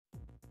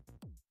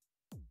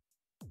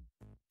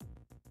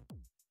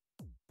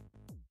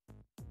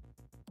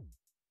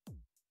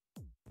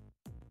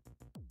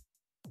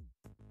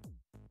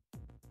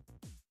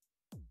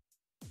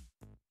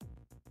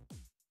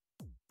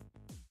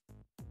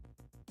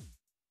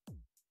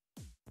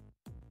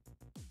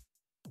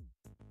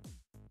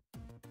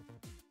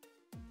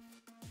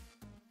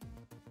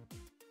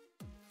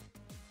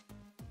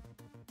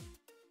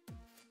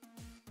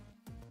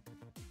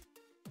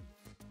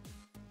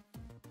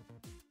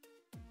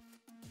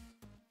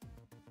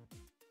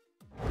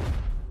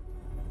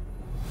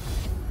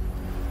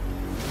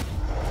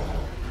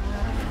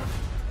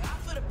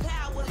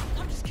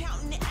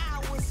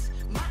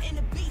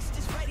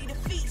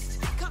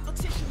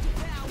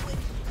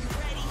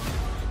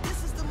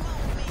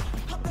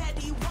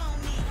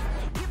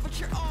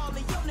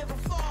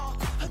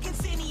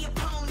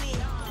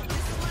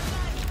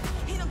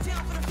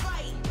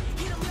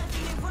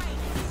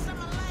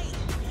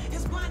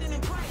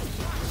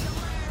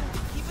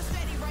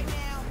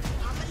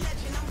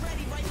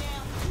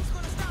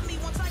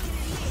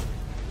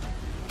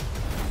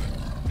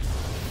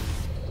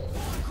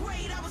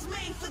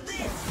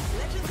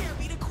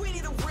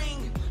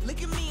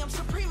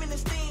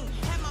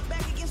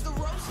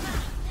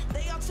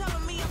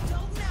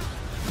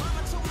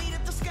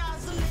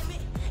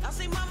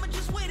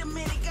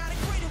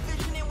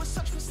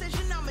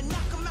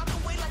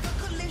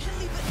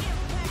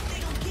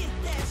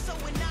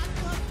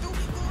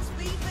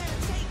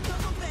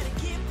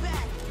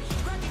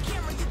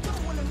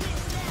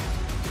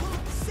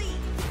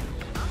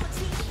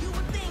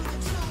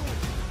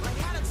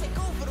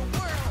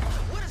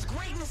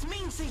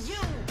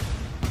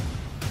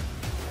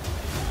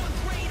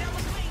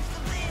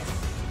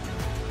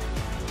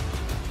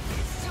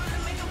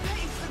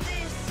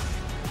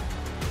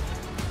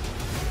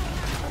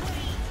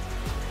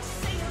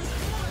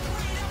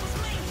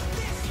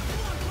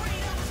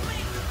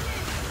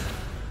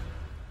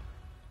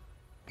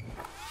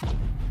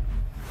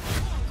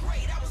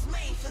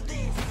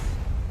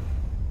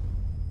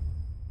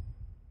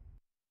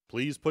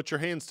Please put your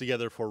hands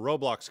together for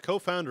Roblox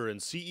co-founder and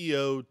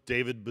CEO,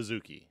 David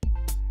Baszucki.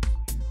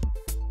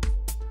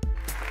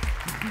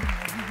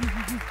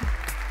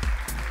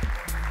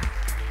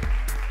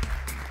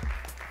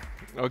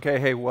 Okay,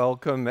 hey,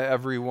 welcome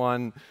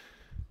everyone.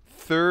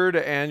 Third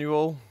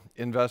annual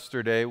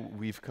Investor Day.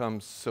 We've come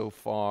so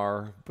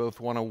far. Both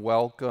want to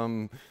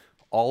welcome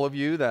all of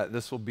you that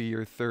this will be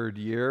your third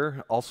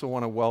year. Also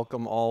want to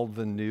welcome all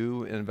the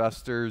new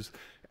investors.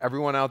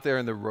 Everyone out there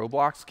in the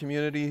Roblox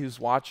community who's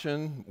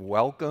watching,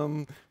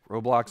 welcome.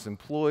 Roblox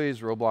employees,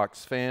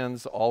 Roblox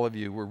fans, all of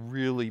you. We're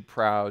really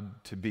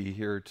proud to be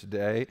here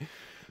today.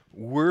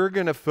 We're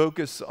going to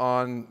focus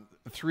on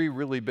three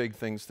really big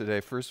things today.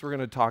 First, we're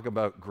going to talk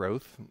about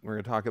growth. We're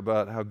going to talk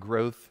about how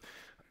growth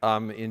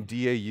in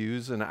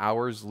DAUs and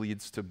hours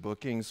leads to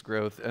bookings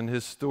growth. And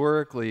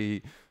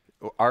historically,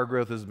 our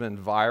growth has been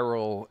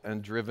viral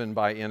and driven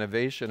by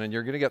innovation. And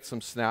you're going to get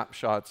some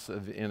snapshots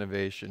of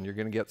innovation. You're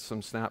going to get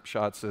some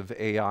snapshots of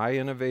AI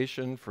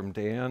innovation from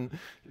Dan.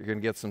 You're going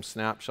to get some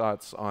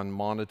snapshots on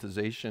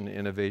monetization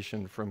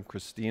innovation from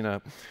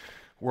Christina.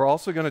 We're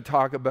also going to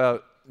talk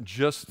about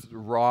just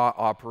raw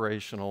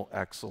operational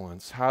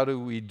excellence. How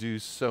do we do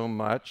so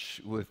much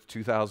with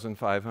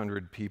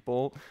 2,500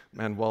 people?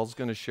 Manuel's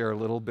going to share a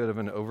little bit of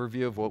an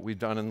overview of what we've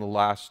done in the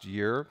last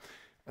year.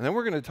 And then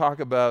we're going to talk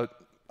about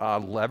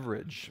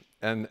leverage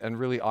and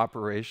really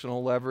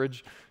operational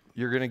leverage.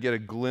 You're going to get a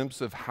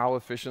glimpse of how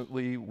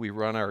efficiently we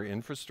run our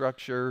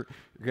infrastructure.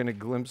 You're going to get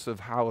a glimpse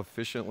of how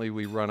efficiently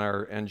we run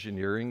our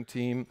engineering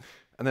team.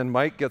 And then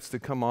Mike gets to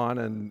come on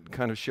and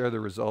kind of share the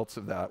results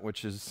of that,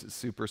 which is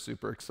super,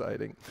 super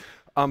exciting.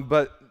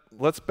 But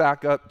let's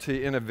back up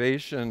to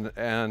innovation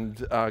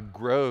and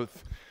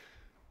growth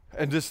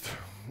and just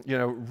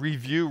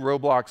review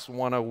Roblox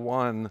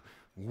 101.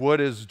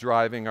 What is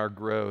driving our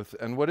growth?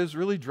 And what is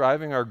really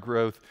driving our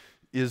growth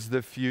is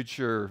the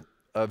future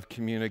of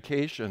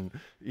communication.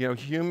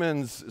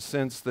 Humans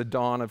since the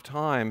dawn of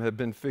time have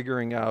been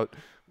figuring out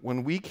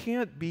when we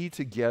can't be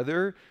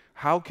together,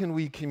 how can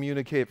we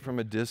communicate from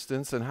a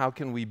distance and how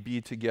can we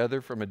be together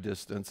from a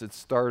distance? It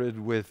started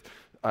with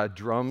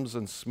drums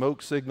and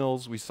smoke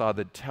signals. We saw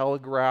the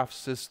telegraph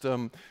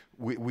system.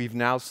 We've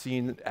now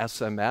seen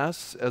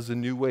SMS as a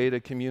new way to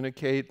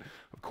communicate.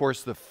 Of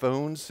course, the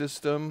phone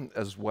system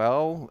as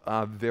well,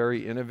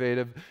 very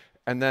innovative.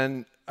 And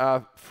then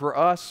for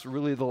us,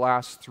 really the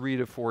last 3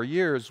 to 4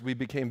 years, we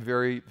became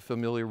very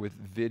familiar with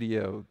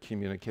video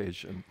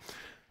communication.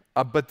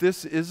 But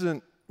this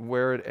isn't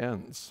where it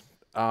ends.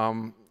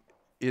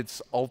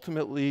 It's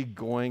ultimately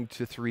going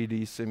to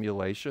 3D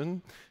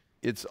simulation.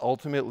 It's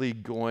ultimately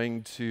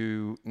going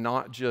to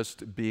not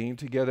just being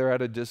together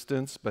at a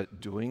distance, but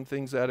doing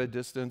things at a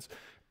distance.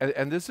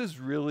 And this is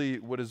really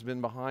what has been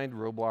behind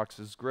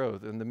Roblox's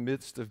growth. In the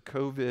midst of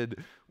COVID,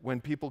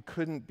 when people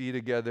couldn't be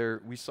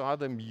together, we saw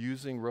them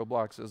using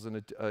Roblox as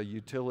a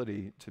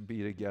utility to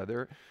be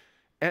together.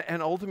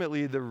 And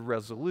ultimately, the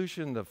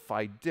resolution, the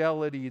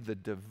fidelity, the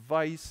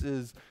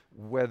devices,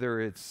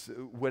 whether it's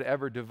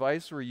whatever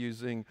device we're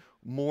using,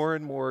 more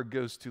and more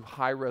goes to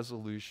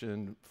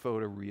high-resolution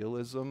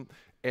photorealism.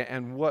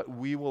 And what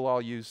we will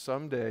all use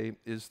someday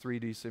is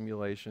 3D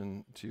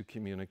simulation to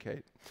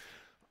communicate.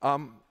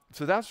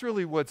 So that's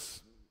really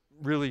what's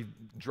really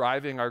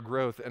driving our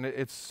growth. And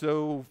it's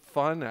so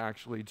fun,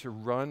 actually, to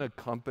run a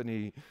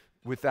company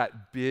with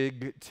that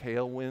big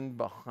tailwind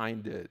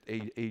behind it,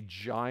 a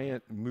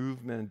giant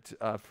movement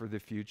for the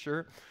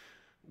future.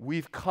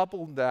 We've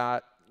coupled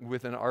that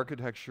with an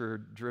architecture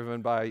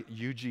driven by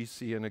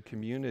UGC and a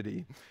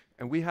community.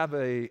 And we have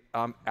a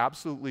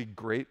absolutely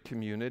great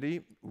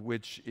community,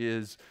 which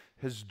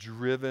has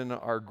driven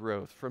our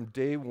growth. From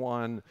day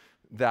one,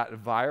 that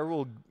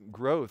viral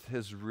growth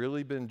has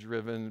really been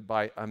driven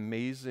by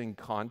amazing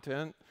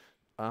content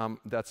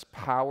that's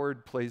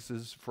powered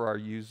places for our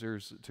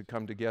users to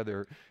come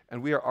together.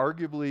 And we are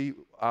arguably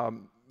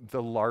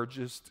the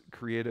largest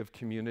creative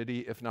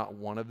community, if not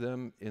one of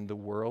them, in the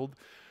world.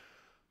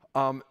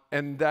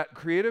 And that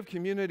creative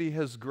community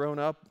has grown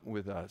up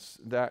with us.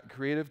 That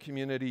creative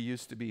community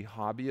used to be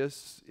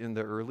hobbyists in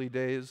the early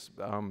days,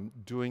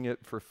 doing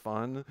it for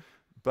fun.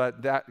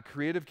 But that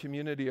creative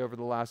community over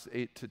the last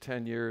 8 to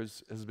 10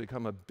 years has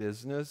become a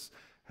business,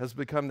 has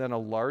become then a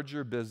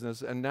larger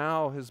business, and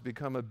now has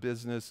become a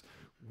business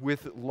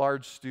with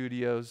large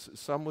studios,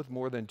 some with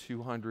more than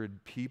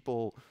 200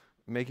 people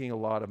making a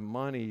lot of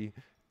money,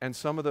 and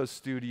some of those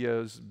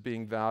studios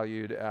being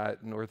valued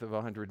at north of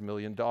 $100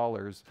 million.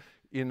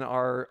 In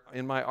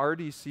my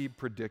RDC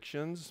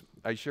predictions,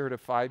 I shared a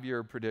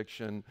 5-year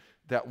prediction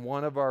that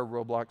one of our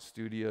Roblox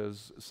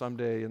studios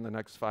someday in the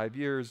next 5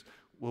 years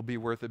will be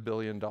worth $1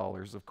 billion.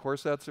 Of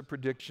course, that's a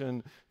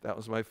prediction. That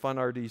was my fun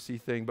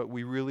RDC thing, but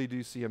we really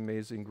do see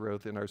amazing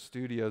growth in our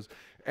studios.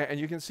 And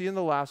you can see in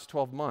the last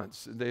 12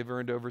 months, they've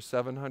earned over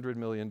 $700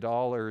 million,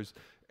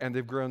 and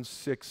they've grown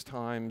 6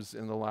 times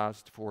in the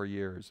last 4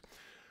 years.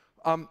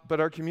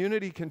 But our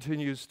community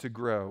continues to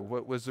grow.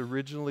 What was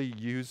originally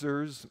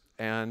users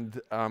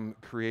and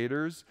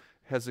creators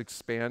has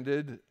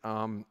expanded.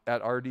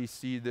 At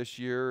RDC this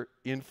year,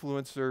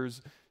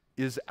 influencers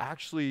is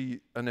actually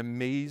an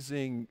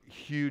amazing,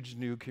 huge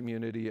new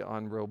community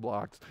on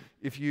Roblox.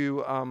 If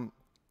you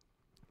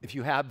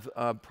have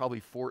probably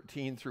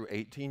 14 through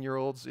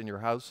 18-year-olds in your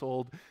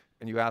household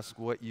and you ask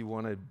what you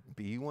want to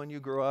be when you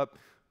grow up,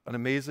 an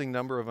amazing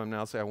number of them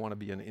now say, I want to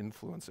be an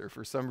influencer.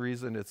 For some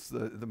reason, it's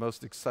the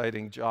most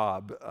exciting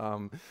job.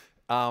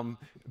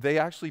 They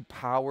actually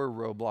power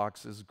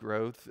Roblox's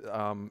growth.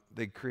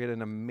 They create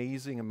an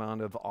amazing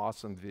amount of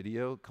awesome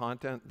video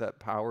content that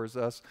powers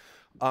us.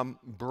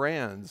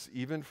 Brands,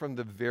 even from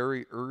the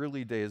very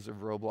early days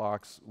of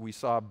Roblox, we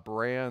saw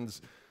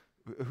brands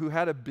who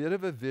had a bit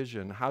of a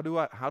vision. How do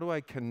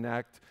I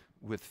connect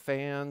with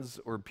fans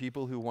or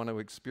people who want to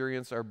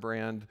experience our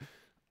brand?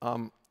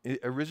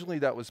 Originally,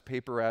 that was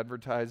paper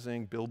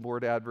advertising,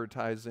 billboard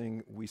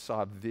advertising. We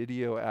saw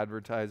video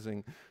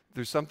advertising.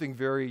 There's something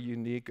very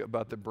unique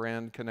about the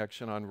brand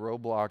connection on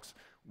Roblox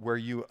where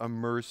you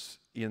immerse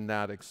in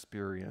that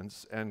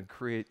experience and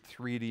create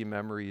 3D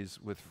memories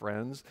with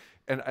friends.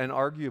 And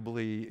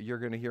arguably, you're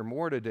going to hear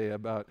more today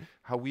about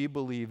how we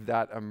believe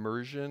that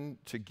immersion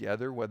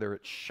together, whether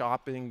it's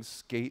shopping,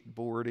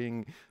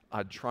 skateboarding,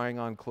 trying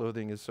on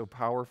clothing, is so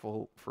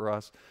powerful for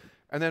us.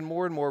 And then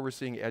more and more, we're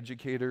seeing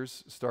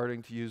educators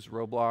starting to use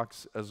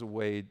Roblox as a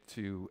way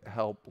to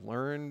help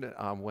learn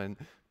when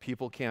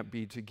people can't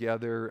be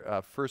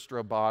together. First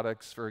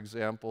Robotics, for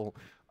example,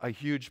 a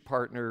huge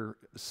partner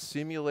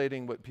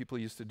simulating what people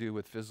used to do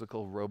with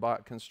physical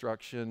robot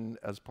construction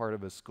as part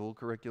of a school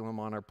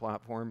curriculum on our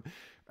platform.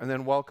 And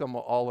then welcome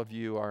all of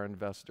you, our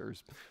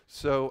investors.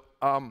 So,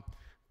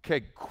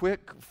 okay,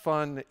 quick,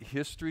 fun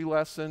history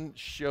lesson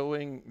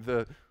showing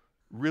the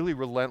really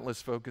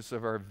relentless focus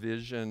of our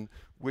vision,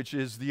 which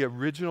is the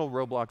original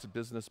Roblox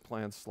business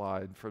plan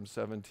slide from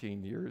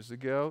 17 years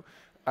ago.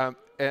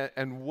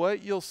 And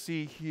what you'll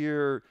see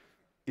here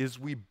is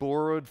we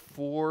borrowed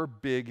 4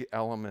 big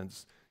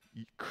elements.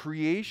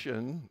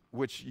 Creation,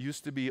 which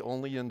used to be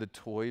only in the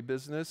toy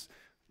business,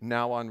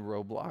 now on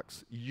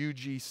Roblox.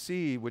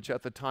 UGC, which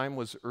at the time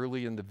was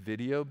early in the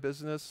video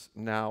business,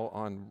 now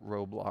on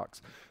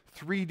Roblox.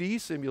 3D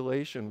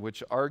simulation,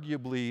 which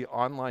arguably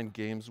online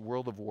games,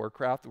 World of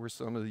Warcraft were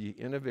some of the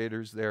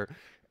innovators there.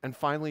 And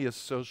finally, a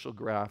social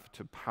graph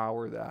to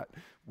power that.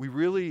 We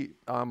really,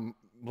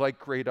 like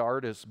great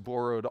artists,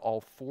 borrowed all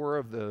 4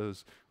 of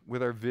those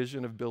with our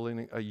vision of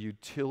building a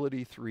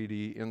utility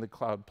 3D in the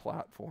cloud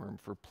platform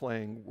for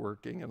playing,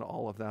 working, and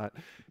all of that.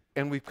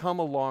 And we've come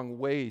a long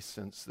way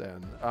since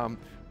then.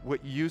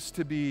 What used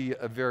to be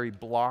a very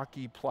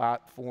blocky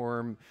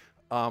platform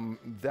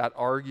that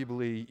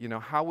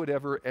arguably, how would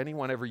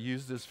anyone ever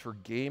use this for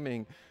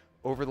gaming?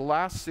 Over the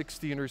last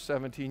 16 or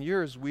 17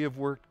 years, we have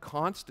worked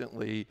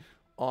constantly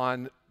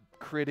on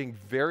creating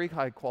very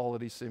high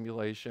quality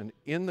simulation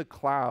in the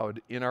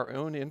cloud in our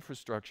own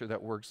infrastructure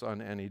that works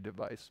on any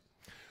device.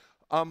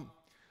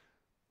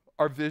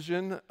 Our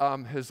vision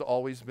has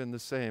always been the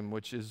same,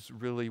 which is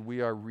really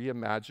we are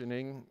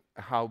reimagining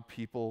how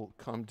people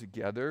come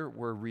together.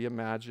 We're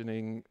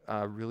reimagining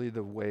really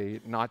the way,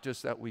 not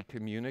just that we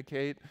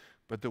communicate,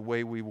 but the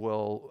way we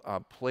will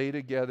play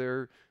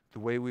together, the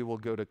way we will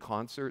go to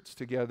concerts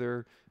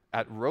together.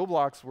 At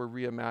Roblox, we're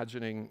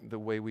reimagining the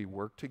way we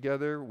work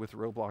together with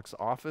Roblox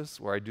Office,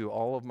 where I do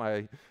all of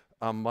my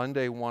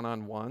Monday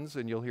one-on-ones,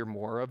 and you'll hear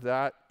more of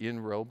that in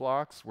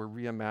Roblox. We're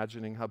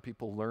reimagining how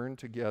people learn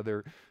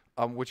together,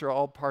 which are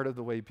all part of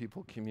the way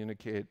people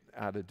communicate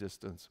at a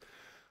distance.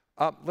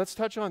 Let's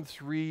touch on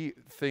 3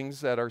 things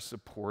that are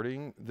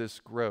supporting this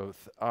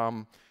growth.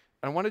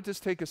 I want to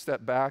just take a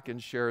step back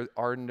and share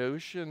our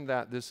notion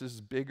that this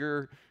is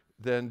bigger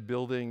than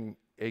building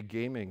a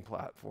gaming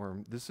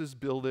platform. This is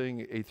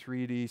building a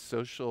 3D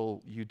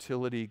social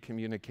utility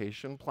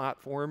communication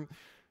platform.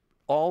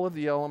 All of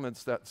the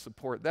elements that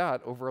support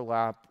that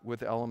overlap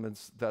with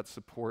elements that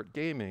support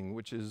gaming,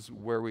 which is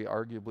where we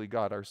arguably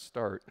got our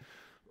start.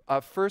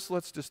 First,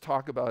 let's just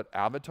talk about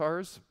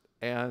avatars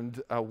and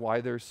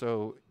why they're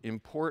so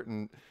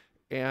important.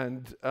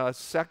 And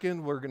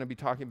second, we're going to be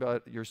talking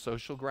about your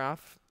social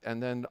graph.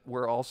 And then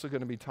we're also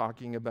going to be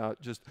talking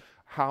about just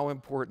how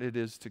important it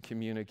is to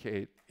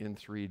communicate in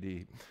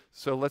 3D.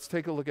 So let's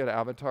take a look at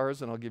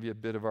avatars, and I'll give you a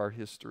bit of our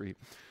history.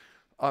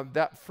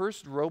 That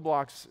first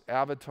Roblox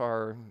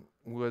avatar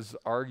was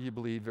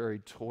arguably very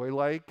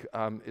toy-like.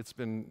 It's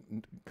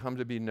come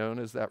to be known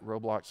as that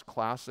Roblox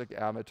Classic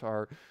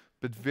avatar.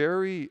 But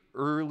very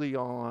early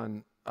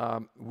on,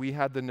 we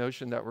had the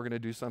notion that we're going to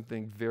do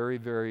something very,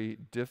 very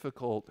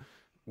difficult,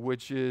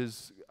 which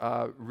is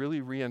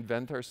really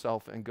reinvent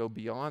ourselves and go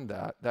beyond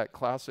that. That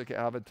classic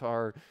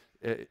avatar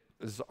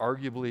is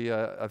arguably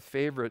a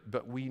favorite,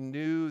 but we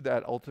knew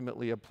that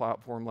ultimately a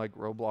platform like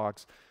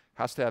Roblox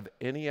has to have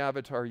any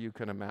avatar you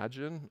can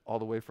imagine, all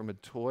the way from a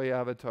toy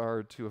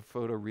avatar to a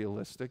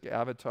photorealistic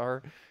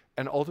avatar,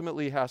 and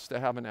ultimately has to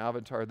have an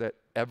avatar that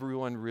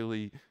everyone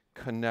really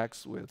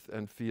connects with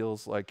and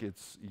feels like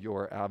it's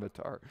your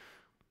avatar.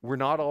 We're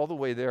not all the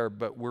way there,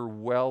 but we're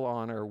well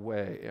on our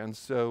way. And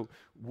so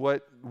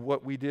what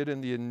we did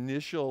in the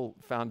initial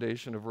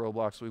foundation of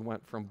Roblox, we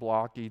went from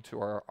blocky to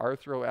our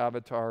Arthro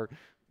avatar.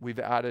 We've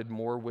added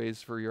more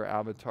ways for your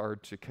avatar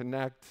to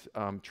connect,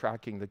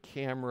 tracking the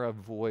camera,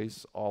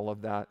 voice, all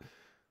of that.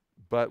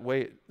 But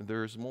wait,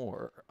 there's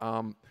more.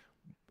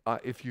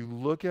 If you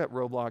look at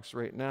Roblox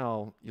right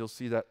now, you'll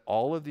see that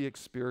all of the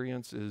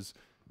experiences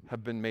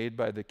have been made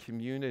by the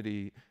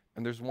community,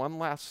 and there's one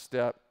last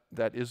step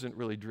that isn't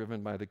really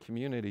driven by the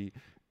community,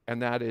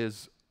 and that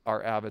is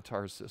our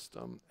avatar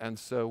system. And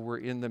so we're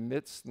in the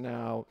midst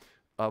now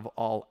of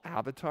all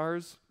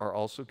avatars are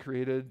also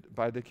created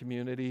by the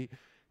community.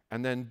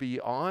 And then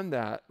beyond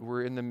that,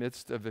 we're in the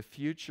midst of a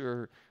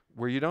future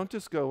where you don't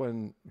just go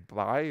and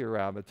buy your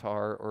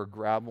avatar or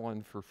grab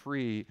one for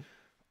free.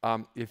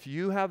 If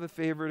you have a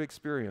favorite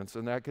experience,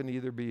 and that can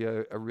either be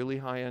a really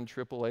high-end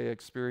AAA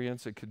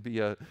experience, it could be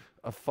a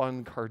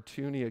fun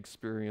cartoony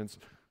experience,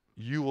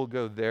 you will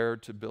go there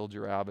to build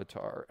your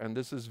avatar. And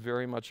this is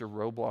very much a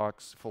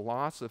Roblox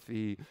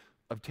philosophy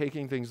of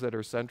taking things that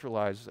are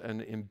centralized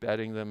and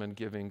embedding them and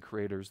giving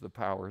creators the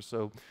power.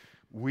 So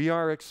we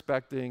are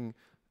expecting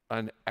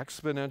an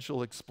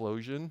exponential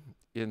explosion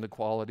in the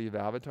quality of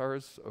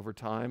avatars over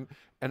time,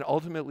 and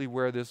ultimately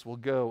where this will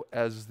go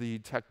as the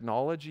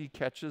technology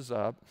catches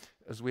up,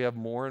 as we have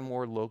more and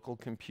more local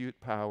compute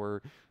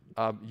power,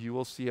 you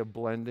will see a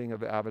blending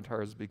of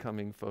avatars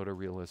becoming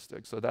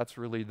photorealistic. So that's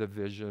really the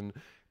vision.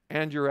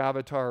 And your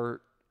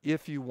avatar,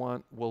 if you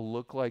want, will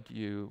look like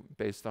you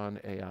based on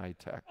AI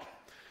tech.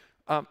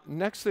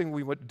 Next thing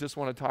we just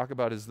want to talk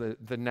about is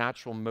the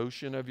natural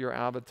motion of your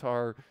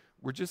avatar.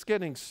 We're just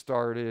getting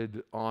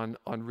started on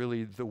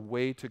really the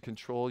way to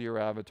control your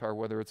avatar,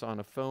 whether it's on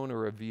a phone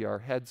or a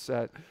VR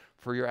headset,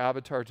 for your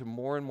avatar to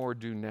more and more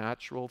do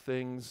natural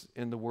things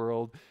in the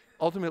world.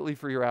 Ultimately,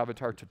 for your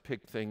avatar to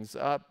pick things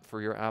up,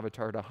 for your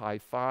avatar to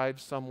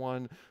high-five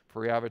someone,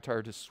 for your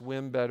avatar to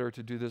swim better,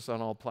 to do this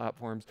on all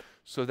platforms.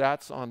 So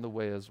that's on the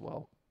way as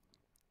well.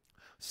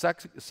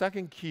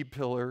 Second key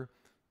pillar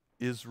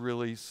is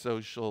really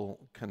social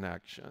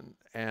connection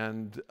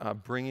and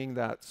bringing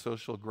that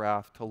social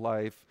graph to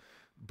life,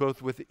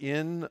 both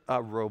within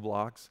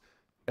Roblox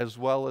as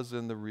well as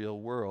in the real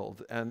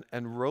world. And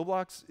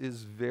Roblox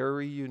is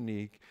very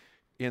unique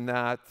in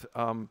that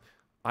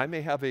I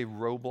may have a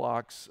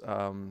Roblox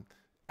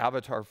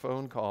avatar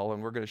phone call,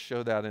 and we're going to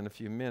show that in a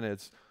few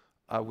minutes,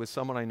 with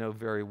someone I know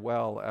very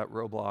well at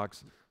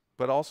Roblox.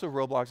 But also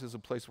Roblox is a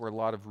place where a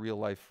lot of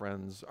real-life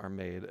friends are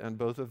made, and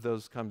both of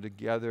those come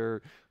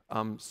together.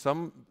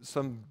 Some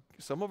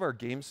of our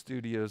game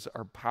studios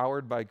are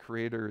powered by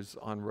creators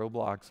on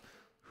Roblox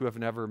who have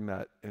never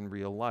met in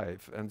real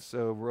life. And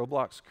so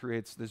Roblox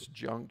creates this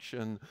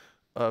junction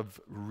of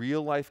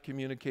real-life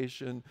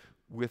communication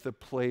with a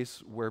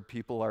place where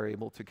people are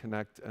able to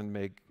connect and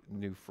make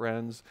new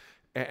friends.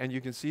 And you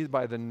can see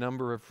by the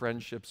number of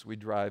friendships we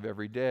drive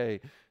every day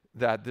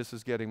that this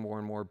is getting more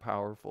and more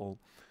powerful.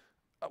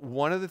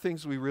 One of the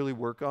things we really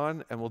work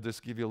on, and we'll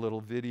just give you a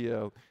little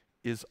video,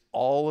 is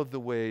all of the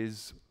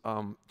ways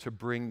to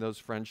bring those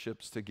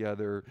friendships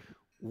together.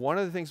 One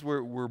of the things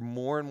we're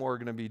more and more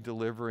going to be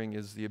delivering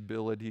is the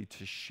ability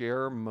to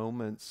share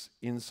moments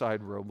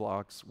inside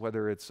Roblox,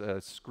 whether it's a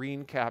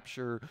screen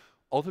capture,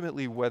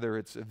 ultimately whether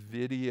it's a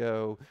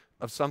video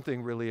of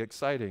something really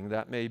exciting.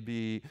 That may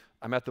be,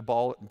 I'm at the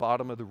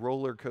bottom of the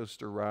roller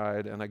coaster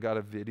ride and I got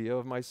a video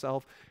of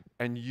myself,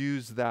 and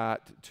use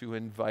that to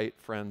invite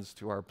friends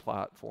to our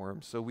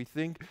platform. So we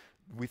think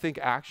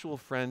actual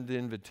friend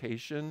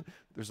invitation,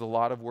 there's a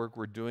lot of work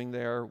we're doing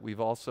there. We've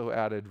also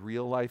added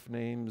real life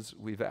names.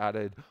 We've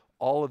added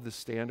all of the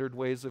standard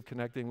ways of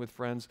connecting with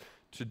friends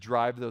to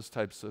drive those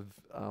types of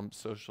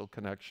social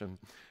connection.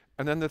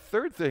 And then the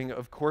third thing,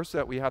 of course,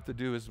 that we have to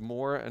do is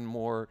more and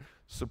more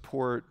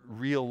support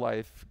real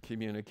life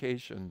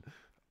communication.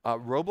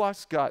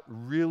 Roblox got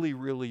really,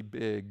 really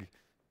big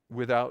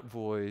without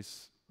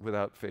voice,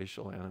 without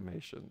facial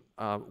animation.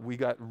 We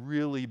got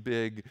really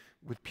big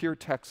with pure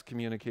text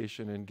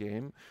communication in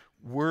game.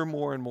 We're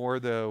more and more,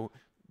 though,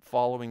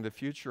 following the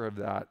future of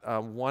that.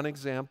 One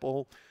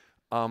example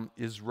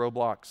is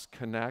Roblox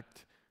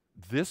Connect.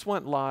 This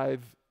went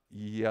live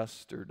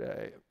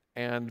yesterday.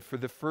 And for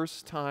the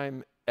first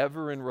time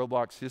ever in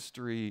Roblox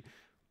history,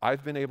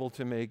 I've been able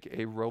to make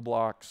a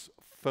Roblox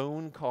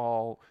phone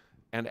call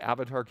and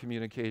avatar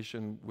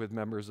communication with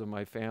members of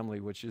my family,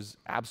 which is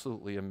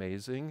absolutely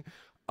amazing.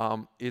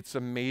 It's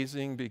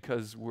amazing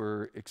because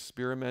we're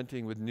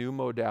experimenting with new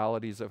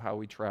modalities of how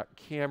we track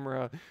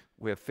camera.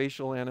 We have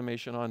facial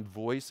animation on,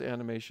 voice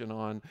animation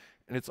on,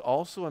 and it's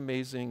also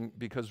amazing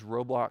because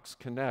Roblox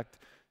Connect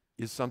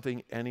is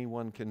something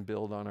anyone can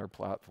build on our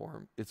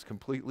platform. It's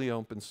completely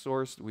open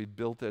sourced. We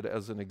built it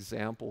as an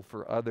example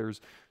for others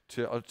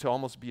to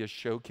almost be a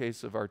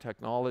showcase of our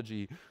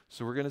technology.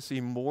 So we're going to see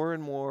more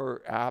and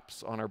more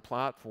apps on our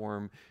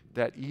platform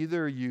that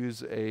either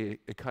use a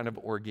kind of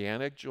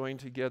organic join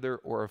together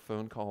or a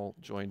phone call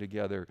join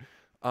together.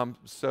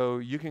 So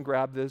you can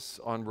grab this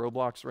on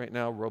Roblox right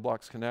now,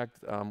 Roblox Connect.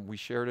 We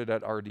shared it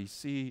at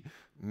RDC.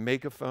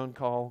 Make a phone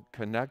call,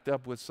 connect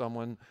up with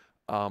someone,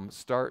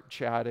 start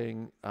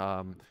chatting,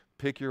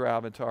 pick your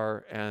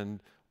avatar,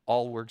 and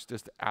all works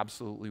just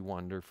absolutely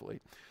wonderfully.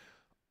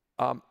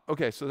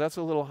 Okay, so that's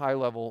a little high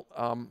level.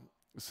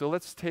 So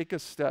let's take a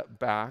step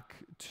back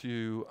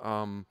to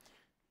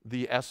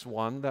the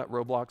S1 that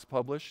Roblox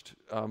published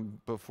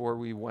before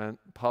we went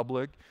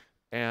public.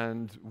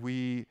 And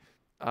we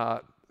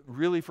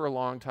really for a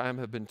long time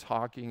have been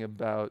talking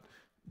about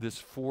this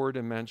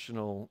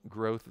four-dimensional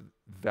growth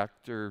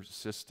vector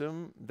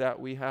system that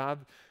we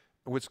have.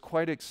 What's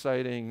quite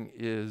exciting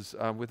is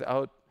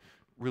without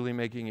really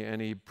making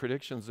any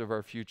predictions of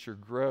our future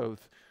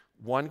growth,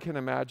 one can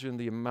imagine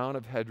the amount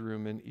of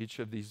headroom in each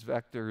of these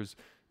vectors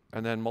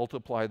and then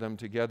multiply them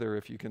together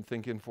if you can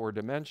think in four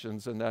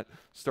dimensions, and that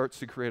starts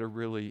to create a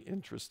really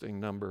interesting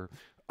number.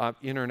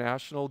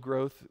 International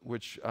growth,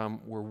 which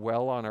we're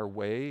well on our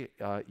way,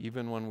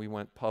 even when we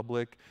went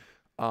public.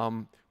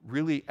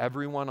 Really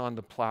everyone on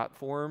the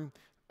platform.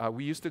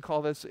 We used to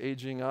call this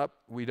aging up.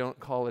 We don't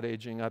call it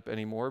aging up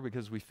anymore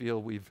because we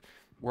feel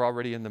we're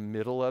already in the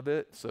middle of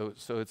it, so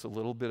it's a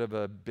little bit of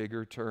a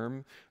bigger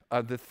term.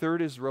 The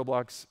third is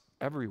Roblox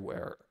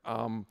everywhere.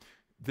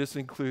 This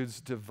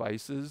includes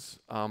devices.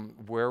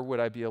 Where would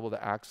I be able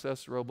to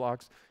access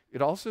Roblox?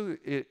 It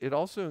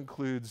also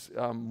includes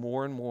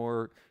more and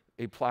more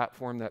a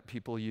platform that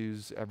people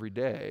use every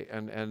day.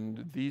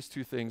 And these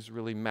two things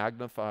really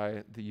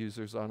magnify the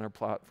users on our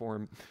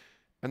platform.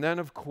 And then,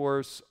 of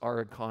course, our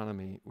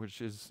economy,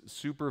 which is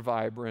super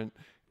vibrant,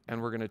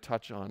 and we're going to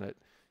touch on it.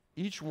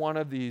 Each one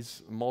of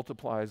these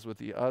multiplies with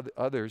the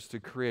others to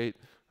create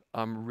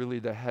really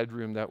the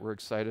headroom that we're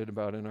excited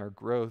about in our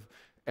growth.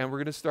 And we're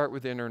going to start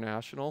with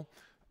international.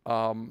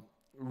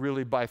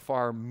 Really, by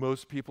far,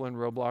 most people in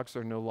Roblox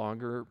are no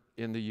longer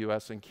in the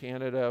US and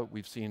Canada.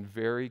 We've seen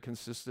very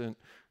consistent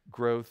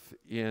growth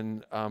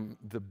in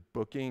the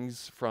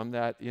bookings from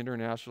that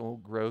international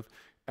growth.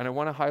 And I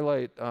want to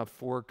highlight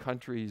 4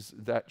 countries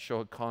that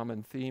show a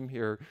common theme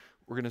here.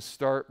 We're going to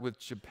start with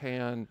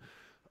Japan,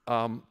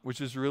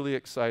 which is really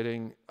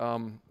exciting.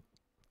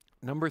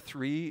 Number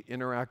 3,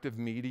 interactive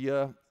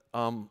media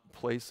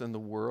place in the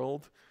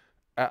world.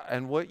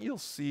 And what you'll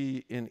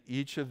see in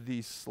each of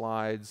these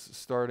slides,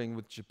 starting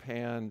with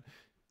Japan,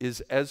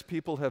 is as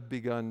people have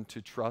begun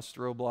to trust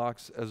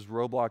Roblox, as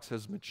Roblox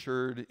has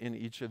matured in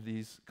each of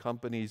these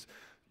companies,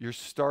 you're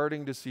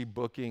starting to see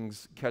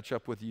bookings catch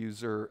up with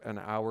user and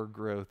hour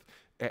growth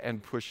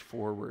and push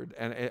forward.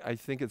 And I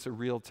think it's a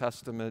real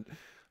testament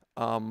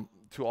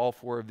to all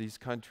 4 of these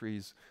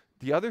countries.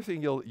 The other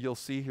thing you'll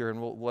see here,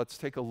 and let's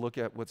take a look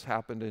at what's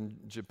happened in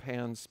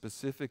Japan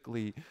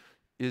specifically,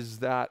 is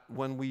that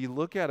when we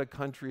look at a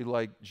country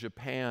like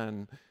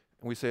Japan,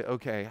 and we say,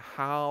 okay,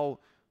 how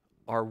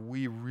are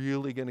we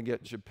really going to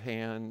get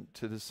Japan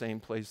to the same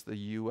place the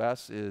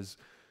US is?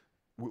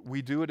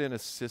 We do it in a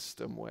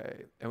system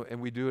way, and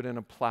we do it in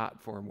a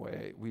platform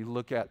way. We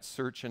look at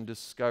search and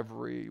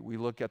discovery. We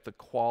look at the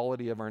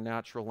quality of our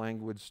natural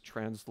language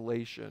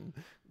translation.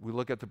 We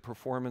look at the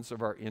performance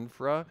of our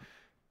infra.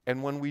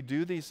 And when we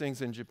do these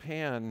things in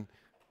Japan,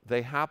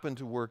 they happen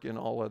to work in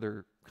all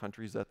other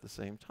countries at the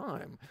same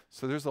time.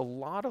 So there's a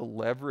lot of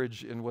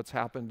leverage in what's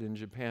happened in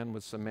Japan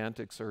with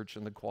semantic search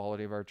and the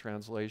quality of our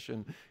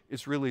translation.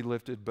 It's really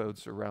lifted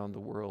boats around the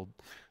world.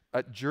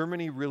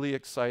 Germany, really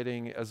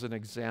exciting as an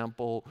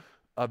example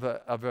of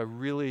a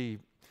really,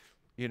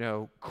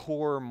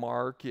 core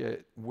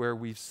market where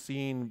we've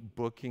seen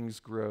bookings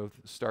growth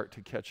start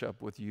to catch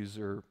up with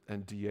user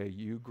and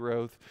DAU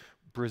growth.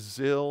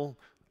 Brazil,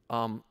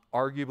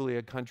 arguably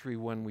a country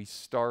when we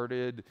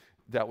started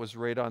that was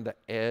right on the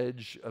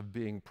edge of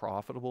being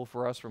profitable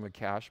for us from a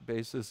cash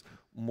basis.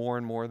 More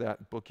and more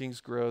that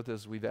bookings growth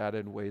as we've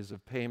added ways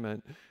of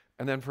payment.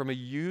 And then from a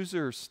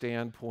user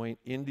standpoint,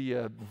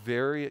 India,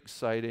 very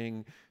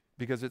exciting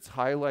because it's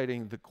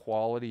highlighting the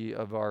quality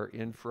of our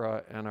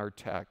infra and our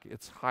tech.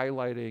 It's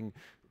highlighting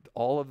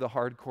all of the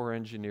hardcore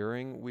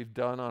engineering we've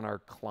done on our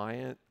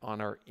client,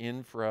 on our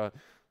infra.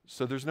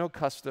 So there's no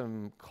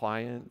custom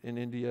client in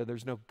India.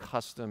 There's no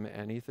custom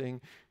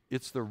anything.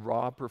 It's the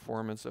raw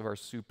performance of our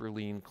super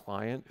lean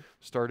client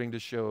starting to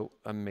show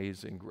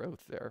amazing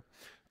growth there.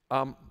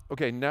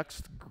 Okay,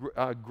 next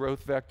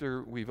growth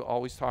vector we've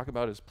always talked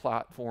about is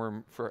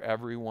platform for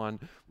everyone.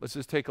 Let's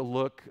just take a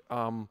look.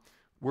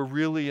 We're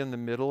really in the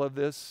middle of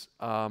this.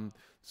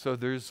 So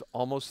there's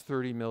almost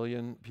 30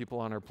 million people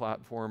on our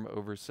platform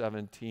over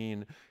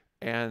 17,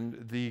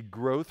 and the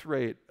growth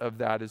rate of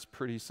that is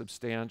pretty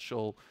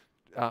substantial.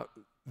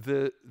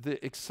 The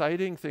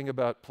exciting thing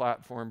about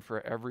platform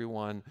for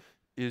everyone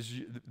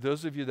is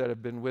those of you that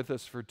have been with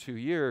us for 2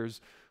 years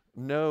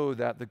know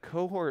that the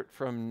cohort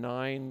from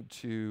 9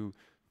 to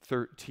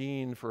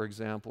 13, for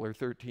example, or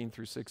 13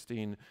 through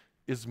 16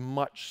 is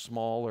much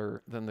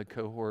smaller than the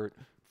cohort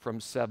from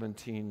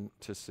 17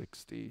 to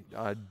 60.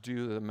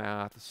 Do the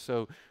math.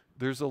 So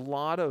there's a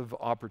lot of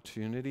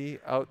opportunity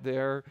out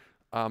there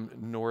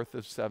north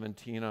of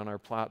 17 on our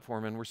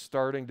platform, and we're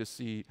starting to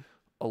see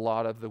a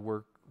lot of the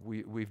work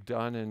we've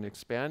done in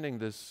expanding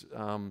this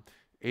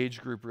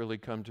age group really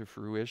come to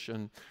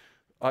fruition.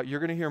 You're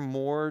going to hear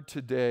more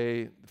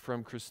today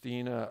from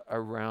Christina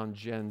around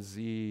Gen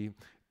Z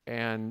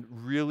and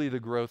really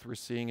the growth we're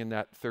seeing in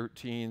that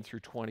 13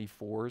 through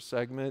 24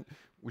 segment,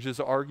 which is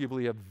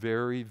arguably a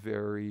very,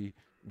 very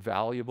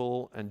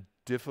valuable and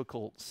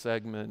difficult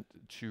segment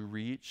to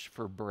reach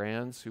for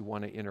brands who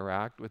want to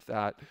interact with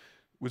that.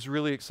 What's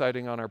really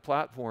exciting on our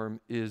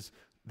platform is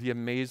the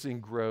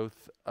amazing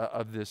growth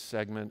of this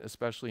segment,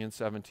 especially in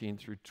 17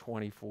 through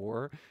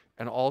 24,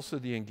 and also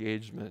the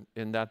engagement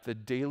in that the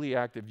daily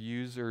active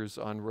users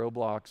on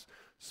Roblox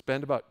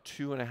spend about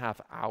 2.5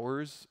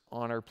 hours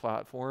on our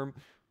platform,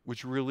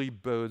 which really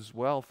bodes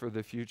well for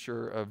the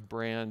future of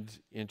brand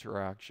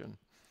interaction.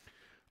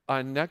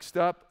 Next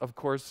up, of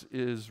course,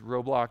 is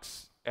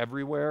Roblox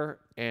Everywhere,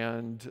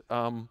 and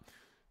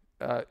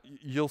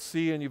you'll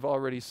see, and you've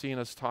already seen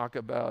us talk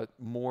about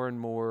more and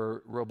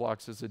more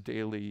Roblox as a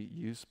daily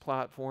use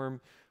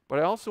platform, but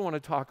I also want to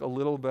talk a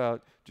little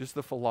about just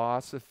the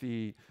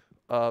philosophy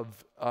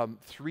of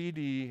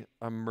 3D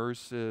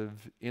immersive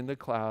in the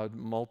cloud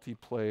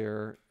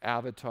multiplayer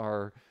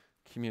avatar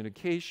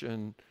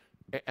communication.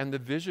 And the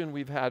vision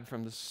we've had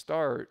from the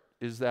start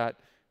is that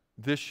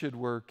this should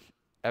work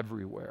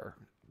everywhere.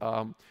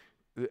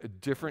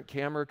 Different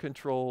camera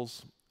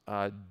controls,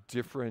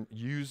 different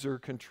user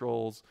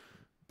controls,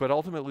 but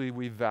ultimately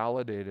we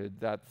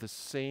validated that the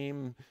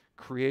same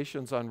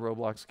creations on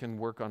Roblox can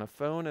work on a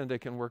phone, and they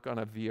can work on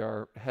a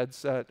VR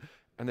headset,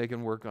 and they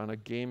can work on a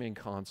gaming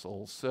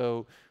console.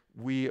 So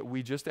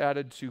we just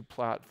added 2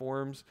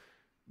 platforms.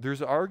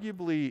 There's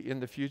arguably in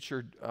the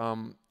future,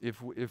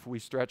 if we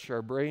stretch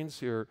our brains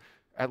here,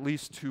 at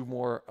least 2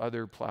 more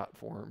other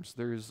platforms.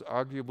 There's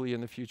arguably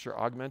in the future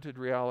augmented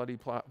reality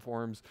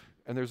platforms,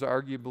 and there's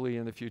arguably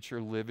in the future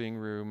living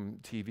room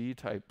TV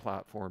type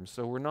platforms.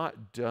 So we're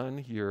not done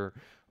here,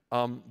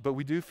 but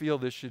we do feel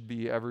this should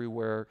be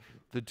everywhere.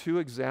 The 2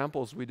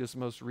 examples we just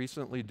most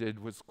recently did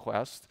was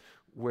Quest,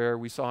 where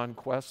we saw on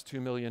Quest 2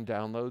 million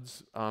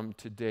downloads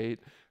to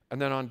date,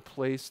 and then on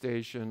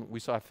PlayStation we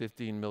saw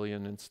 15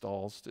 million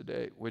installs to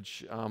date,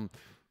 which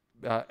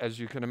as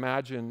you can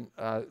imagine,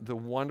 the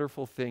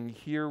wonderful thing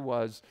here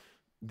was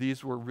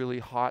these were really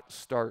hot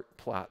start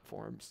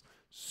platforms.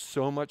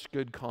 So much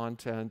good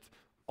content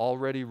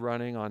already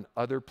running on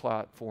other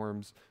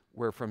platforms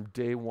where from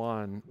day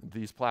one,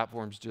 these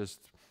platforms just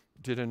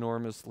did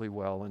enormously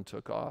well and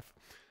took off.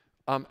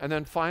 And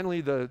then finally,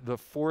 the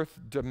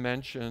 4th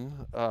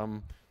dimension,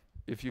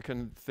 if you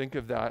can think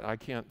of that, I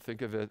can't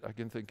think of it, I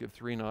can think of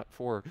 3, not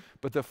 4,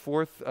 but the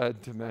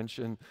 4th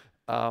dimension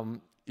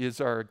is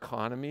our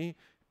economy.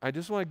 I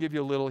just want to give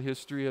you a little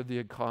history of the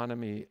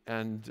economy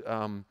and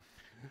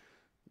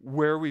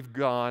where we've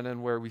gone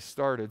and where we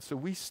started. So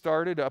we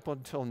started up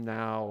until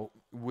now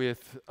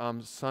with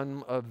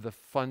some of the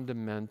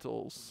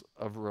fundamentals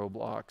of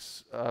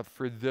Roblox.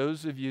 For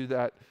those of you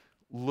that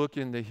look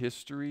in the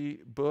history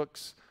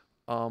books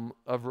of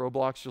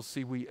Roblox, you'll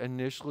see we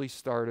initially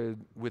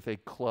started with a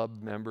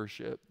club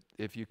membership,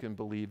 if you can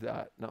believe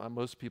that. Now,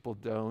 most people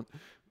don't.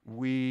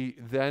 We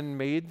then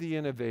made the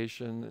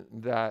innovation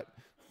that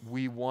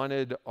we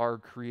wanted our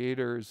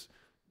creators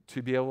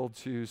to be able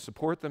to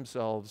support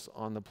themselves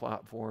on the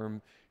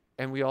platform,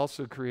 and we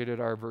also created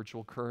our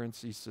virtual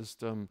currency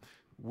system,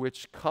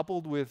 which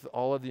coupled with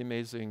all of the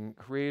amazing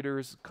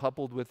creators,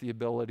 coupled with the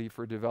ability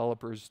for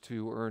developers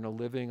to earn a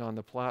living on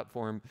the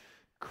platform,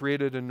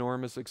 created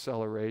enormous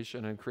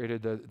acceleration and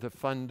created the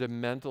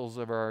fundamentals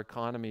of our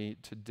economy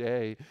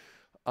today.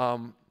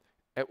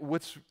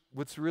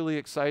 What's really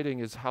exciting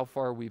is how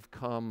far we've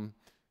come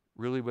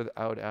really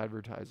without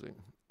advertising.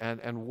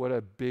 And what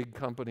a big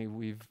company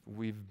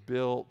we've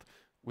built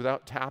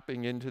without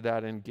tapping into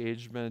that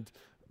engagement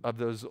of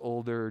those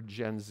older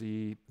Gen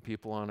Z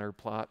people on our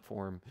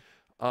platform.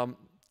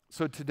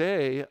 So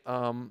today,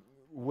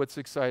 what's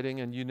exciting,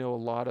 and you know a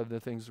lot of the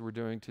things we're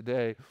doing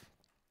today,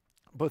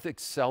 both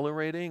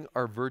accelerating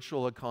our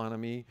virtual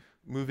economy,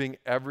 moving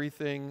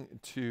everything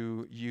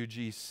to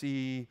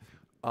UGC,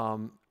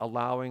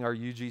 allowing our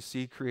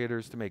UGC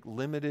creators to make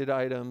limited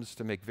items,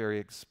 to make very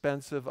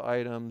expensive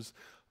items.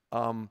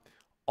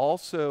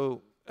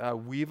 Also,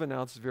 we've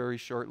announced very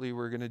shortly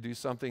we're going to do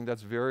something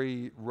that's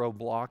very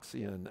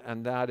Robloxian,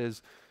 and that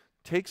is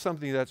take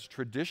something that's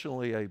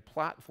traditionally a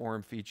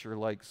platform feature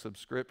like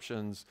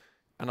subscriptions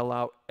and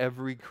allow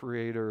every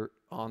creator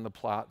on the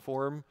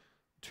platform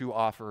to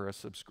offer a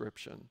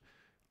subscription.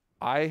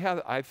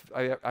 I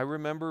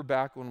remember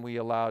back when we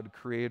allowed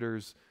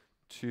creators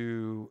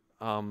to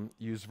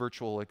use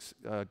virtual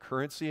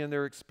currency in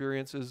their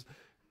experiences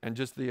and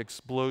just the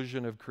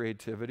explosion of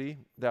creativity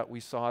that we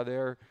saw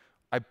there.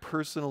 I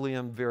personally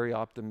am very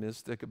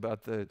optimistic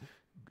about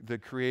the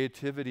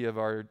creativity of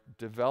our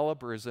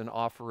developers in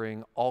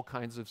offering all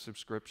kinds of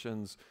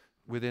subscriptions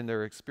within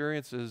their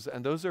experiences.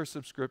 And those are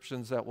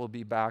subscriptions that will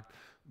be backed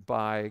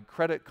by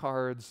credit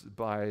cards,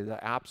 by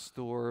the App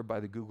Store, by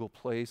the Google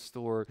Play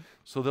Store.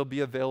 So they'll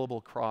be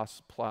available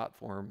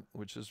cross-platform,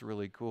 which is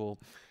really cool.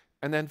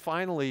 And then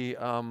finally,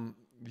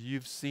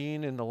 you've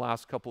seen in the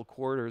last couple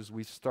quarters,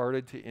 we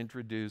started to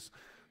introduce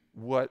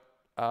what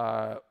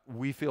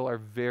we feel are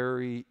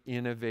very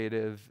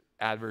innovative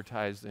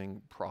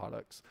advertising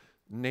products.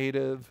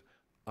 Native,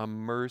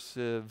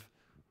 immersive,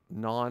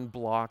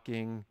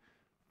 non-blocking,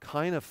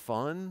 kind of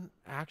fun,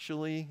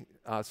 actually,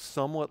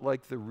 somewhat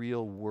like the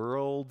real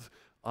world,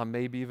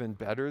 maybe even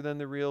better than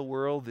the real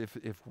world.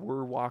 If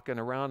we're walking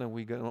around and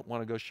we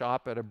want to go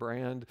shop at a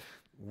brand,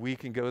 we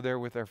can go there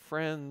with our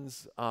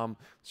friends. So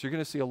you're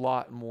going to see a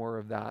lot more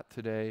of that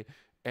today.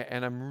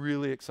 And I'm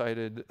really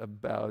excited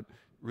about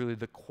really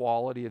the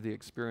quality of the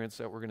experience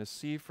that we're going to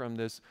see from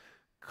this,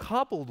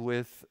 coupled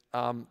with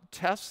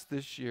tests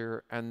this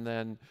year and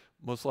then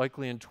most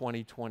likely in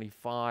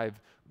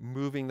 2025,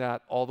 moving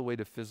that all the way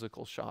to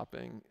physical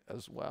shopping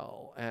as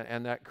well.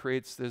 And that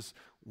creates this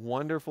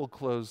wonderful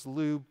closed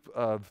loop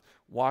of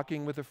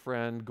walking with a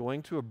friend,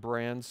 going to a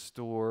brand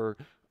store,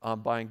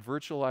 buying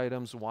virtual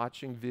items,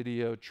 watching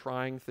video,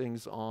 trying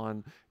things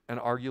on, and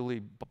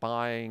arguably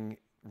buying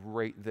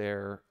right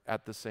there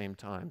at the same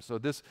time. So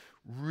this,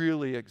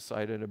 really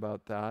excited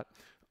about that.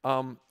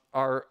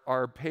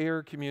 Our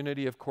payer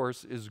community, of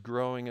course, is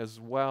growing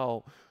as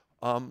well.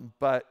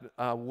 But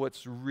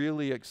what's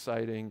really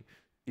exciting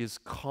is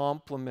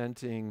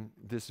complementing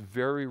this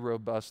very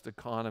robust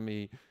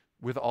economy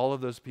with all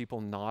of those people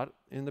not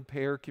in the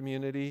payer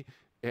community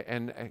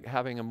and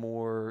having a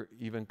more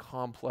even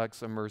complex,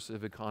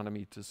 immersive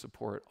economy to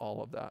support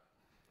all of that.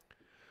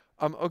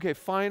 Okay,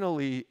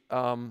 finally,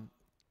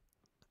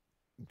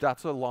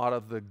 that's a lot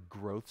of the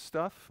growth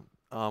stuff.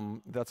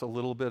 That's a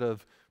little bit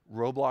of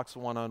Roblox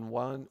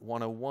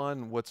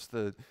 101. What's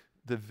the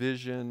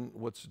vision?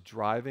 What's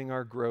driving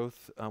our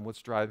growth?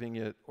 What's driving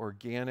it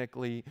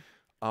organically?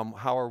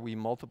 How are we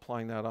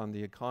multiplying that on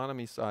the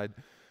economy side?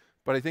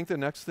 But I think the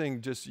next thing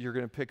just you're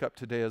going to pick up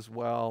today as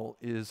well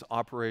is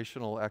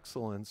operational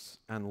excellence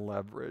and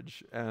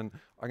leverage. And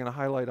I'm going to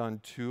highlight on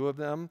two of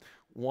them.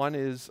 One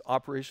is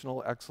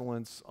operational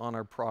excellence on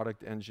our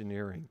product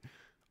engineering.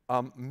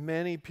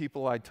 Many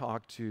people I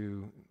talk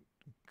to,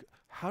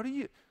 how do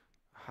you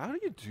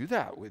do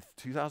that with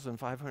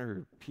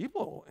 2,500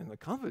 people in the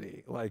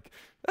company? Like,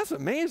 that's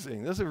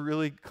amazing. That's a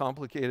really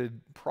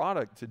complicated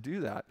product to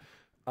do that.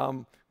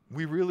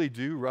 We really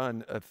do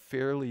run a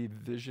fairly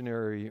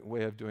visionary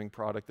way of doing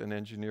product and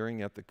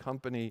engineering at the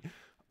company.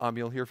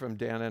 You'll hear from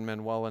Dan and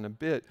Manuel in a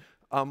bit.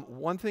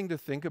 One thing to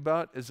think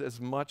about is, as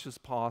much as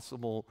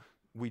possible,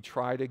 we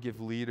try to give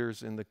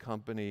leaders in the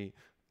company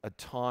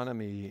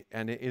autonomy.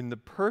 And in the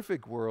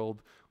perfect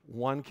world,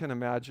 one can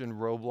imagine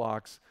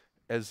Roblox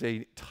as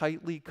a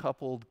tightly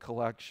coupled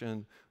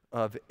collection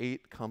of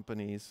 8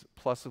 companies,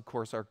 plus, of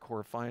course, our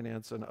core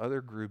finance and other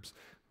groups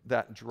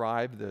that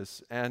drive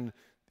this. And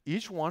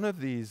each one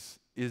of these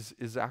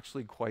is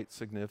actually quite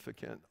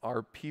significant.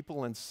 Our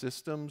people and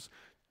systems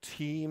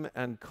team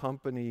and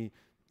company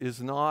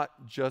is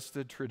not just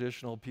a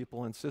traditional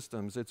people and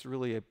systems. It's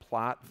really a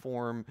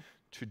platform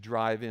to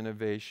drive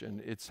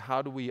innovation. It's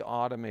how do we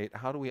automate?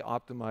 How do we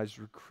optimize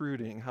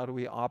recruiting? How do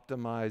we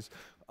optimize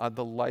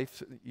the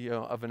life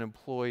of an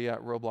employee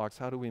at Roblox?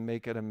 How do we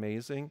make it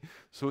amazing?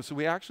 So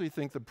we actually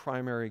think the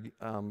primary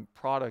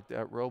product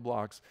at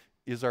Roblox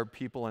is our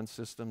people and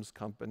systems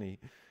company.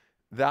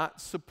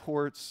 That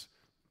supports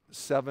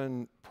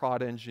 7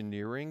 prod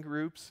engineering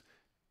groups.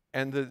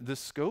 And the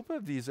scope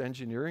of these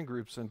engineering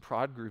groups and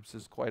prod groups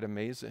is quite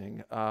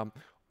amazing.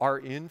 Our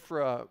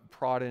infra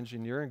prod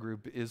engineering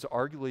group is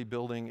arguably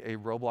building a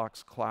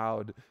Roblox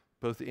cloud,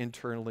 both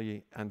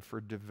internally and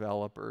for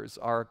developers.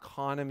 Our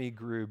economy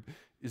group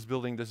is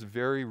building this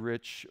very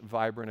rich,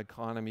 vibrant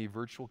economy,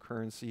 virtual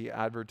currency,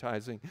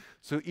 advertising.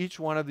 So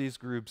each one of these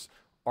groups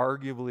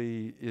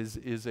arguably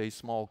is a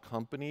small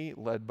company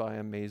led by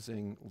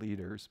amazing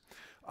leaders.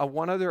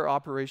 One other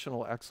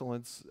operational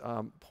excellence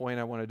point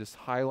I want to just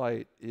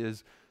highlight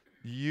is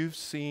you've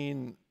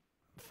seen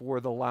for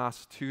the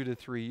last 2 to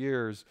 3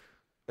 years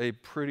a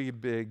pretty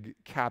big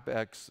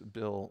CapEx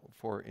bill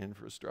for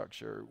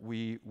infrastructure.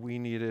 We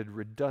needed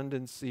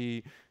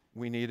redundancy.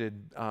 We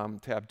needed to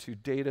have 2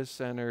 data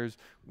centers.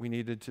 We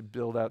needed to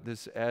build out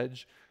this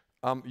edge.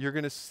 You're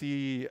going to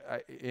see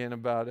in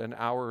about an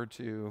hour or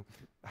two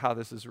how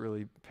this has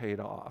really paid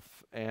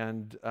off.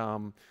 And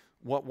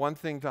one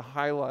thing to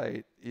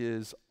highlight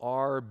is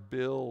our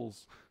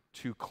bills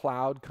to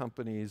cloud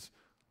companies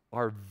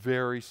are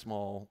very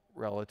small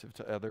relative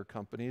to other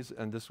companies,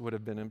 and this would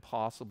have been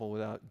impossible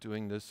without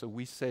doing this. So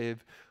we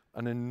save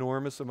an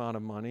enormous amount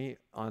of money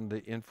on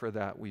the infra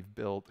that we've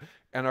built.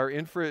 And our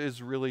infra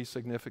is really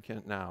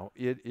significant now.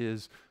 It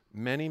is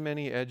many,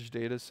 many edge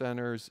data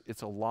centers.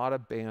 It's a lot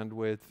of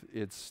bandwidth.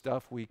 It's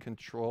stuff we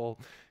control.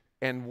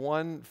 And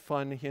one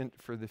fun hint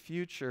for the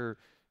future,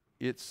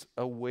 it's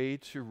a way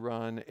to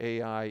run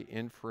AI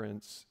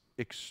inference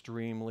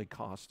extremely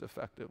cost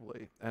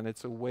effectively. And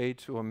it's a way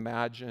to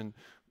imagine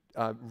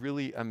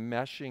really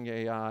enmeshing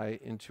AI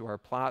into our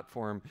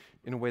platform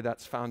in a way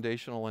that's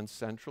foundational and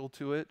central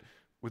to it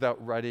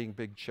without writing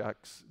big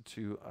checks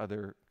to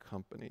other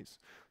companies.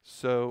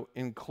 So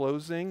in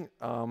closing,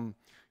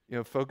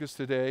 focus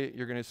today,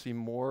 you're going to see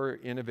more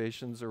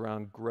innovations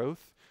around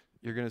growth.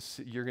 You're going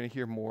to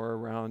hear more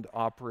around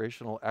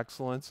operational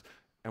excellence.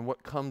 And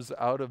what comes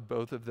out of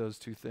both of those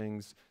two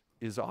things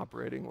is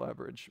operating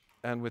leverage.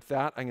 And with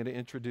that, I'm going to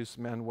introduce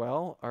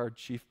Manuel, our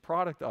Chief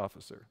Product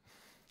Officer.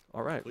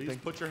 All right. Please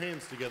put your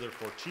hands together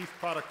for Chief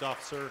Product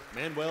Officer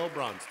Manuel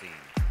Bronstein.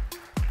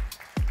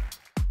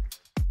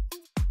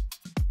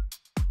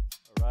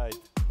 All right.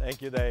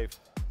 Thank you, Dave.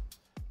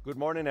 Good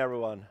morning,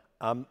 everyone.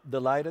 I'm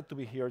delighted to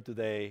be here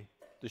today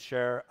to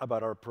share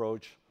about our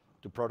approach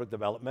to product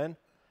development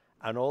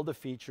and all the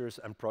features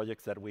and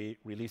projects that we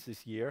released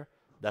this year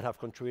that have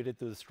contributed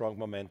to the strong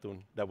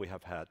momentum that we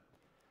have had.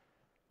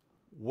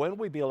 When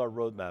we build our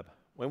roadmap,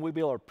 when we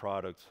build our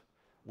products,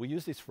 we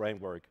use this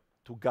framework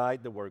to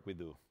guide the work we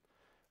do.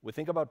 We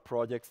think about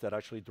projects that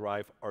actually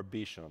drive our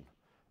vision,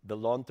 the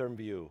long-term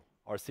view,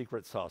 our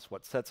secret sauce,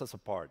 what sets us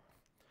apart.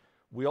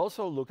 We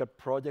also look at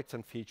projects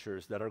and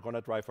features that are going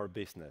to drive our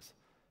business.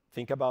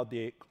 Think about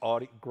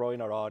growing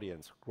our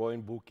audience,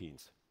 growing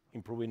bookings,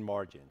 improving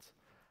margins.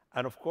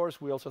 And of course,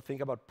 we also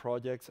think about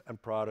projects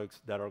and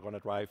products that are going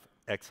to drive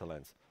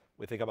excellence.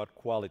 We think about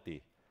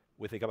quality.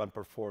 We think about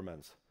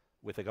performance.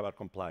 We think about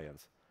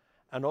compliance.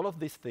 And all of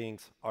these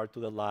things are to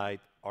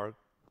delight our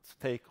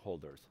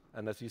stakeholders.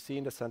 And as you see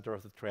in the center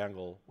of the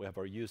triangle, we have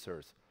our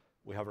users,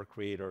 we have our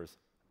creators,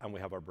 and we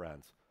have our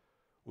brands.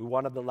 We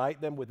want to delight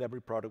them with every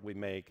product we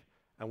make,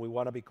 and we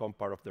want to become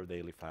part of their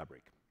daily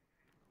fabric.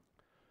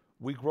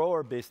 We grow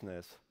our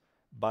business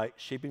by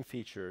shipping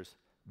features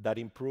that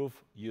improve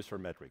user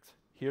metrics.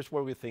 Here's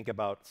where we think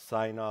about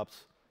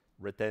sign-ups,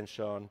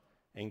 retention,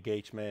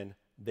 engagement,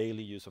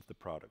 daily use of the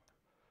product.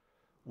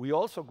 We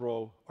also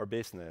grow our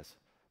business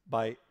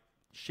by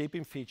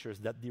shaping features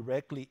that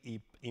directly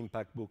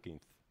impact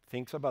bookings.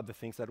 Think about the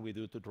things that we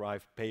do to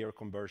drive payer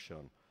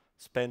conversion,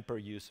 spend per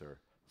user,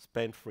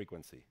 spend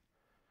frequency.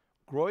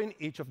 Growing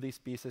each of these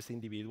pieces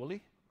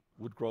individually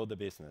would grow the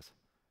business.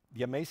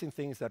 The amazing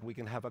thing is that we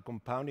can have a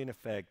compounding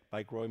effect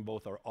by growing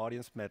both our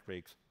audience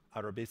metrics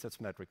and our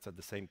business metrics at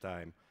the same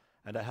time,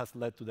 and that has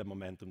led to the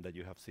momentum that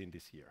you have seen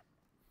this year.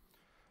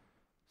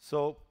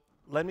 So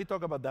let me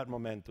talk about that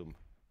momentum.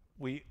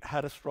 We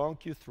had a strong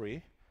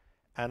Q3,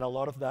 and a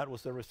lot of that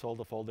was the result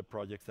of all the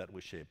projects that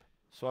we ship.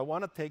 So I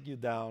want to take you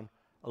down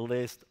a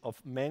list of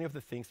many of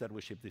the things that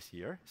we shipped this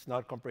year. It's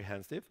not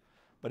comprehensive,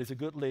 but it's a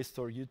good list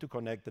for you to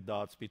connect the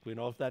dots between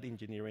all of that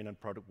engineering and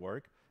product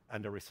work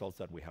and the results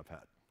that we have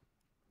had.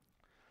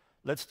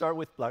 Let's start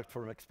with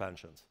platform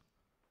expansions.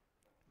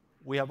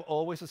 We have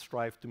always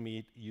strived to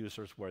meet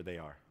users where they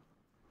are.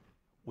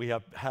 We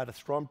have had a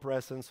strong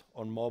presence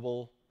on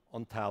mobile,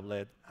 on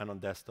tablet, and on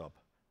desktop.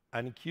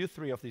 And in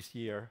Q3 of this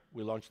year,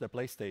 we launched the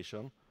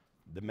PlayStation,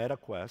 the Meta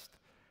Quest,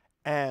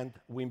 and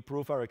we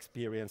improve our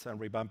experience and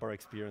revamp our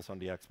experience on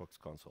the Xbox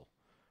console.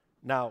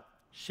 Now,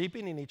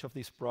 shipping in each of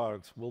these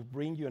products will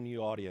bring you a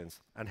new audience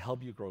and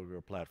help you grow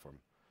your platform.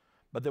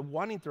 But the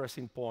one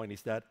interesting point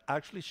is that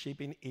actually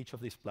shipping each of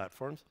these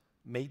platforms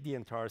made the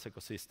entire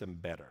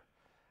ecosystem better.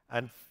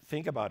 And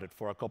think about it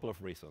for a couple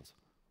of reasons.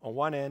 On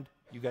one end,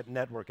 you get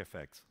network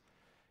effects.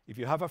 If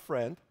you have a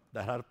friend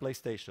that had a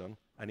PlayStation,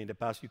 and in the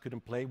past you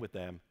couldn't play with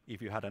them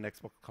if you had an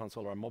Xbox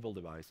console or a mobile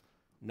device,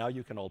 now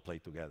you can all play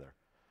together.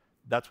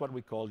 That's what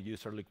we call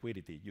user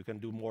liquidity. You can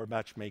do more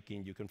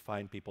matchmaking. You can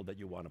find people that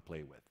you want to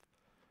play with.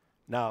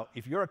 Now,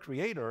 if you're a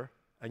creator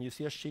and you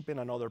see us shipping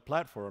another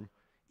platform,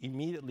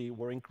 immediately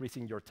we're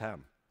increasing your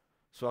TAM.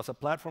 So as a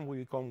platform, we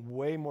become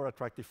way more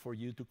attractive for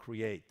you to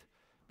create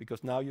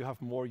because now you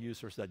have more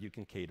users that you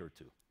can cater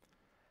to.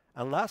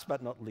 And last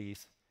but not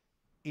least,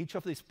 each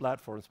of these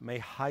platforms may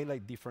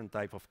highlight different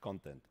type of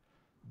content.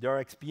 There are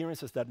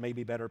experiences that may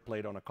be better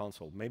played on a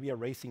console. Maybe a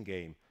racing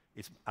game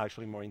is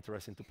actually more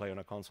interesting to play on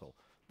a console.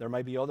 There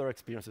might be other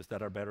experiences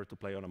that are better to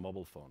play on a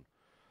mobile phone.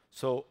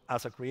 So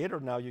as a creator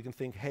now, you can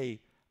think, hey,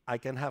 I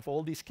can have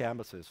all these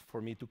canvases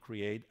for me to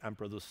create and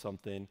produce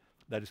something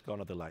that is going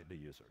to delight the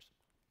users.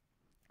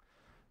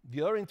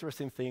 The other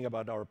interesting thing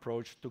about our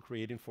approach to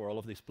creating for all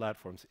of these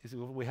platforms is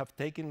we have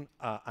taken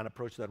an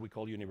approach that we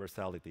call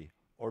universality,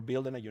 or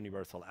building a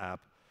universal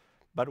app,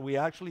 but we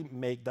actually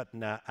make that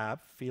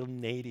app feel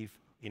native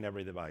in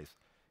every device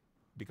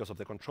because of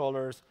the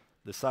controllers,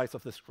 the size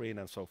of the screen,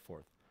 and so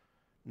forth.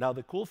 Now,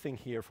 the cool thing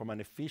here from an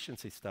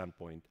efficiency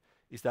standpoint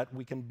is that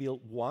we can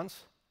build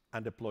once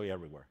and deploy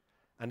everywhere.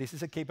 And this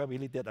is a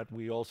capability that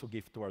we also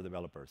give to our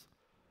developers.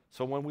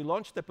 So when we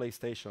launched the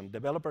PlayStation,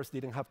 developers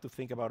didn't have to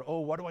think about,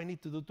 oh, what do I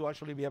need to do to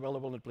actually be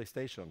available on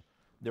PlayStation?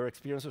 Their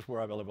experiences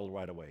were available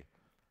right away.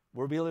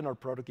 We're building our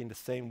product in the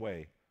same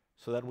way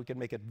so that we can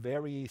make it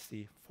very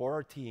easy for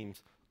our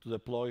teams to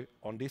deploy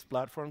on these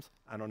platforms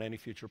and on any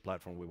future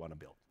platform we want to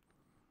build.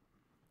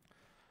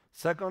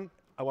 Second,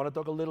 I want to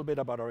talk a little bit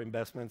about our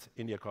investments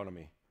in the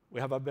economy.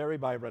 We have a very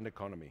vibrant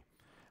economy,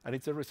 and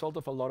it's a result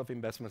of a lot of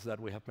investments that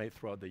we have made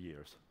throughout the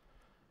years.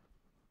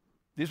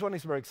 This one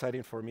is very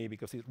exciting for me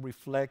because it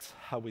reflects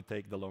how we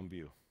take the long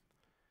view.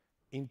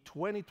 In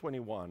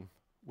 2021,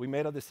 we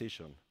made a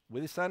decision.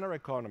 We designed our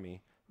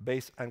economy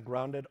based and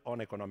grounded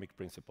on economic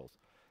principles.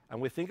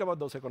 And we think about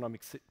those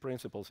economic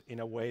principles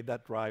in a way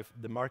that drive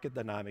the market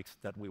dynamics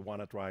that we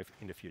want to drive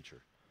in the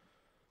future.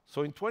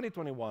 So in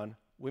 2021,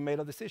 we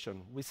made a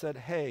decision. We said,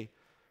 hey,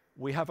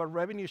 we have a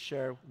revenue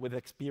share with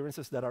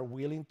experiences that are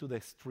willing to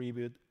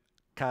distribute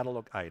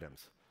catalog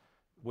items.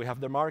 We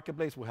have the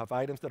marketplace, we have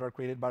items that are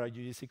created by our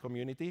UGC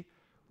community.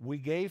 We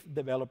gave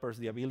developers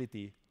the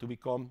ability to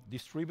become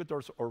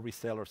distributors or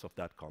resellers of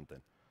that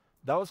content.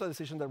 That was a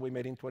decision that we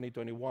made in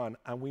 2021,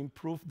 and we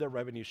improved the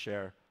revenue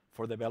share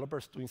for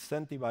developers to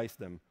incentivize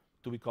them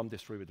to become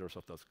distributors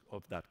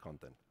of that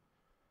content.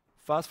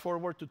 Fast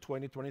forward to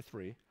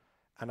 2023,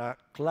 and a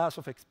class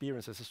of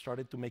experiences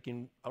started to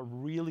making a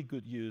really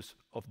good use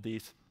of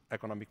this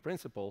economic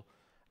principle,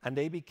 and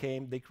they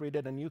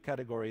created a new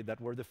category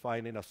that we're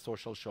defining as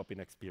social shopping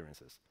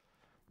experiences.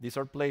 These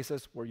are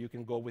places where you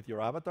can go with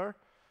your avatar,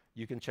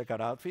 you can check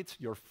out outfits,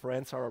 your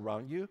friends are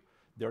around you,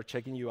 they're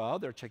checking you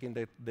out, they're checking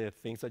the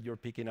things that you're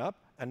picking up,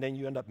 and then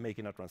you end up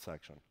making a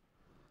transaction.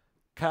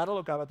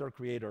 Catalog Avatar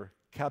Creator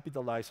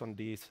capitalized on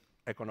this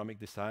economic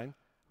design,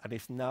 and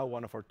is now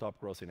one of our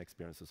top grossing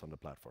experiences on the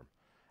platform.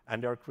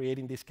 And they're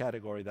creating this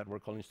category that we're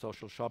calling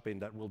social shopping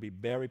that will be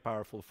very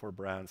powerful for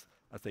brands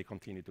as they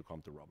continue to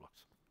come to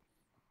Roblox.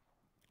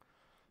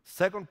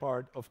 Second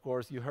part, of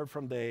course, you heard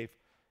from Dave,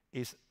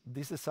 is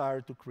this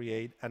desire to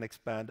create and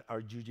expand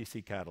our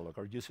UGC catalog,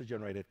 our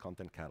user-generated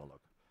content catalog.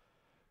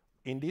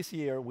 In this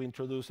year, we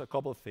introduced a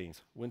couple of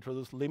things. We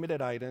introduced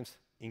limited items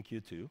in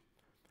Q2.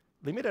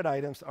 Limited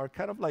items are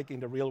kind of like in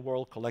the real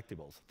world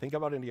collectibles. Think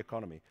about it in the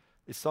economy.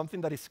 It's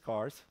something that is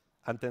scarce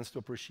and tends to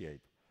appreciate.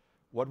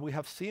 What we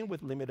have seen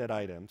with limited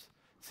items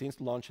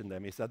since launching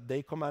them is that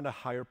they command a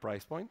higher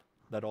price point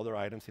than other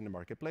items in the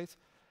marketplace.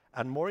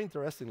 And more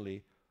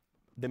interestingly,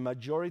 the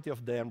majority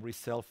of them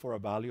resell for a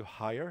value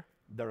higher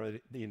than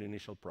the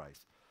initial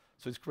price.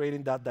 So it's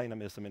creating that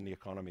dynamism in the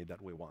economy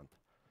that we want.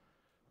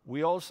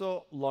 We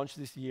also launched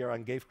this year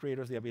and gave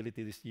creators the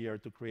ability this year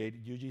to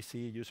create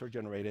UGC,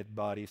 user-generated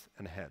bodies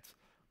and heads,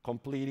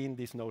 completing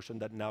this notion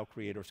that now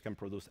creators can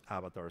produce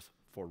avatars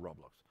for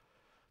Roblox.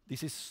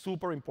 This is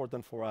super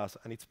important for us,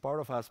 and it's part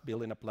of us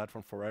building a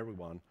platform for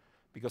everyone,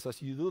 because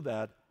as you do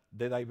that,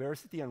 the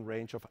diversity and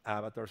range of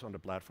avatars on the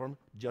platform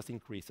just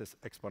increases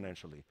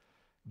exponentially,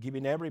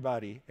 giving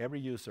everybody,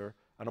 every user,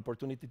 an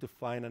opportunity to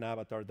find an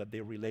avatar that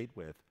they relate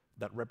with,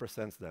 that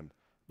represents them,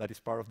 that is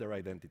part of their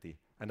identity.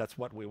 And that's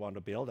what we want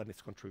to build, and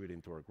it's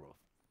contributing to our growth.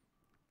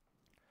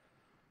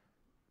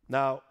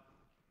 Now,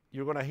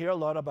 you're going to hear a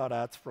lot about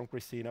ads from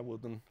Christina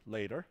Wooden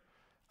later.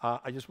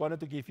 I just wanted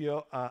to give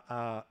you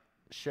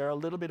share a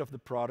little bit of the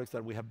products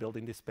that we have built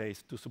in this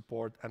space to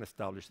support and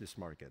establish this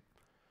market.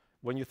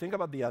 When you think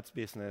about the ads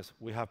business,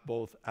 we have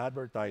both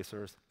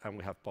advertisers and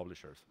we have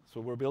publishers.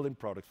 So we're building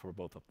products for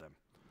both of them.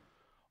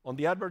 On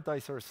the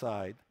advertiser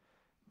side,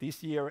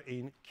 this year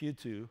in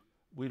Q2,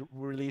 we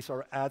release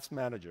our Ads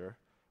Manager,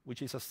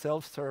 which is a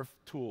self-serve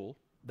tool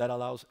that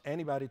allows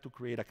anybody to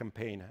create a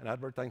campaign, an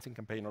advertising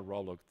campaign on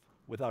Roblox,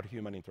 without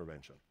human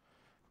intervention.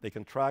 They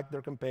can track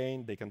their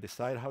campaign, they can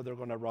decide how they're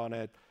going to run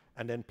it,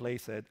 and then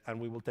place it, and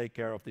we will take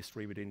care of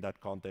distributing that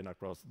content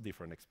across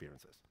different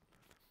experiences.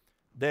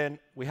 Then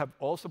we have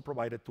also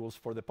provided tools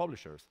for the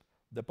publishers.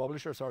 The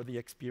publishers are the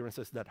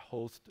experiences that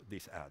host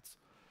these ads.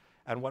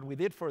 And what we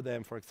did for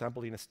them, for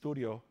example, in a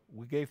studio,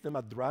 we gave them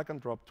a drag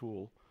and drop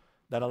tool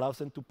that allows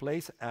them to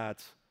place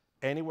ads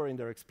anywhere in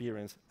their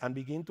experience and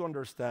begin to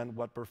understand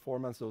what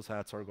performance those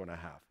ads are going to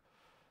have,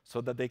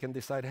 so that they can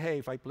decide, hey,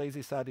 if I place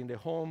this ad in the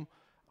home,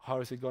 how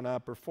is it going to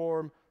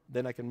perform?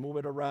 Then I can move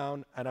it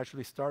around and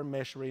actually start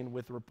measuring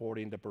with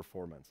reporting the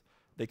performance.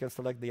 They can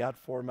select the ad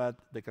format,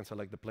 they can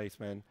select the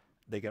placement,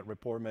 they get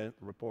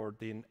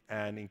reporting,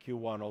 and in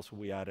Q1 also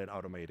we added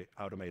automated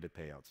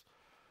payouts.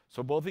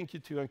 So both in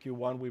Q2 and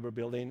Q1, we were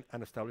building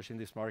and establishing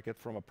this market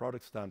from a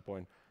product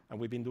standpoint, and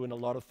we've been doing a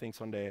lot of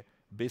things on the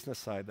business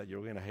side that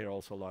you're going to hear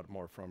also a lot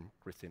more from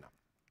Christina.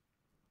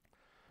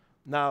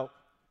 Now,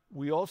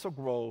 we also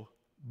grow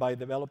by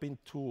developing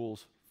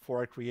tools for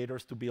our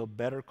creators to build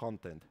better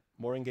content,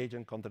 more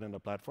engaging content on the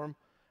platform,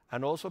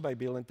 and also by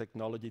building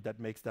technology that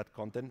makes that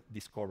content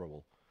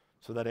discoverable,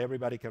 so that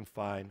everybody can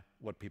find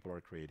what people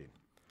are creating.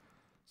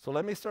 So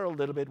let me start a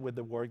little bit with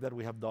the work that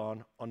we have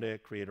done on the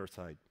creator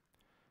side.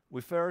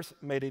 We first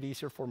made it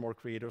easier for more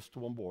creators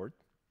to onboard.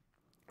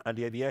 And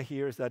the idea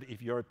here is that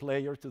if you're a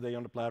player today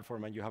on the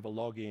platform and you have a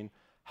login,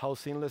 how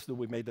seamless do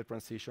we make the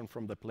transition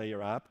from the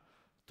player app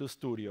to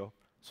Studio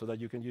so that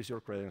you can use your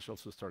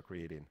credentials to start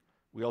creating?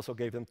 We also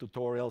gave them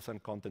tutorials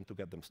and content to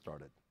get them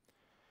started.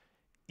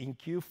 In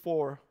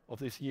Q4 of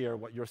this year,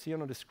 what you're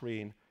seeing on the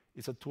screen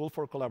is a tool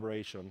for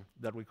collaboration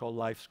that we call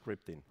live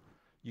scripting.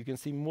 You can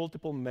see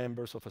multiple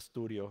members of a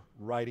studio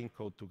writing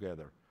code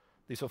together.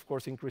 This, of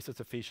course, increases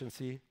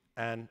efficiency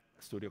and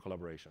studio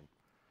collaboration.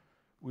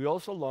 We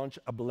also launched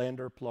a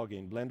Blender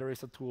plugin. Blender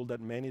is a tool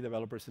that many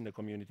developers in the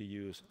community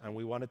use, and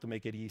we wanted to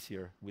make it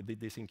easier. We did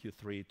this in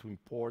Q3 to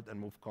import and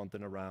move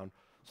content around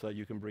so that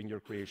you can bring your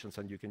creations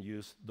and you can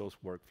use those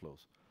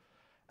workflows.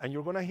 And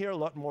you're going to hear a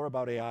lot more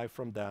about AI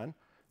from Dan,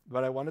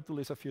 but I wanted to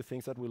list a few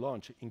things that we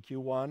launched. In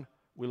Q1,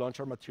 we launched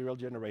our material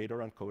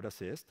generator and code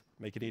assist,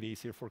 making it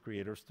easier for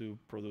creators to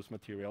produce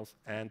materials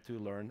and to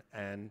learn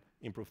and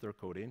improve their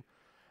coding.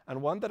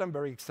 And one that I'm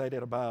very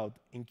excited about,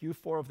 in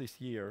Q4 of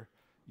this year,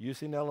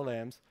 using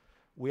LLMs,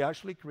 we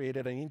actually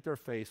created an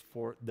interface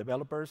for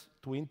developers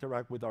to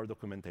interact with our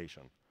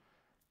documentation.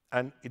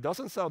 And it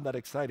doesn't sound that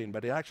exciting,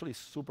 but it actually is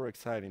super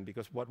exciting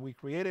because what we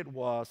created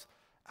was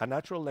a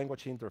natural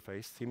language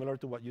interface, similar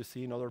to what you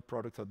see in other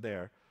products out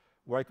there,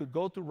 where I could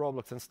go to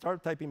Roblox and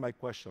start typing my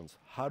questions.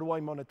 How do I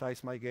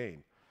monetize my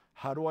game?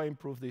 How do I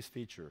improve this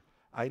feature?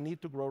 I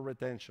need to grow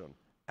retention.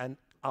 And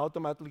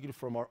automatically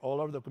from all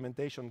our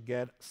documentation,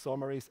 get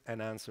summaries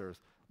and answers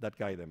that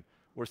guide them.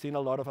 We're seeing a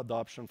lot of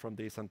adoption from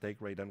this and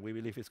take rate, and we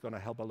believe it's going to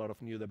help a lot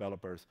of new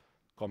developers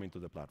coming to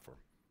the platform.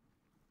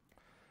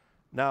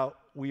 Now,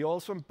 we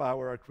also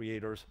empower our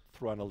creators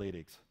through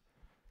analytics.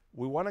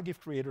 We want to give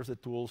creators the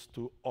tools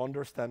to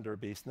understand their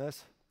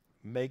business,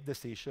 make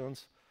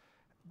decisions,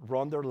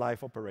 run their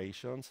live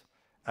operations,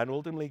 and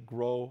ultimately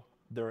grow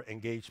their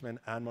engagement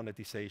and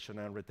monetization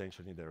and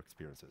retention in their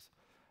experiences.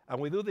 And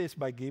we do this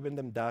by giving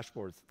them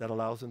dashboards that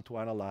allows them to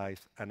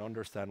analyze and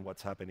understand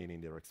what's happening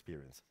in their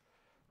experience.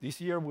 This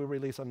year, we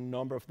released a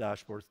number of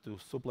dashboards to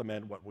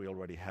supplement what we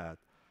already had.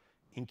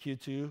 In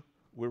Q2,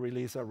 we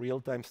released a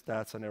real-time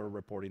stats and error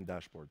reporting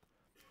dashboard.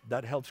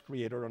 That helps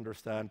creators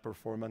understand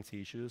performance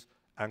issues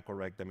and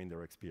correct them in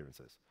their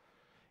experiences.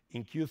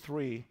 In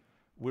Q3,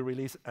 we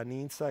released an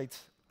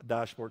insights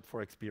dashboard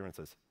for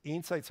experiences.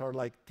 Insights are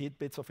like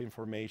tidbits of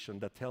information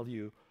that tell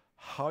you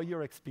how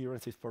your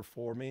experience is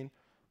performing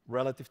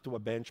relative to a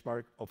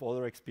benchmark of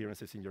other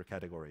experiences in your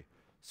category.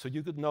 So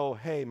you could know,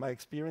 hey, my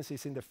experience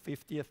is in the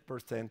 50th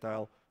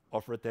percentile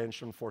of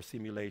retention for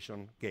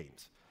simulation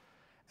games.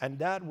 And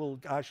that will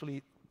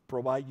actually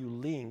provide you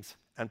links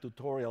and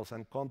tutorials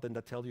and content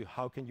that tell you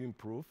how can you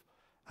improve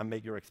and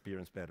make your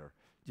experience better.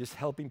 Just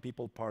helping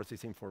people parse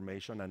this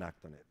information and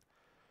act on it.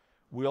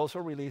 We also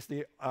released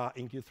in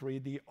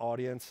Q3 the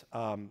audience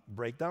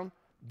breakdown.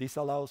 This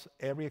allows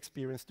every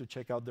experience to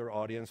check out their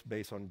audience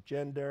based on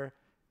gender,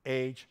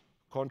 age,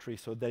 country,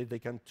 so that they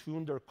can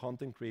tune their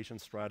content creation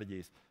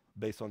strategies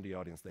based on the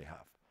audience they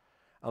have.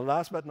 And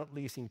last but not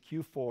least, in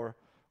Q4,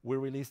 we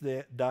released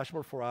the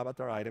dashboard for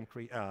avatar item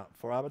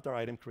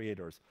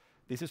creators.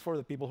 This is for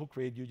the people who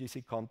create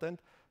UGC content,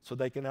 so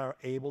they are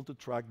able to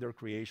track their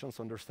creations,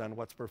 understand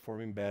what's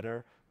performing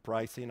better,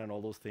 pricing, and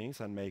all those things,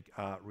 and make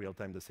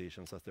real-time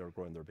decisions as they're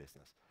growing their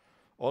business.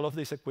 All of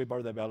this equip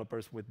our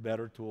developers with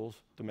better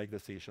tools to make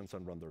decisions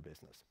and run their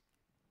business.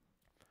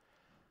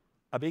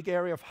 A big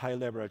area of high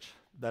leverage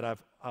that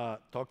I've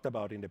talked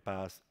about in the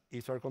past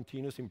is our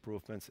continuous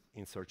improvements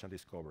in search and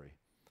discovery.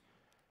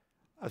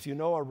 As you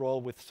know, our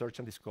role with search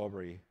and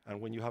discovery,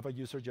 and when you have a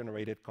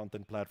user-generated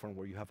content platform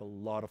where you have a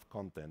lot of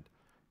content,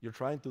 you're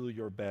trying to do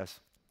your best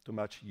to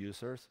match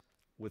users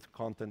with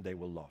content they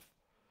will love.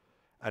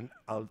 And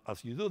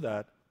as you do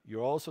that,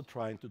 you're also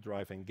trying to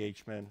drive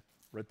engagement,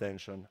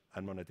 retention,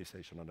 and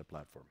monetization on the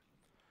platform.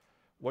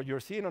 What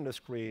you're seeing on the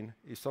screen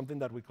is something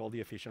that we call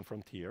the efficient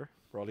frontier,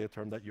 probably a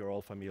term that you're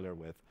all familiar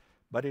with.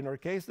 But in our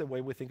case, the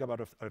way we think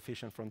about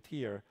efficient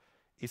frontier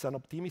is an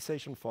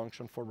optimization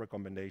function for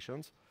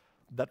recommendations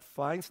that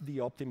finds the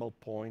optimal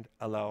point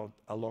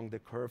along the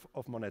curve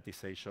of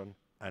monetization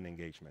and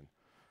engagement,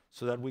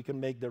 so that we can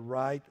make the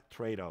right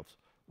trade-offs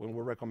when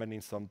we're recommending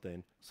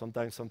something.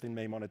 Sometimes something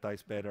may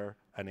monetize better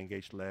and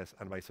engage less,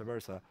 and vice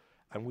versa.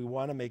 And we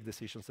want to make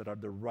decisions that are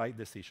the right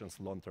decisions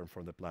long-term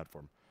for the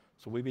platform.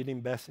 So we've been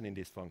investing in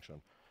this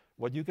function.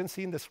 What you can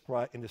see in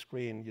the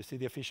screen, you see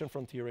the efficient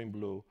frontier in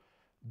blue.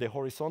 The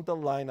horizontal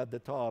line at the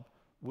top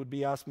would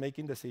be us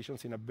making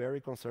decisions in a very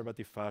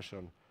conservative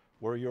fashion,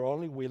 where you're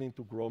only willing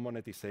to grow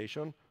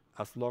monetization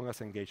as long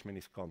as engagement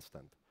is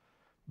constant.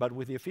 But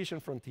with the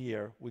efficient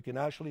frontier, we can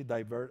actually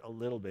divert a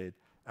little bit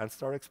and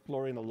start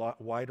exploring a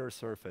lot wider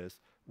surface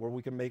where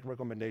we can make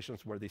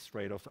recommendations where these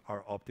trade-offs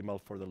are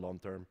optimal for the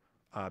long-term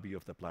view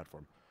of the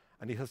platform.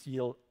 And it has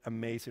yielded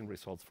amazing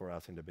results for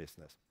us in the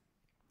business.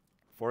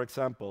 For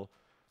example,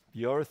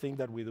 the other thing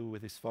that we do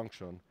with this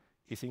function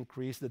is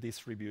increase the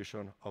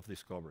distribution of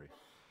discovery.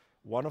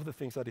 One of the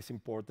things that is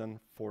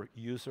important for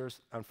users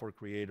and for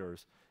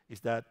creators is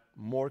that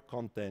more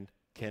content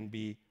can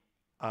be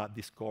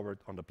discovered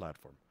on the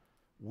platform.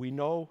 We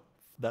know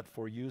that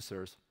for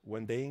users,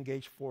 when they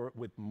engage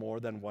with more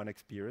than one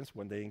experience,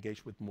 when they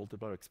engage with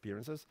multiple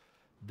experiences,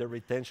 the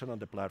retention on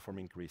the platform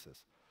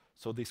increases.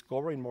 So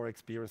discovering more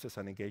experiences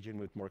and engaging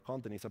with more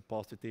content is a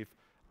positive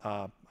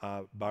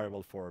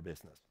variable for our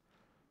business.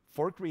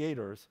 For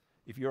creators,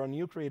 if you're a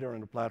new creator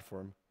on the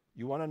platform,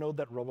 you want to know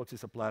that Roblox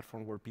is a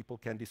platform where people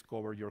can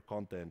discover your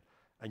content,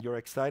 and you're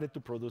excited to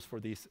produce for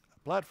this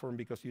platform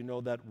because you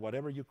know that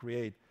whatever you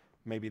create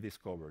may be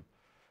discovered.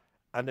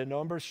 And the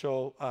numbers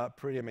show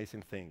pretty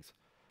amazing things.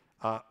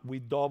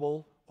 We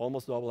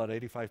almost double at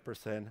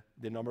 85%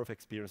 the number of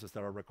experiences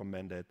that are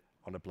recommended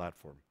on the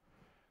platform.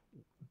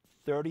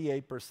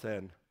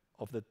 38%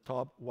 of the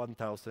top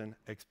 1,000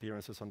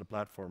 experiences on the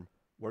platform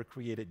were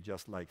created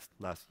just like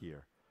last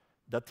year.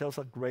 That tells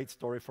a great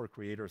story for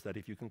creators that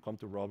if you can come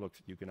to Roblox,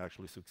 you can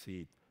actually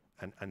succeed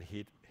and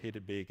hit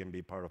it big and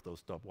be part of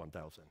those top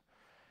 1,000.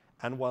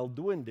 And while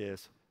doing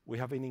this, we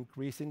have been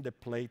increasing the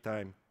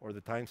playtime or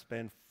the time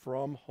spent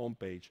from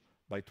homepage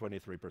by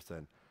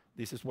 23%.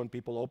 This is when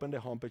people open the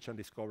homepage and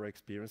discover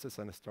experiences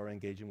and start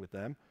engaging with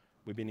them.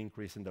 we've been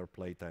increasing their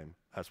playtime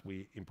as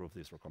we improve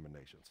these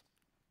recommendations.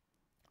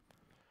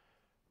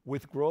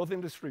 With growth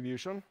in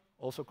distribution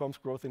also comes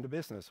growth in the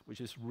business,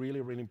 which is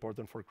really, really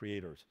important for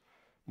creators.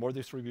 More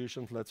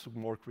distribution leads to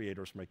more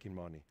creators making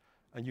money.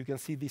 And you can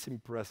see these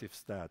impressive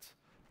stats.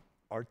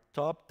 Our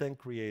top 10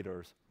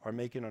 creators are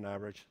making on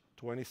average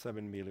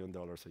 $27 million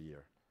a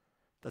year.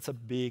 That's a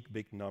big,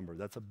 big number.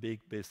 That's a big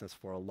business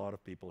for a lot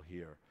of people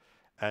here.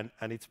 And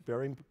it's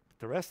very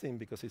interesting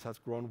because it has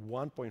grown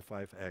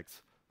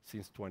 1.5x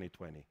since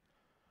 2020.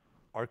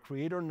 Our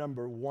creator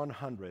number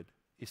 100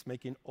 is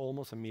making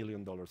almost $1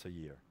 million a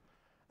year.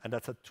 And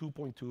that's a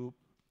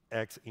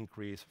 2.2x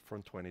increase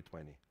from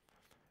 2020.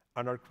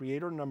 And our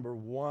creator number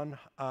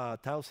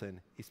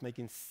 1,000 is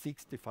making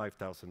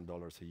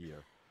 $65,000 a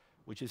year,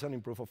 which is an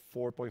improvement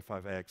of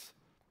 4.5x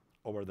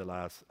over the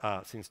last,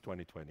 since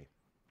 2020.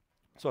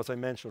 So as I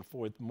mentioned,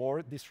 with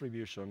more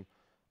distribution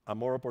and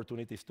more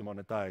opportunities to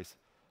monetize,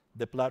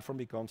 the platform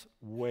becomes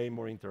way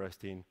more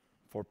interesting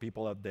for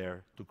people out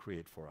there to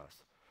create for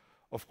us.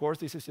 Of course,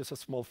 this is just a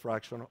small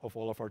fraction of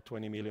all of our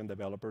 20 million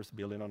developers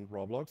building on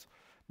Roblox,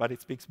 but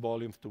it speaks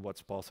volumes to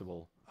what's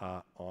possible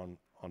on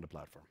the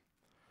platform.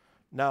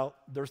 Now,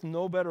 there's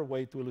no better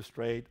way to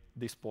illustrate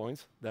these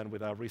points than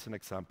with a recent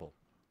example.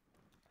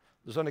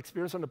 There's an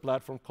experience on the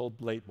platform called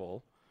Blade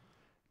Ball.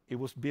 It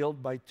was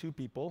built by two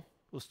people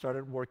who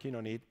started working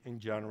on it in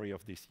January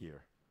of this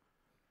year.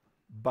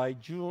 By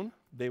June,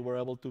 they were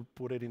able to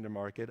put it in the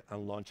market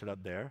and launch it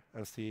out there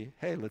and see,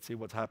 hey, let's see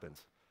what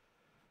happens.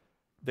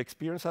 The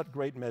experience had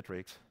great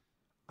metrics,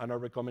 and our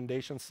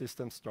recommendation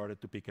system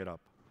started to pick it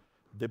up.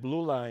 The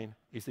blue line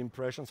is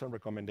impressions and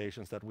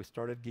recommendations that we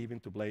started giving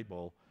to Blade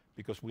Ball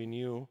because we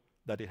knew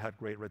that it had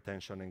great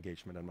retention,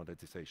 engagement, and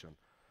monetization.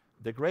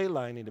 The gray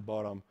line in the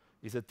bottom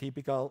is a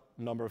typical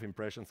number of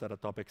impressions that a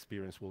top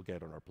experience will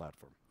get on our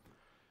platform.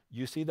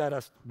 You see that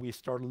as we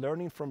start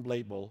learning from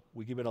Blade Ball,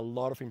 we give it a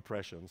lot of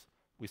impressions,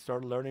 we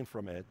start learning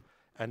from it,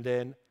 and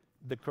then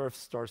the curve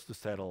starts to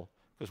settle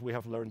because we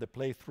have learned the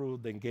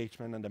playthrough, the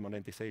engagement, and the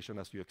monetization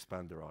as you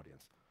expand their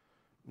audience.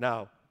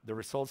 Now, the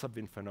results have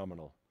been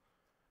phenomenal.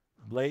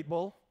 Blade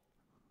Ball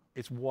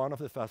is one of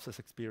the fastest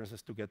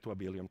experiences to get to 1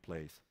 billion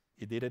plays.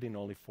 It did it in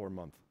only 4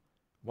 months.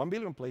 1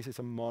 billion plays is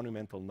a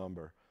monumental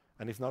number,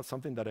 and it's not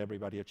something that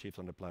everybody achieves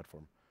on the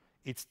platform.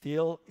 It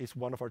still is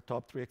one of our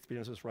top 3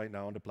 experiences right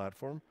now on the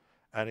platform,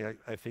 and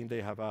I think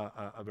they have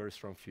a very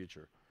strong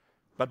future.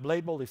 But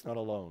Blade Ball is not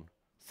alone.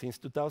 Since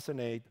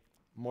 2008,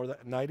 more than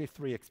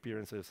 93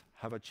 experiences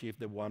have achieved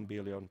the 1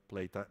 billion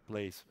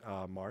plays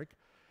mark,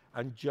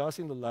 and just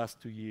in the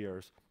last 2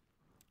 years,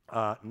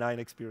 9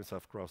 experiences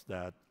have crossed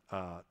that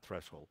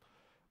threshold.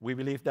 We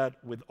believe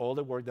that with all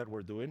the work that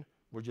we're doing,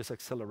 we're just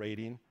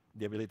accelerating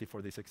the ability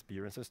for these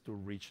experiences to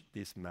reach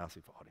this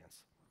massive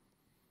audience.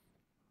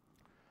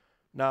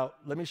 Now,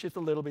 let me shift a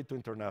little bit to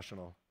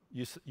international.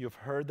 You've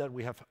heard that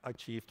we have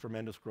achieved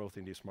tremendous growth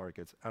in these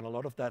markets, and a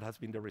lot of that has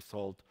been the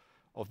result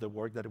of the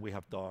work that we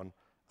have done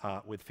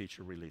with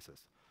feature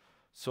releases.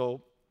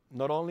 So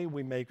not only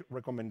we make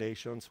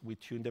recommendations, we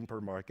tune them per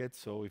market.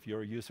 So if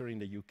you're a user in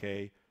the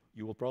UK,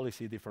 you will probably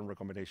see different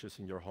recommendations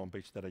in your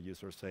homepage that a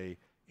user, say,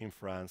 in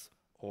France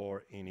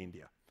or in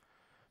India.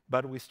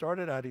 But we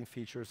started adding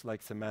features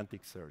like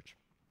semantic search.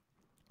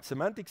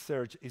 Semantic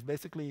search is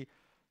basically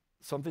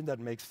something that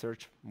makes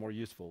search more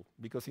useful,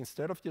 because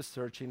instead of just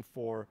searching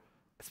for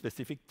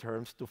specific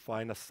terms to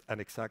find an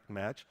exact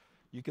match,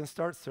 you can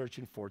start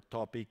searching for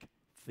topic,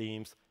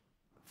 themes,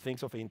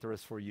 things of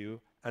interest for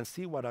you, and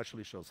see what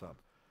actually shows up.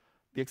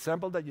 The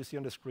example that you see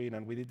on the screen,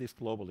 and we did this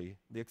globally,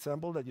 the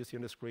example that you see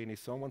on the screen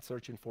is someone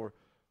searching for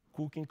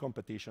cooking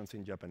competitions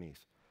in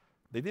Japanese.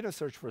 They didn't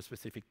search for a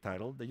specific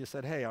title. They just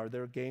said, hey, are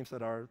there games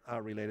that are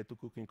related to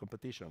cooking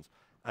competitions?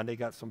 And they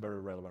got some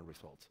very relevant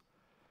results.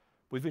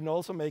 We've been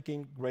also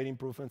making great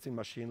improvements in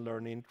machine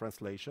learning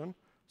translation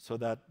so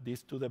that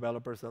these 2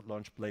 developers that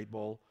launched Blade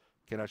Ball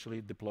can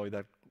actually deploy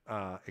that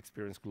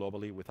experience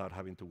globally without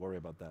having to worry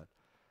about that.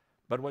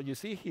 But what you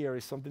see here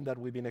is something that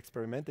we've been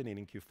experimenting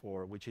in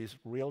Q4, which is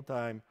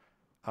real-time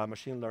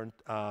machine learned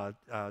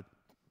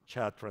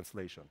chat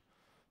translation.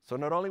 So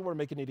not only we're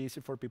making it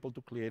easy for people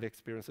to create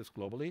experiences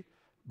globally,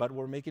 but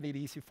we're making it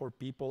easy for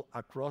people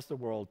across the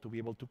world to be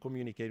able to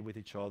communicate with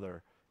each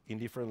other in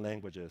different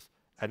languages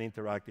and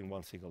interact in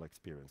one single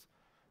experience.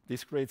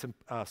 This creates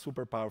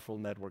super powerful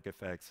network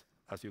effects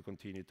as you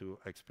continue to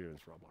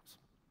experience Roblox.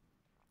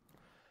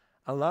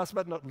 And last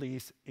but not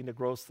least, in the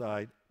growth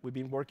side, we've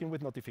been working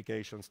with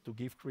notifications to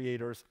give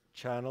creators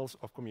channels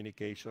of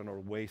communication or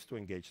ways to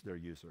engage their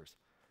users.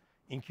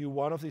 In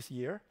Q1 of this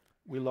year,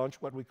 we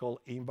launched what we call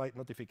invite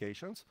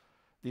notifications.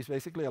 This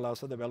basically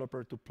allows a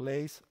developer to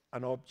place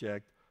an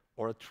object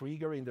or a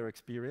trigger in their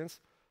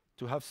experience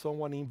to have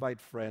someone invite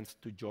friends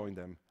to join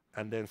them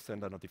and then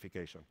send a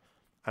notification.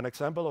 An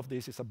example of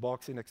this is a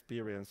boxing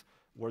experience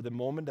where the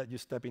moment that you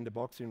step in the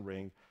boxing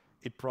ring,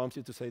 it prompts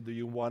you to say, do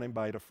you want to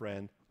invite a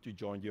friend to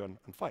join you and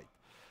fight?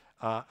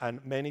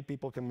 And many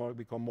people can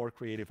become more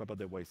creative about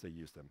the ways they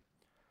use them.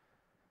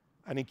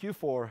 And in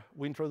Q4,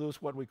 we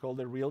introduced what we call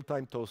the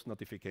real-time toast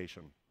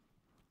notification.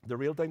 The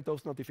real-time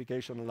toast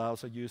notification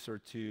allows a user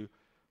to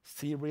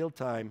see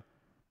real-time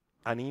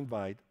an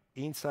invite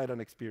inside an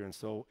experience.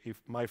 So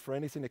if my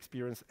friend is in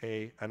experience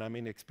A and I'm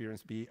in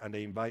experience B and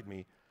they invite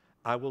me,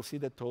 I will see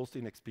the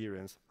toasting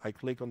experience. I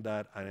click on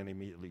that and then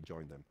immediately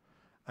join them.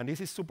 And this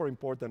is super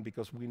important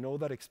because we know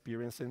that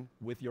experiencing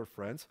with your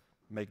friends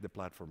make the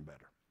platform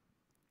better.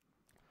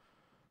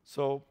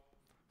 So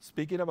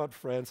speaking about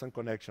friends and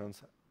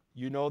connections,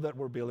 you know that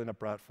we're building a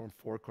platform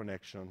for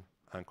connection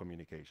and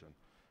communication.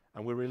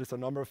 And we released a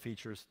number of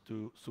features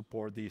to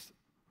support this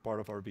part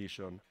of our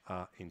vision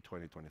in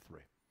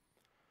 2023.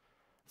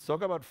 Let's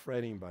talk about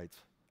friend invites.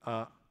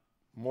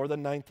 More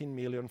than 19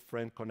 million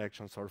friend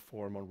connections are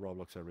formed on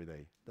Roblox every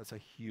day. That's a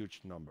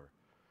huge number.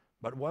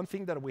 But one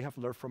thing that we have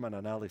learned from an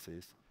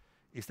analysis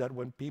is that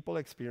when people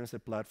experience a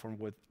platform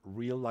with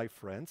real-life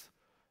friends,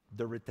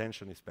 the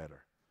retention is better.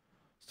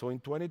 So in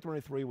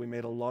 2023, we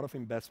made a lot of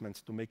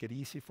investments to make it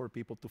easy for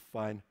people to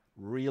find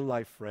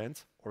real-life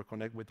friends or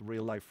connect with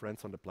real-life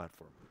friends on the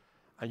platform.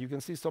 And you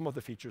can see some of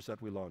the features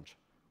that we launched.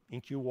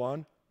 In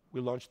Q1, we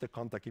launched the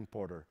Contact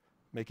Importer,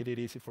 making it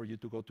easy for you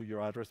to go to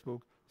your address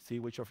book, see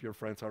which of your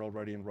friends are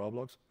already in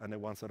Roblox, and the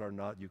ones that are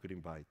not, you could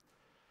invite.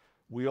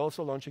 We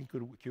also launched in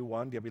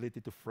Q1 the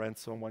ability to friend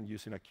someone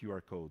using a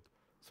QR code.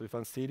 So if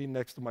I'm sitting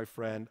next to my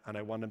friend and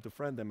I want them to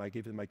friend them, I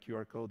give them my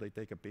QR code, they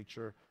take a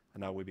picture,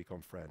 and now we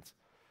become friends.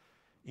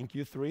 In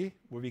Q3,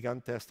 we began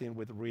testing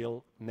with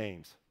real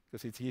names,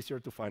 because it's easier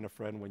to find a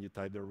friend when you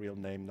type their real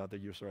name, not the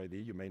user ID.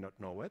 You may not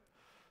know it.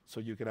 So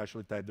you can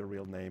actually type the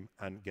real name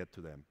and get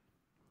to them.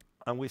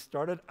 And we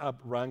started up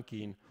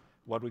ranking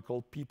what we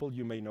call people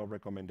you may know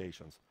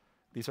recommendations.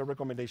 These are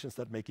recommendations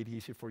that make it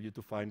easy for you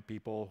to find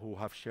people who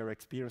have shared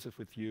experiences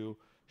with you,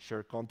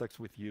 share contacts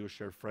with you,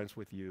 share friends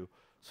with you,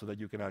 so that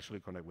you can actually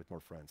connect with more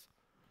friends.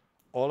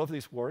 All of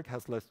this work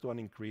has led to an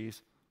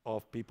increase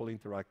of people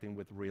interacting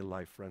with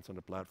real-life friends on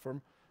the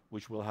platform,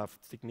 which will have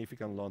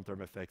significant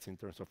long-term effects in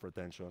terms of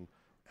retention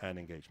and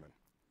engagement.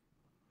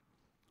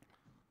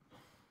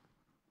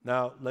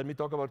 Now, let me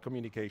talk about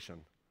communication.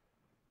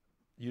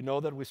 You know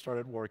that we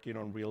started working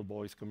on real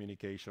voice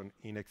communication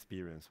in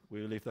experience.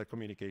 We believe that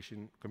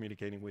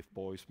communicating with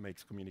voice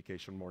makes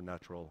communication more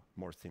natural,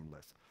 more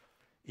seamless.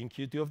 In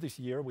Q2 of this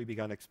year, we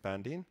began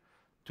expanding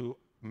to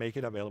make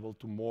it available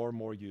to more and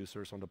more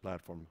users on the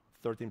platform,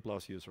 13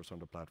 plus users on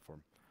the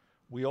platform.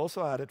 We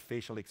also added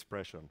facial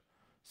expression.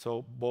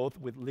 So both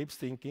with lip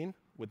syncing,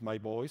 with my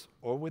voice,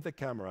 or with the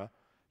camera,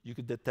 you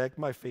could detect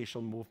my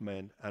facial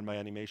movement and my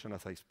animation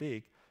as I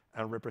speak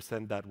and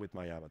represent that with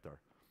my avatar.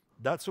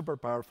 That's super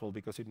powerful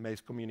because it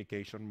makes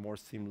communication more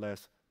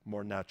seamless,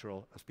 more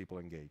natural as people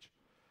engage.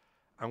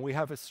 And we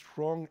have a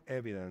strong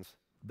evidence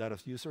that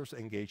as users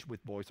engage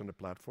with voice on the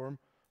platform,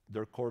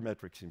 their core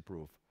metrics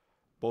improve,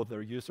 both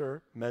their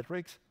user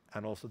metrics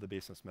and also the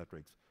business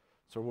metrics.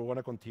 So we want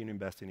to continue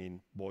investing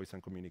in voice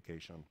and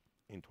communication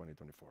in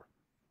 2024.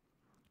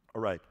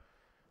 All right,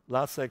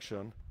 last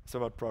section is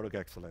about product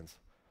excellence.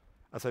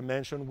 As I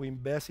mentioned, we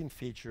invest in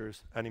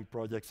features and in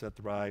projects that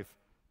drive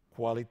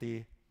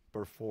quality,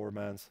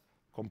 performance,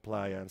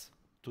 compliance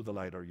to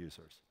delight our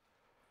users.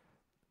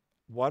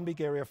 One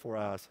big area for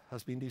us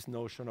has been this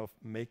notion of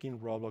making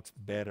Roblox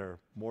better,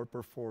 more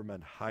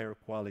performant, higher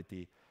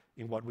quality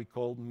in what we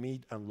call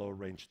mid and low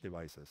range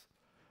devices.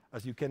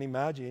 As you can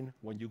imagine,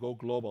 when you go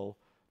global,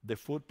 the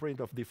footprint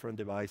of different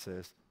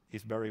devices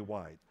is very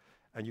wide.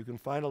 And you can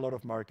find a lot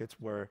of markets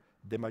where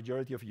the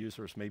majority of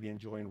users may be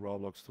enjoying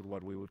Roblox through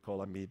what we would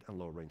call a mid and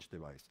low range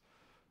device.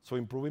 So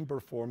improving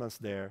performance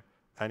there,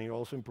 and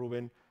also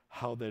improving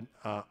how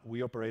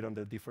we operate on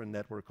the different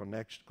network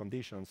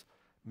conditions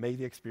made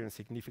the experience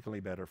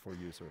significantly better for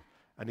users.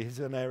 And this is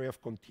an area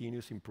of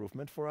continuous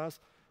improvement for us.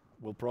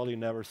 We'll probably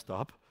never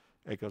stop,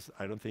 because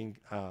I don't think,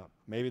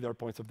 maybe there are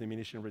points of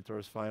diminishing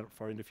returns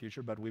far in the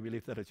future, but we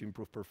believe that as you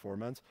improve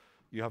performance,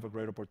 you have a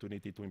great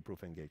opportunity to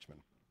improve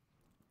engagement.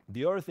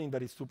 The other thing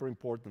that is super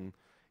important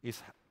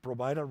is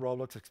provide a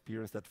Roblox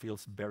experience that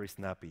feels very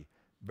snappy,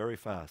 very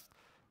fast.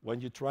 When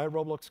you try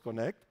Roblox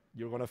Connect,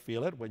 you're going to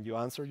feel it. When you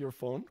answer your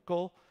phone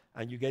call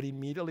and you get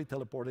immediately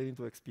teleported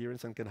into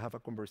experience and can have a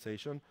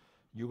conversation,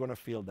 you're going to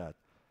feel that.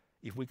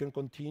 If we can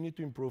continue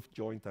to improve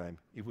join time,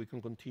 if we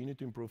can continue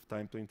to improve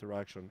time to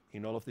interaction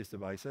in all of these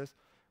devices,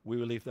 we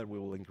believe that we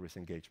will increase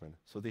engagement.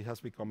 So this has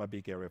become a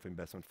big area of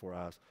investment for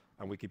us,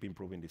 and we keep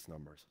improving these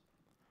numbers.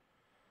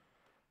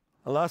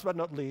 And last but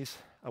not least,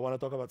 I want to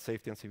talk about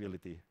safety and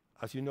civility.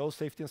 As you know,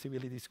 safety and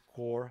civility is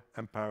core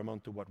and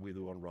paramount to what we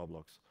do on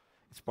Roblox.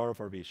 It's part of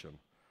our vision.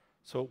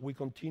 So we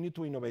continue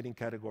to innovate in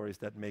categories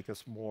that make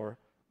us more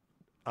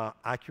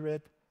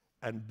accurate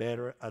and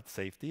better at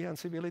safety and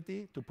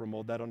civility to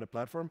promote that on the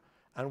platform.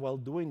 And while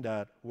doing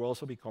that, we're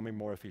also becoming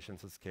more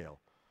efficient at scale.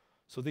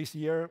 So this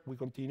year, we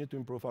continue to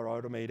improve our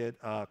automated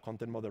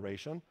content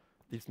moderation.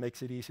 This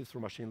makes it easy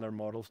through machine learning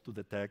models to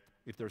detect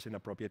if there's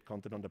inappropriate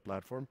content on the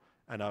platform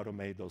and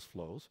automate those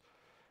flows.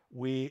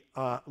 We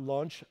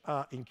launched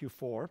in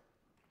Q4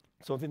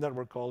 something that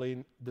we're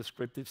calling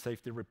descriptive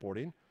safety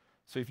reporting.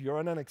 So if you're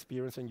on an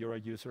experience and you're a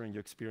user and you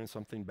experience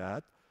something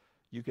bad,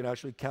 you can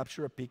actually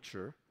capture a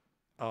picture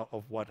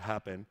of what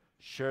happened,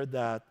 share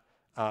that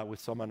with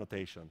some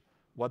annotation.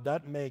 What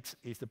that makes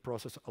is the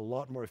process a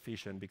lot more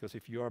efficient, because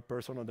if you're a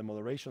person on the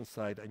moderation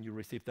side and you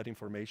receive that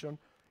information,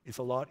 it's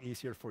a lot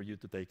easier for you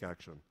to take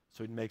action.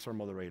 So it makes our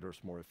moderators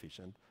more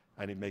efficient,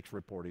 and it makes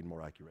reporting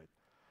more accurate.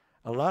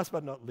 And last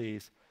but not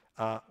least,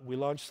 we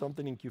launched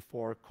something in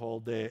Q4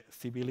 called the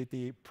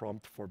Civility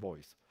Prompt for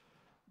Voice.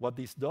 What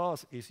this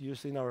does is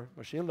using our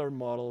machine learning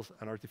models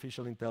and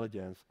artificial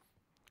intelligence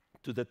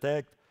to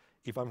detect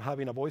if I'm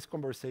having a voice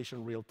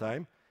conversation real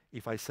time,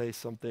 if I say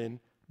something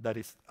that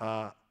is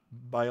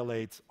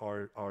violates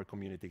our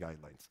community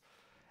guidelines.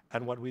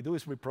 And what we do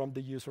is we prompt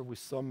the user with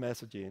some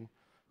messaging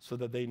so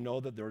that they know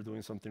that they're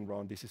doing something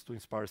wrong. This is to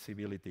inspire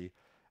civility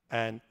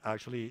and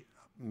actually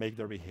make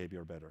their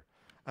behavior better.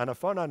 And a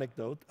fun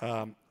anecdote,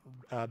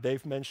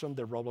 Dave mentioned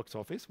the Roblox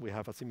office. We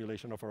have a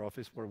simulation of our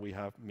office where we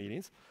have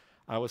meetings.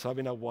 I was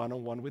having a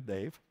one-on-one with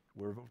Dave.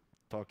 We're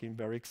talking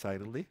very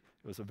excitedly.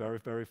 It was a very,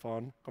 very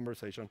fun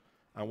conversation.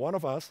 And one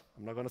of us,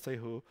 I'm not going to say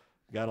who,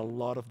 got a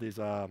lot of these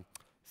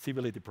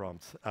civility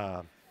prompts.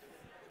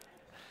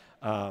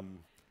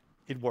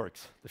 It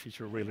works. The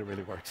feature really,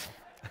 really works.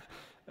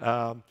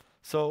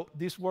 So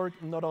this work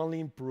not only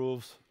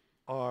improves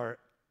our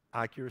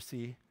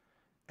accuracy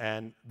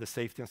and the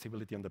safety and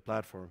civility on the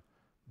platform,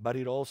 but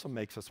it also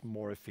makes us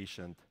more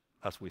efficient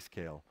as we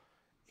scale,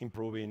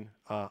 improving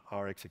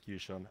our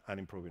execution and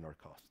improving our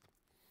cost.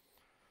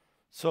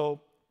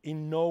 So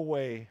in no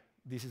way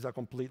this is a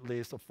complete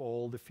list of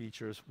all the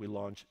features we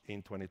launched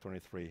in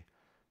 2023,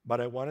 but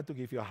I wanted to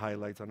give you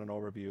highlights and an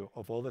overview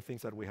of all the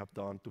things that we have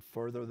done to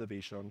further the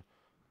vision,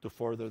 to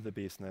further the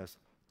business,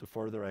 to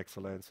further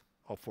excellence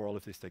for all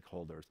of the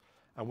stakeholders.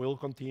 And we'll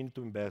continue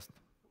to invest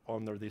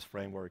under this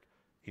framework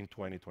in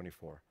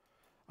 2024.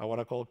 I want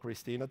to call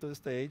Christina to the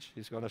stage.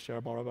 She's going to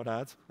share more about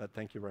ads, but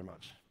thank you very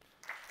much.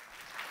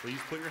 Please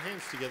put your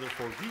hands together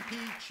for VP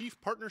Chief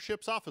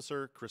Partnerships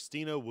Officer,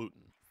 Christina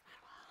Wooten.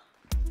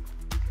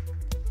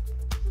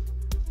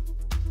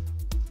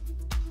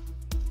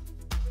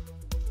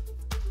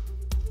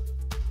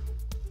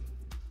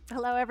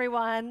 Hello,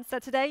 everyone. So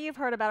today you've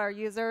heard about our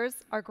users,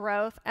 our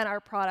growth, and our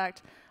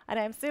product. And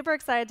I'm super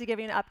excited to give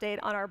you an update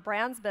on our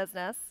brands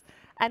business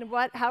and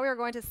how we are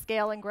going to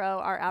scale and grow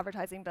our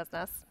advertising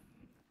business.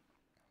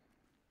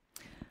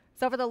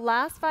 So for the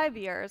last 5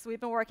 years, we've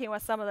been working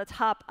with some of the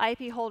top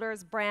IP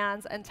holders,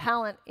 brands, and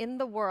talent in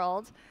the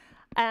world,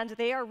 and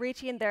they are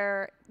reaching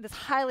this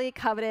highly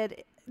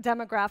coveted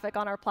demographic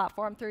on our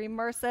platform through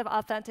immersive,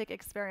 authentic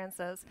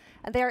experiences,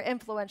 and they are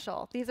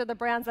influential. These are the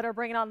brands that are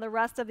bringing on the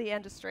rest of the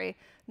industry: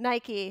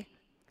 Nike,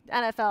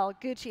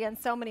 NFL, Gucci, and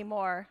so many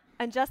more.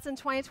 And just in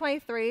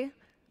 2023,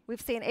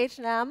 we've seen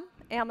H&M,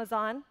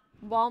 Amazon,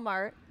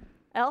 Walmart,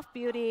 e.l.f.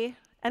 Beauty,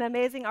 and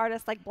amazing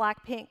artists like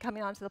Blackpink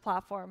coming onto the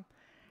platform.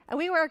 And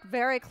we work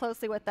very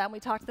closely with them. We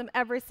talk to them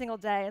every single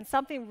day, and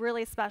something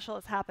really special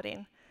is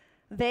happening.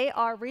 They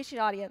are reaching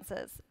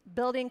audiences,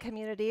 building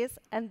communities,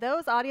 and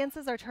those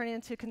audiences are turning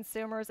into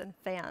consumers and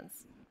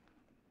fans.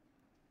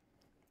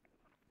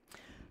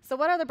 So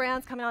what are the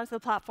brands coming onto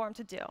the platform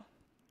to do?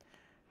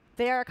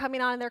 They are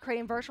coming on and they're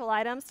creating virtual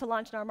items to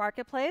launch in our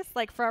marketplace,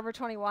 like Forever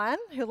 21,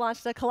 who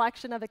launched a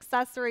collection of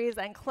accessories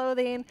and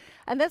clothing.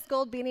 And this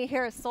gold beanie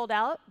here is sold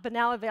out, but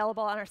now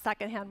available on our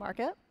secondhand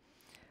market.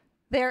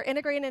 They're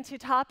integrating into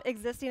top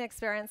existing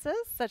experiences,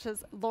 such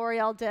as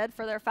L'Oreal did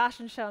for their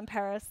fashion show in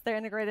Paris. They're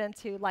integrated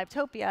into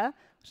Livetopia,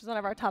 which is one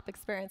of our top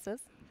experiences.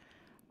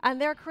 And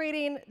they're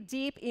creating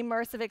deep,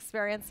 immersive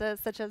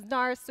experiences, such as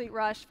NARS Sweet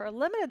Rush for a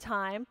limited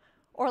time,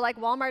 or like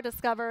Walmart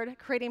discovered,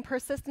 creating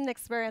persistent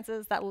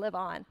experiences that live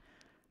on.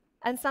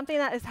 And something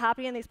that is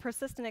happening in these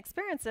persistent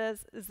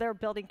experiences is they're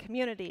building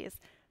communities.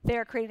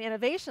 They're creating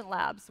innovation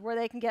labs where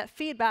they can get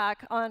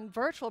feedback on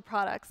virtual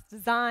products,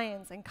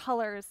 designs, and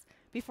colors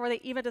before they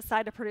even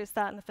decide to produce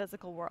that in the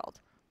physical world.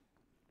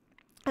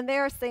 And they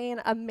are seeing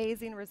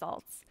amazing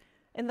results.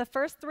 In the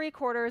first 3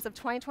 quarters of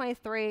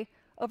 2023,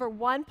 over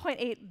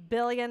 1.8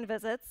 billion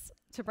visits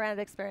to branded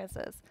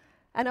experiences,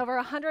 and over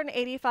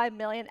 185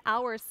 million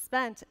hours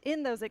spent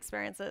in those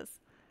experiences.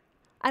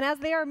 And as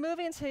they are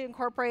moving to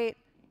incorporate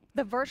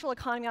the virtual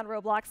economy on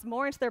Roblox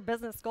more into their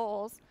business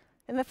goals,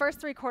 in the first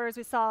 3 quarters,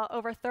 we saw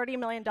over $30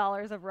 million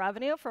of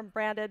revenue from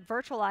branded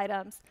virtual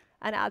items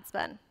and ad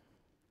spend.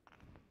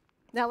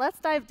 Now let's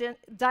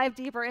dive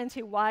deeper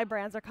into why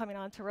brands are coming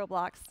onto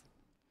Roblox.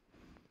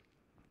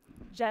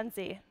 Gen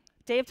Z.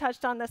 Dave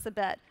touched on this a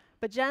bit,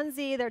 but Gen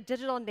Z, they're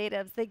digital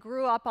natives. They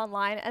grew up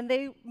online, and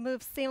they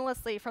move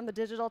seamlessly from the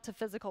digital to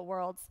physical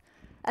worlds.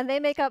 And they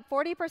make up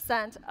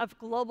 40% of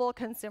global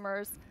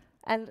consumers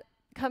and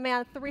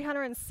command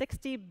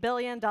 $360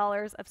 billion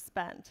of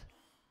spend.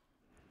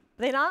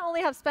 They not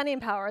only have spending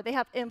power, they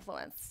have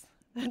influence.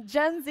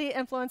 Gen Z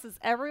influences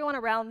everyone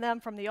around them,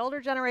 from the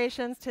older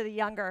generations to the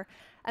younger.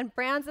 And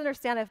brands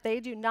understand if they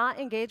do not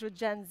engage with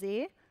Gen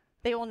Z,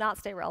 they will not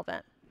stay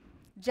relevant.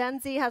 Gen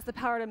Z has the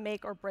power to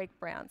make or break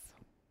brands.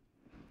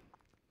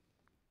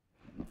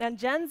 And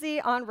Gen Z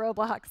on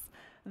Roblox,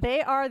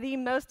 they are the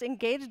most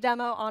engaged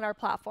demo on our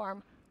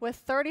platform, with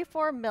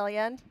 34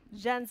 million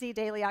Gen Z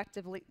daily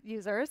active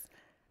users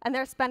and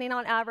they're spending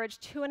on average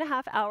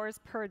 2.5 hours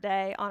per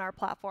day on our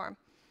platform.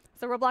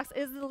 So Roblox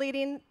is the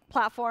leading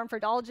platform for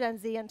all Gen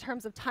Z in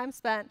terms of time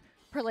spent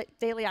per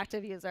daily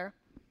active user.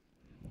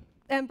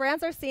 And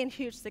brands are seeing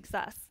huge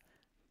success.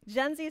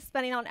 Gen Z is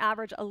spending on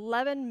average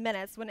 11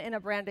 minutes when in a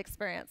brand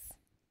experience.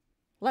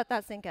 Let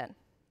that sink in.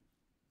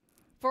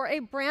 For a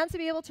brand to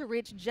be able to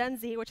reach Gen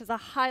Z, which is a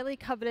highly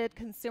coveted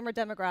consumer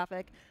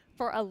demographic,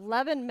 for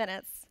 11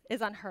 minutes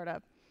is unheard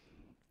of.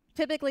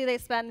 Typically, they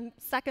spend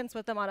seconds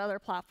with them on other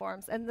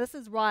platforms, and this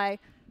is why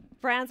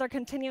brands are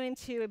continuing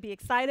to be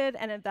excited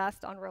and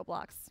invest on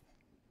Roblox.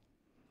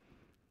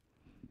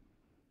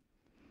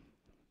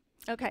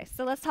 Okay,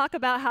 so let's talk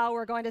about how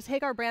we're going to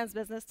take our brand's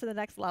business to the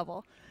next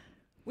level.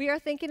 We are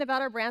thinking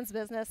about our brand's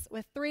business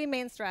with 3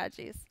 main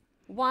strategies.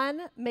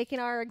 1, making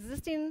our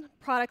existing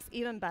products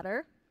even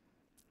better.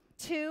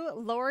 2,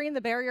 lowering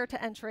the barrier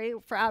to entry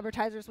for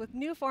advertisers with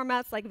new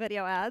formats like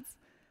video ads.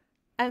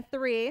 And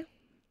 3,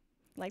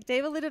 like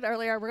Dave alluded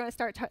earlier, we're going to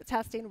start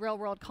testing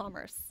real-world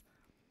commerce.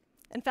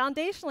 And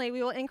foundationally,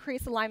 we will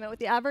increase alignment with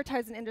the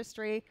advertising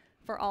industry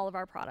for all of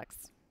our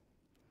products.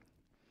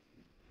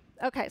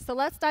 Okay, so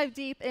let's dive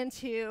deep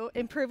into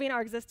improving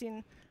our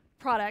existing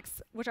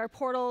products, which are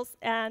portals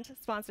and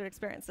sponsored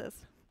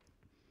experiences.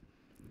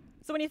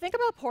 So when you think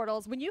about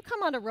portals, when you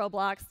come onto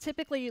Roblox,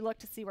 typically you look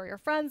to see where your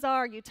friends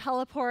are, you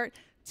teleport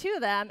to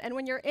them, and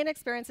when you're in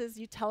experiences,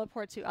 you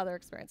teleport to other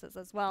experiences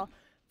as well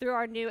through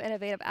our new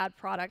innovative ad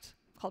product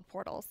called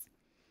Portals.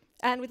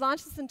 And we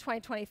launched this in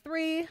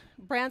 2023.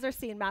 Brands are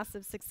seeing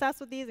massive success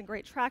with these and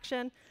great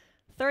traction.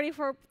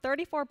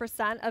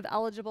 34% of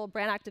eligible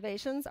brand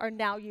activations are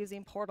now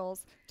using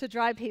portals to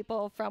drive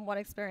people from one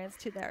experience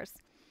to theirs.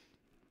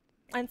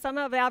 And some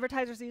of the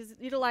advertisers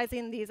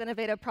utilizing these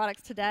innovative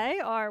products today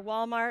are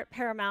Walmart,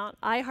 Paramount,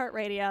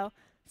 iHeartRadio,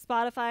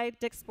 Spotify,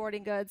 Dick's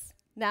Sporting Goods,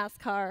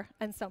 NASCAR,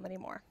 and so many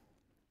more.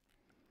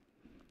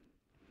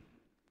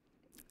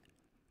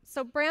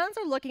 So brands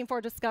are looking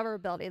for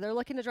discoverability. They're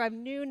looking to drive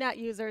new net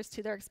users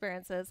to their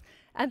experiences.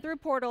 And through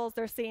portals,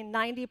 they're seeing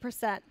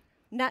 90%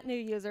 net new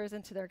users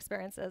into their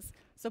experiences.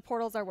 So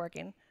portals are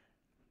working.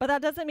 But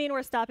that doesn't mean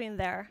we're stopping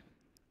there.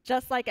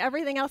 Just like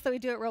everything else that we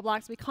do at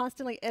Roblox, we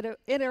constantly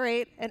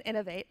iterate and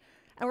innovate.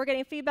 And we're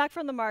getting feedback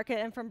from the market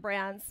and from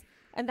brands,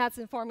 and that's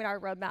informing our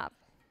roadmap.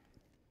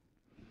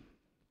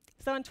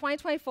 So in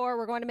 2024,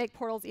 we're going to make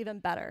portals even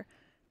better.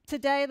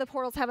 Today, the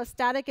portals have a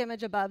static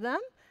image above them.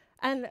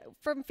 And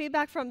from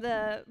feedback from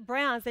the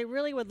brands, they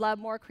really would love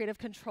more creative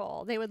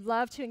control. They would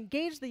love to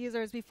engage the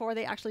users before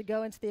they actually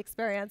go into the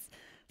experience.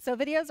 So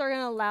videos are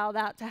going to allow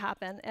that to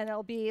happen, and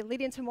it'll be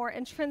leading to more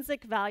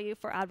intrinsic value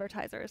for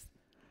advertisers.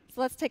 So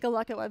let's take a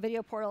look at what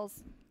video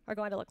portals are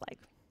going to look like.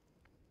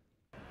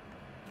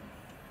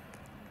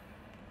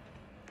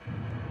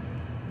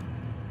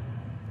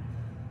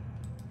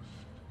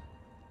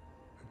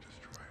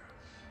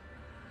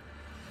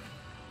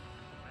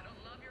 I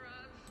don't love your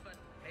odds, but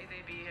may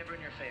they be ever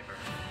in your favor.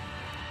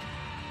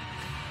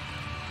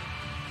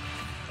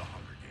 The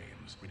Hunger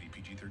Games, rated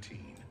PG-13. It's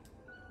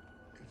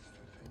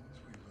the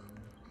things we love.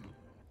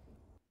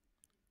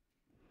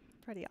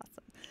 Pretty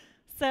awesome.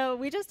 So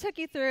we just took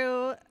you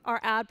through our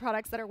ad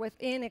products that are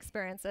within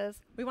experiences.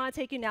 We want to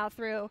take you now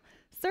through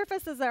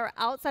surfaces that are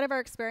outside of our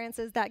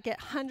experiences that get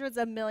hundreds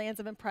of millions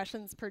of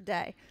impressions per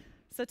day.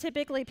 So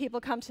typically, people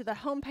come to the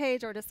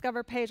homepage or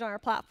discover page on our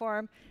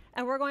platform,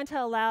 and we're going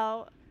to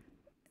allow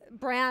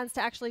brands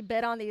to actually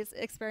bid on these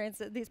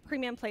experiences, these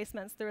premium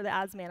placements through the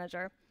ads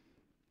manager.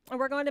 And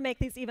we're going to make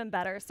these even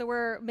better. So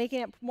we're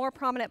making it more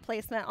prominent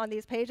placement on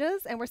these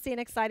pages, and we're seeing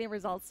exciting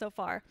results so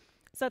far.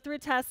 So through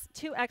tests,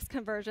 2x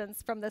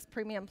conversions from this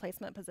premium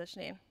placement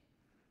positioning.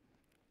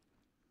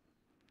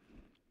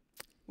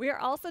 We are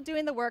also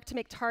doing the work to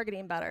make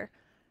targeting better.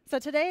 So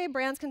today,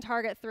 brands can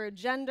target through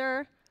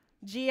gender,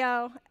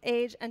 geo,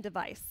 age, and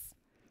device.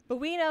 But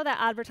we know that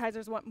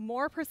advertisers want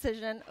more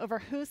precision over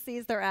who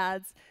sees their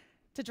ads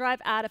to drive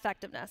ad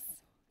effectiveness.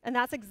 And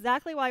that's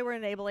exactly why we're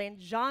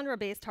enabling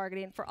genre-based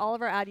targeting for all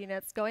of our ad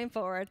units going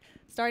forward,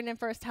 starting in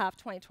first half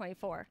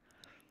 2024.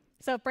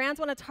 So if brands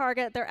want to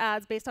target their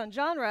ads based on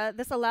genre,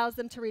 this allows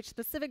them to reach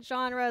specific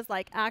genres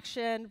like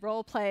action,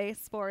 role play,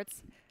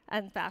 sports,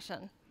 and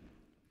fashion.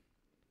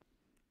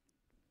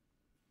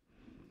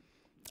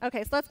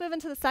 Okay, so let's move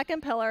into the second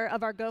pillar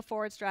of our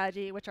go-forward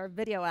strategy, which are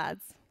video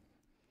ads.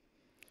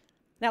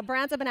 Now,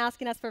 brands have been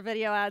asking us for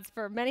video ads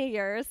for many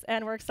years,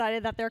 and we're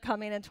excited that they're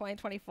coming in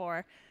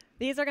 2024.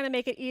 These are going to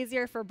make it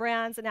easier for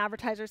brands and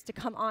advertisers to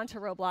come onto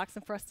Roblox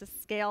and for us to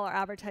scale our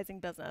advertising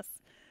business.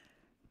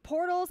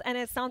 Portals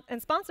and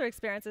sponsor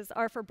experiences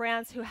are for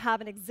brands who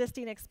have an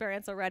existing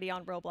experience already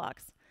on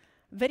Roblox.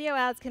 Video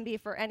ads can be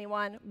for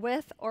anyone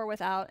with or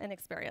without an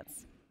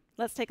experience.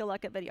 Let's take a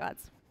look at video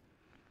ads.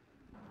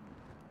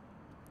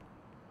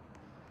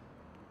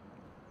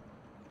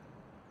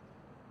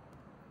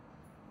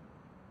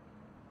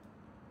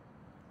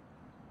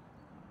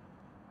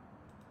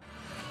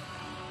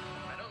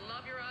 I don't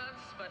love your odds,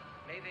 but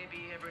may they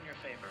be ever in your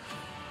favor.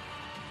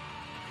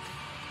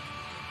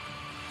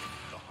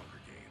 The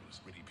Hunger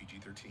Games, rated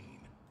PG-13.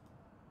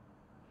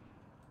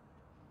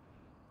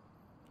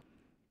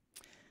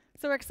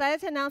 So we're excited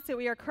to announce that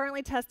we are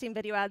currently testing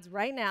video ads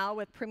right now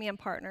with premium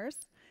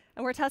partners.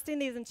 And we're testing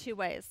these in 2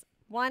 ways.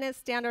 One is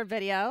standard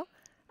video,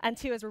 and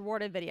 2 is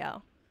rewarded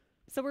video.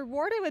 So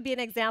rewarded would be an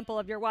example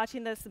of you're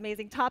watching this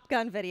amazing Top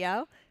Gun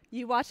video,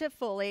 you watch it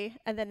fully,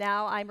 and then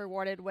now I'm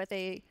rewarded with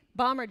a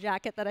bomber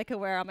jacket that I could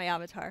wear on my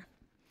avatar.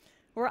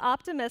 We're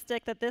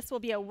optimistic that this will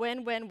be a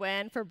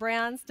win-win-win for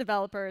brands,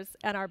 developers,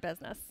 and our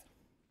business.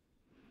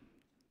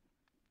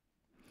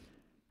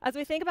 As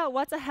we think about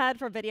what's ahead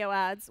for video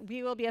ads,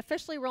 we will be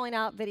officially rolling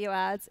out video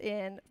ads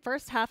in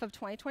first half of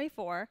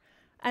 2024.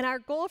 And our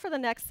goal for the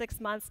next 6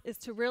 months is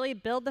to really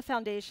build the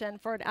foundation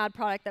for an ad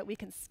product that we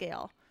can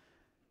scale.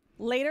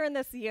 Later in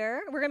this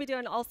year, we're going to be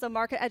doing also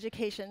market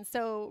education.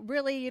 So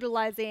really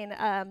utilizing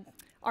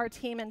our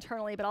team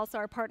internally, but also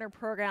our partner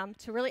program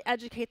to really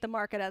educate the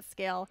market at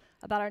scale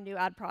about our new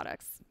ad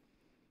products.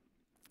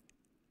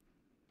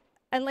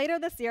 And later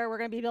this year, we're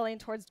going to be building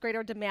towards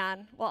greater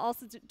demand while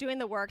also doing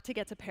the work to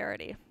get to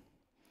parity.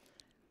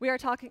 We are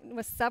talking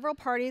with several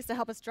parties to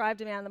help us drive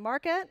demand in the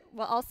market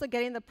while also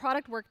getting the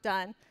product work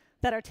done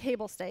that are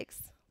table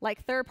stakes,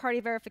 like third-party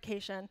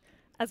verification,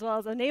 as well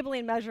as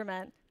enabling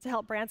measurement to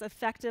help brands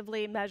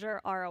effectively measure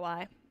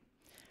ROI.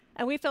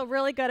 And we feel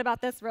really good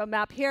about this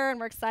roadmap here, and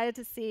we're excited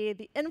to see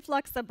the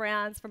influx of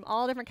brands from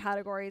all different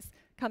categories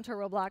come to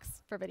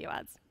Roblox for video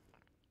ads.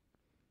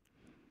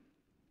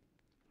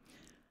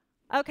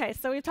 Okay,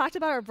 so we've talked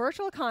about our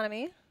virtual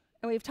economy,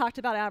 and we've talked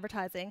about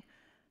advertising.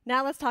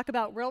 Now let's talk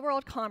about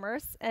real-world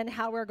commerce and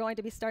how we're going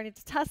to be starting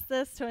to test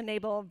this to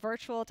enable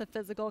virtual to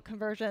physical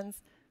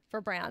conversions for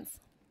brands.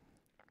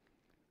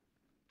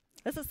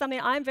 This is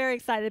something I'm very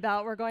excited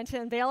about. We're going to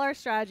unveil our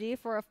strategy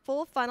for a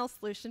full funnel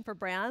solution for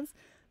brands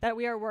that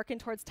we are working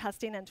towards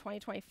testing in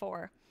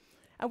 2024.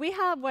 And we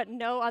have what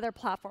no other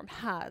platform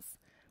has.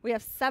 We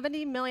have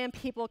 70 million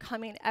people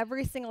coming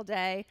every single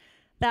day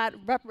that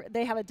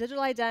they have a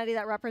digital identity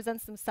that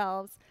represents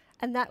themselves,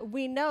 and that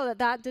we know that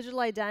that digital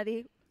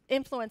identity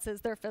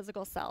influences their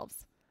physical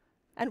selves.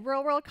 And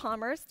real-world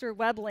commerce through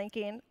web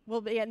linking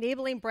will be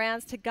enabling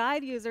brands to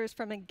guide users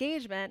from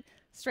engagement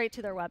straight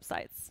to their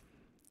websites.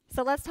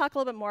 So let's talk a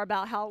little bit more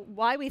about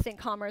why we think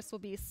commerce will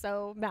be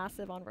so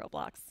massive on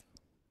Roblox.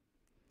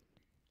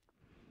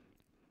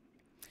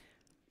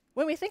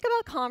 When we think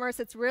about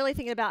commerce, it's really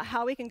thinking about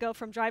how we can go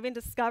from driving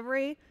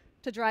discovery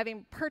to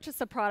driving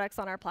purchase of products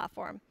on our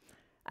platform.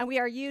 And we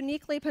are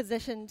uniquely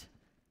positioned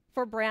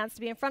for brands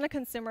to be in front of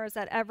consumers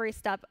at every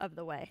step of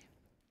the way.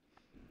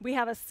 We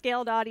have a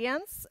scaled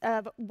audience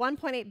of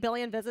 1.8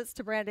 billion visits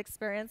to brand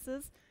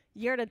experiences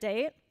year to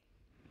date.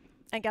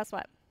 And guess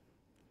what?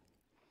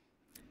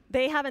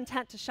 They have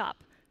intent to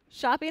shop.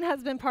 Shopping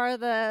has been part of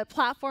the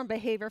platform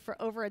behavior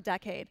for over a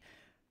decade.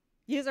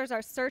 Users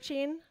are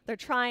searching, they're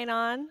trying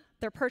on,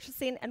 they're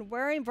purchasing, and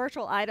wearing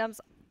virtual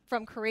items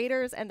from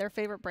creators and their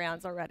favorite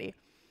brands already.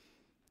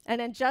 And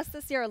in just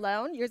this year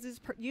alone,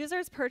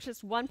 users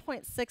purchased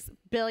 1.6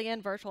 billion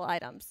virtual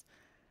items.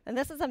 And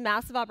this is a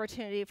massive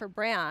opportunity for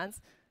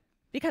brands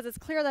because it's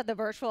clear that the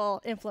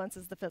virtual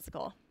influences the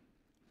physical.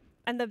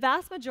 And the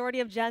vast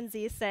majority of Gen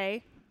Z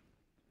say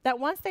that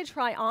once they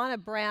try on a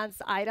brand's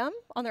item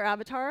on their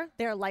avatar,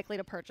 they are likely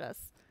to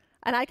purchase.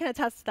 And I can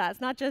attest to that. It's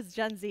not just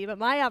Gen Z, but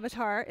my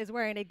avatar is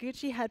wearing a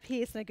Gucci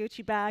headpiece and a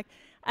Gucci bag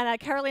and a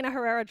Carolina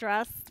Herrera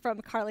dress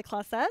from Carly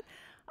Clauset.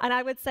 And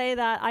I would say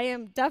that I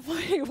am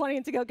definitely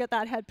wanting to go get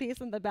that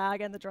headpiece and the bag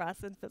and the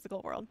dress in the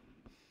physical world.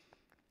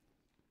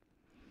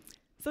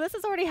 So this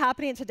is already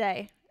happening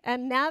today.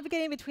 And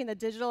navigating between the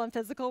digital and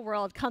physical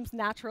world comes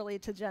naturally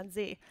to Gen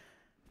Z.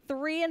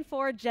 3 in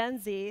 4 Gen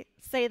Z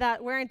say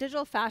that wearing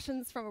digital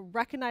fashions from a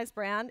recognized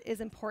brand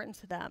is important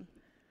to them.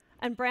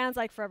 And brands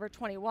like Forever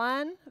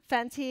 21,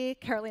 Fenty,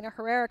 Carolina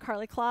Herrera,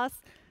 Carly Kloss,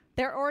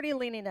 they're already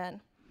leaning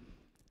in.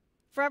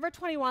 Forever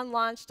 21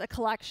 launched a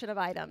collection of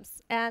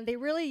items, and they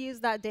really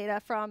used that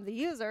data from the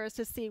users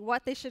to see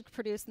what they should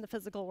produce in the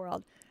physical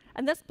world.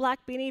 And this black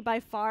beanie by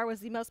far was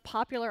the most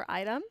popular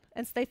item,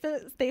 and so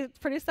they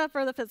produced that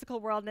for the physical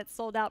world, and it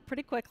sold out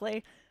pretty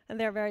quickly, and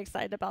they're very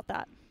excited about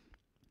that.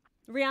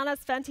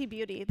 Rihanna's Fenty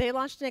Beauty, they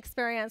launched an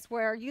experience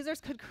where users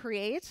could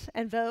create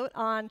and vote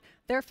on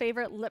their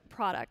favorite lip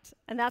product,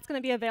 and that's going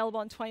to be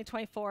available in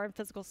 2024 in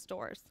physical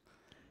stores.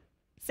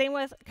 Same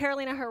with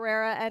Carolina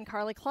Herrera and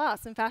Carly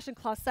Kloss in Fashion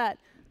Clauset.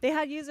 They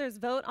had users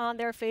vote on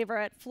their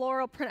favorite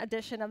floral print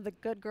edition of the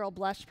Good Girl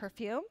Blush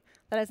perfume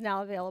that is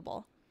now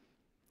available.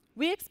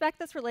 We expect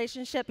this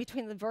relationship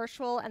between the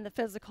virtual and the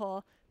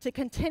physical to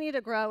continue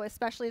to grow,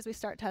 especially as we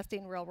start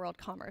testing real-world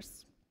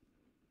commerce.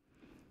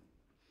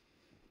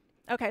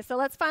 Okay, so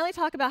let's finally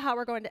talk about how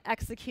we're going to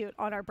execute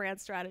on our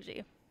brand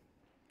strategy.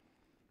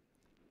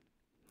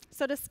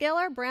 So to scale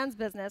our brand's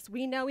business,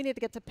 we know we need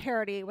to get to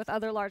parity with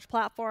other large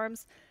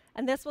platforms,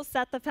 and this will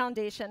set the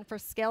foundation for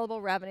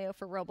scalable revenue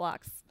for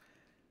Roblox.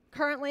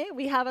 Currently,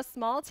 we have a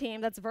small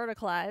team that's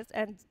verticalized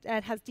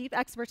and has deep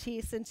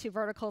expertise into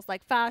verticals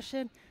like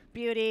fashion,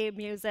 beauty,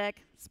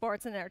 music,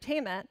 sports, and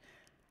entertainment.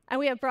 And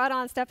we have brought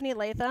on Stephanie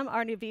Latham,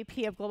 our new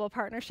VP of Global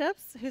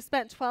Partnerships, who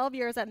spent 12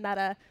 years at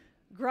Meta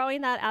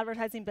growing that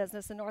advertising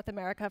business in North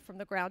America from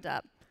the ground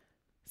up.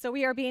 So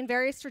we are being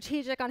very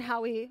strategic on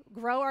how we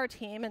grow our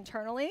team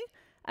internally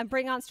and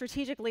bring on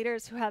strategic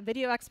leaders who have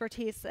video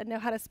expertise and know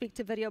how to speak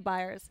to video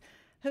buyers,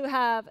 who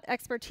have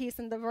expertise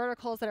in the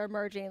verticals that are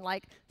emerging,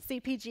 like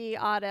CPG,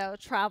 auto,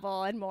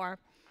 travel, and more.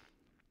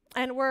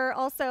 And we're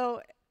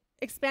also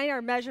expanding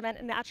our measurement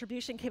and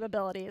attribution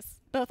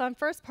capabilities, both on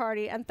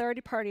first-party and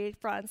third-party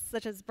fronts,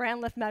 such as brand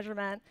lift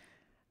measurement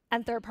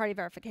and third-party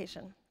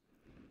verification.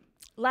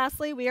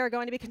 Lastly, we are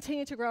going to be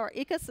continuing to grow our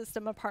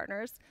ecosystem of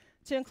partners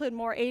to include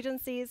more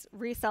agencies,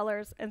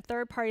 resellers, and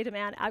third-party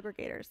demand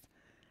aggregators.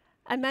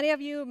 And many of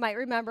you might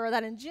remember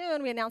that in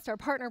June, we announced our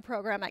partner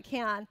program at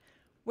Cannes,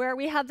 where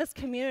we have this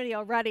community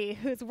already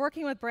who's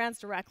working with brands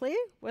directly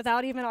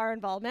without even our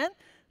involvement.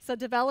 So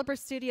developer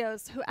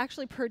studios who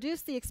actually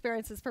produce the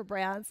experiences for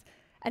brands,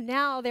 and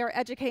now they're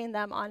educating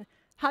them on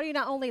how do you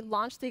not only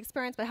launch the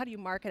experience, but how do you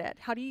market it?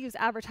 How do you use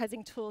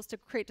advertising tools to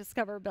create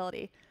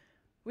discoverability?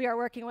 We are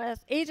working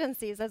with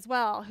agencies as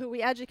well, who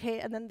we educate,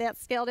 and then that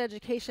scaled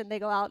education, they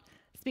go out,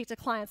 speak to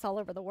clients all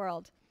over the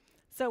world.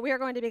 So we are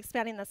going to be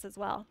expanding this as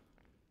well.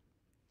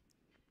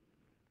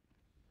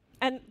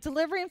 And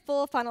delivering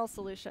full funnel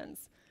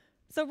solutions.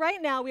 So right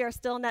now, we are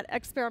still in that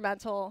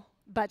experimental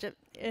budget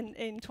in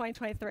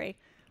 2023.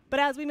 But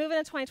as we move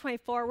into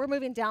 2024, we're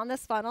moving down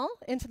this funnel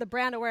into the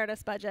brand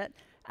awareness budget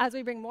as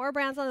we bring more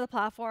brands onto the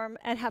platform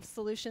and have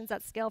solutions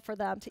that scale for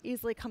them to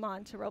easily come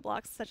on to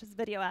Roblox, such as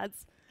video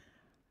ads.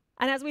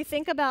 And as we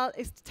think about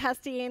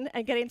testing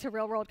and getting to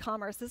real-world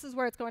commerce, this is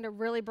where it's going to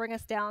really bring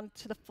us down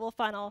to the full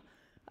funnel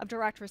of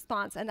direct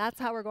response. And that's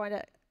how we're going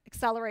to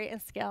accelerate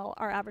and scale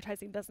our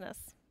advertising business.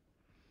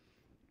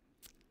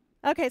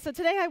 OK, so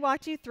today I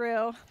walked you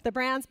through the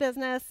brands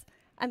business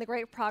and the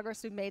great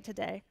progress we've made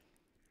today.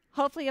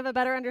 Hopefully, you have a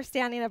better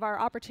understanding of our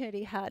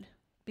opportunity ahead,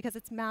 because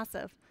it's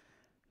massive.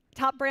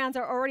 Top brands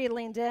are already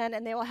leaned in,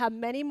 and they will have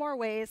many more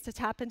ways to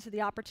tap into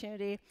the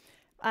opportunity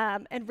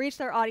and reach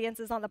their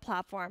audiences on the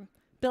platform,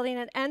 building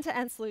an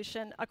end-to-end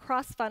solution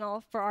across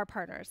funnel for our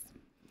partners.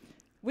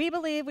 We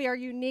believe we are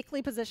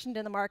uniquely positioned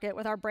in the market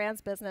with our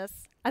brands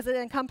business, as it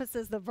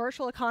encompasses the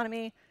virtual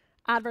economy,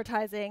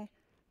 advertising,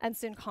 and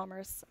soon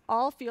commerce,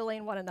 all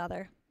fueling one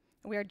another.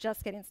 We are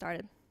just getting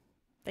started.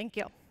 Thank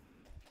you.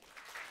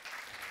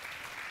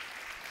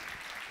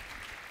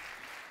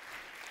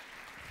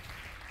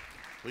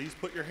 Please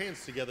put your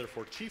hands together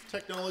for Chief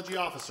Technology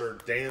Officer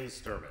Dan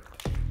Sturman.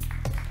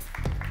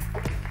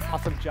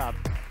 Awesome job.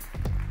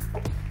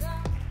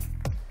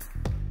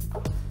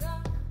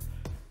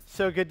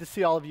 So good to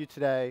see all of you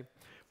today.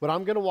 What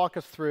I'm going to walk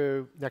us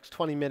through next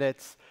 20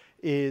 minutes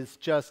is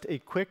just a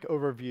quick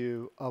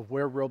overview of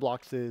where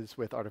Roblox is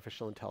with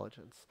artificial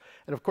intelligence.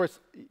 And of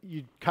course,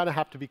 you kind of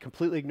have to be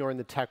completely ignoring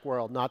the tech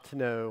world not to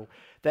know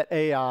that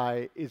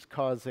AI is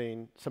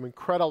causing some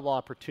incredible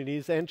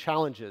opportunities and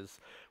challenges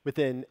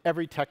within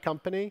every tech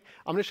company.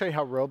 I'm going to show you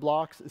how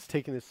Roblox is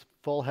taking this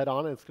full head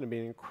on, and it's going to be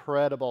an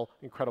incredible,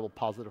 incredible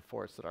positive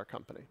force at our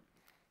company.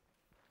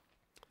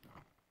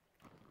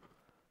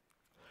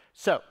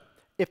 So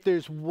if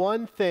there's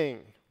one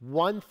thing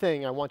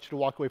I want you to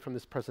walk away from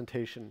this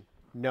presentation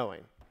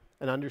knowing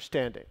and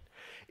understanding,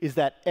 is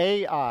that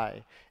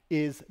AI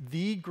is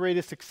the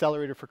greatest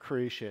accelerator for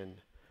creation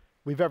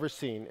we've ever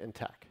seen in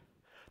tech.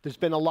 There's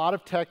been a lot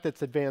of tech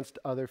that's advanced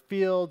other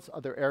fields,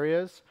 other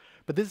areas,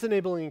 but this is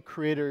enabling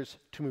creators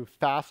to move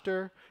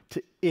faster,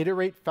 to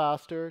iterate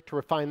faster, to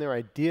refine their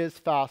ideas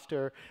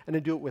faster, and to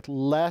do it with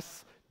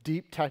less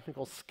deep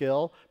technical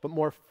skill, but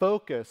more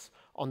focus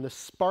on the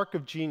spark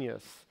of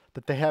genius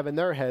that they have in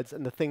their heads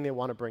and the thing they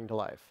want to bring to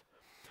life.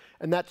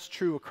 And that's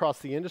true across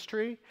the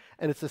industry,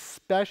 and it's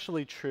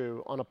especially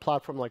true on a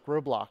platform like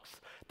Roblox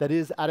that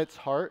is, at its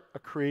heart, a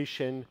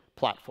creation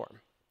platform.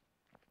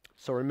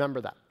 So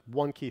remember that,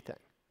 one key thing.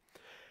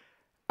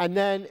 And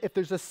then if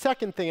there's a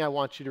second thing I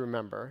want you to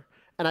remember,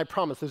 and I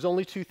promise there's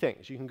only two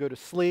things. You can go to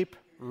sleep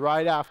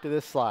right after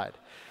this slide.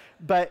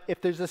 But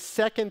if there's a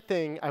second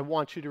thing I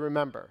want you to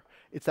remember,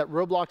 it's that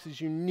Roblox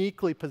is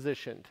uniquely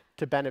positioned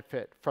to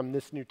benefit from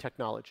this new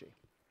technology.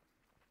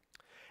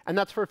 And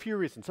that's for a few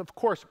reasons. Of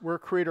course, we're a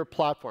creator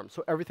platform,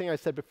 so everything I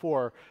said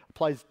before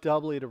applies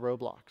doubly to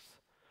Roblox.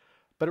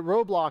 But at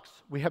Roblox,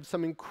 we have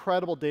some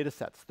incredible data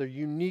sets. They're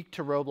unique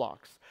to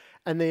Roblox,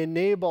 and they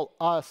enable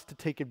us to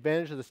take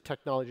advantage of this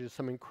technology in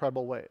some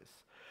incredible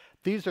ways.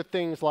 These are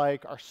things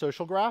like our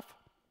social graph,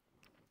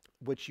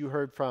 which you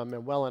heard from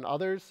Manuel and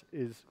others,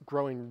 is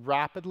growing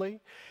rapidly.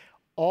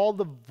 All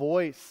the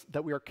voice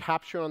that we are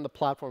capturing on the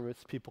platform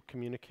as people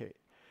communicate.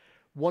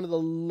 One of the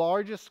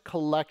largest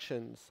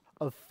collections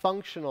of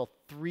functional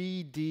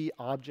 3D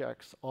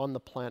objects on the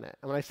planet.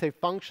 And when I say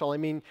functional, I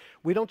mean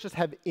we don't just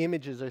have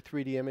images or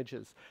 3D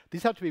images.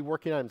 These have to be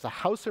working items. A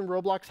house in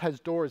Roblox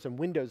has doors and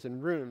windows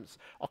and rooms.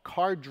 A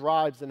car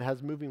drives and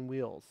has moving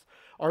wheels.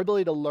 Our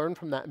ability to learn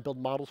from that and build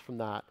models from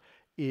that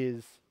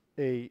is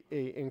an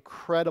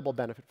incredible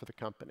benefit for the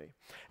company.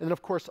 And then,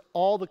 of course,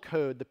 all the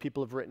code that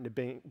people have written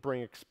to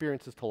bring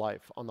experiences to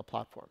life on the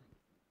platform.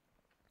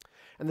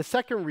 And the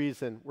second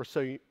reason we're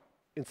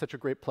in such a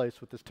great place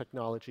with this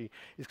technology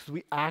is because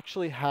we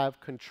actually have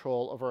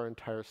control of our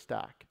entire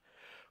stack.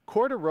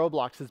 core to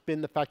Roblox has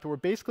been the fact that we're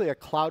basically a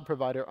cloud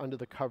provider under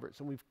the covers,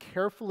 and we've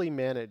carefully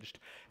managed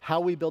how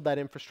we build that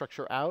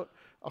infrastructure out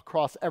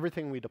across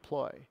everything we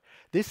deploy.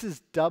 This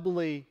is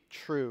doubly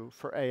true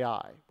for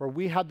AI, where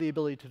we have the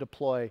ability to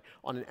deploy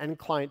on an end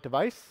client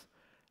device,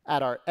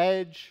 at our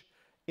edge,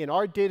 in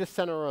our data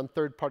center or on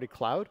third-party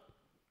cloud,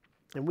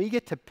 and we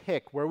get to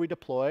pick where we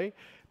deploy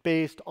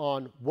based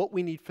on what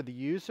we need for the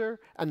user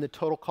and the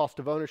total cost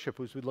of ownership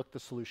as we look the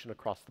solution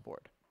across the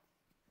board.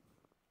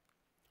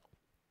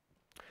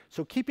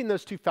 So keeping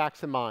those two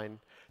facts in mind,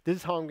 this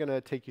is how I'm going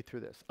to take you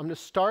through this. I'm going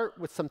to start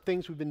with some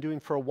things we've been doing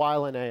for a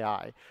while in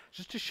AI,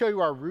 just to show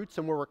you our roots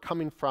and where we're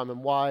coming from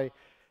and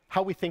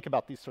how we think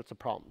about these sorts of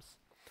problems.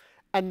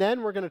 And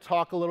then we're going to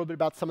talk a little bit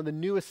about some of the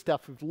newest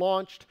stuff we've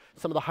launched,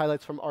 some of the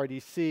highlights from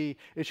RDC.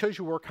 It shows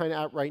you where we're kind of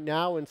at right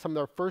now and some of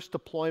our first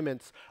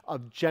deployments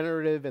of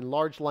generative and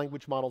large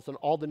language models and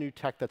all the new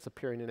tech that's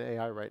appearing in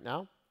AI right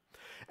now.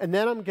 And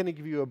then I'm going to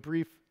give you a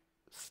brief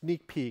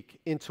sneak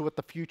peek into what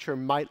the future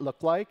might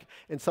look like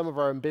and some of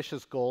our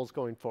ambitious goals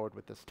going forward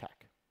with this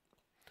tech.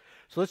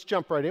 So let's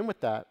jump right in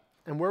with that.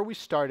 And where we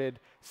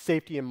started,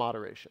 safety and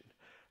moderation.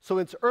 So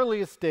in its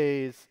earliest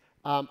days,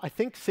 I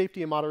think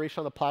safety and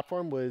moderation on the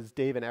platform was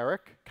Dave and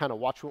Eric, kind of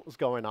watching what was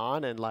going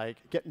on and like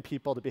getting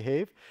people to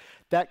behave.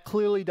 That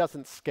clearly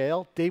doesn't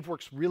scale. Dave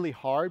works really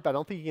hard, but I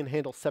don't think he can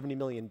handle 70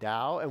 million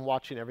DAO and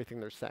watching everything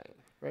they're saying,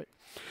 right?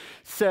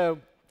 So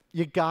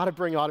you got to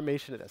bring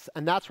automation to this.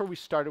 And that's where we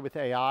started with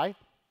AI.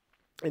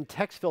 And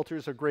text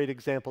filters are a great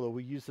example that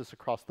we use this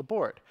across the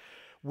board.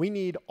 We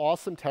need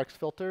awesome text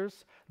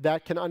filters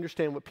that can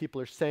understand what people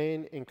are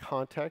saying in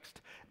context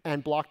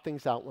and block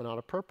things out when not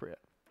appropriate.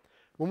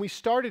 When we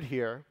started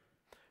here,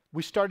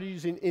 we started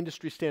using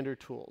industry standard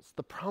tools.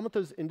 The problem with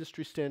those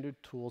industry standard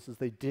tools is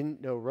they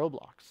didn't know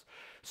Roblox.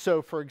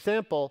 So for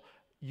example,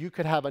 you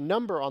could have a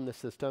number on the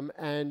system,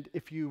 and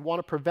if you want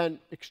to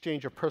prevent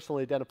exchange of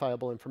personally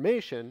identifiable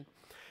information,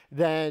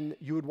 then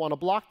you would want to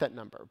block that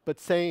number. But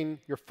saying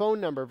your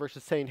phone number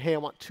versus saying, hey, I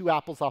want 2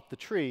 apples off the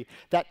tree,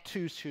 that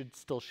 2 should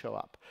still show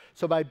up.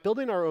 So by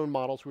building our own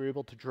models, we were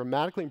able to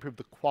dramatically improve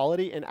the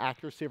quality and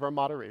accuracy of our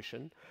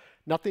moderation.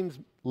 Nothing's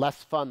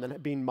less fun than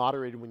being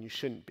moderated when you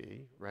shouldn't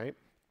be, right?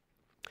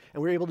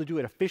 And we were able to do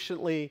it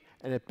efficiently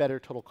and at better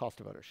total cost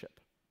of ownership.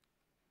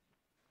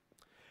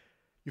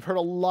 You've heard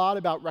a lot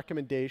about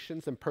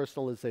recommendations and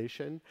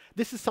personalization.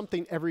 This is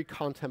something every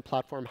content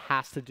platform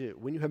has to do.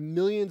 When you have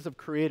millions of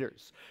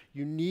creators,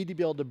 you need to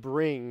be able to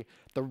bring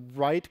the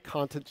right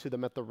content to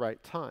them at the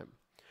right time.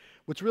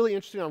 What's really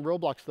interesting on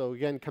Roblox, though,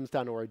 again, comes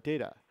down to our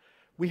data.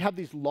 We have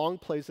these long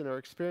plays in our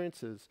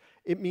experiences.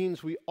 It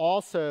means we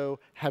also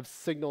have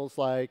signals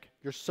like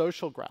your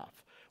social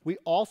graph. We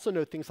also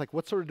know things like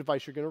what sort of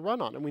device you're going to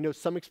run on. And we know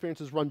some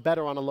experiences run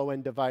better on a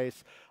low-end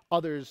device,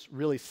 others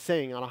really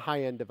sing on a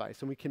high-end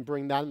device, and we can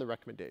bring that in the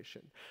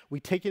recommendation. We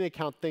take into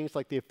account things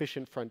like the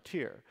efficient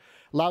frontier.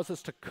 Allows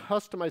us to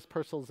customize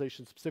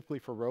personalization specifically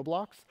for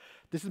Roblox.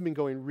 This has been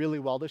going really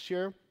well this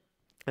year.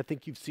 I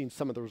think you've seen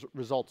some of the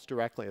results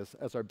directly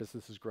as our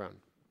business has grown.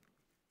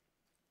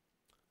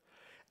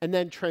 And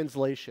then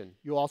translation.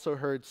 You also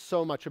heard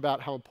so much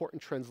about how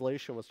important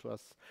translation was to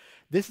us.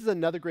 This is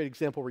another great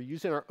example where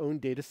using our own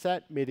data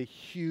set made a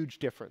huge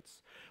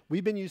difference.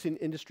 We've been using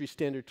industry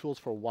standard tools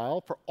for a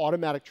while for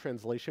automatic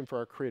translation for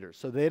our creators.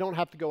 So they don't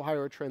have to go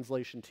hire a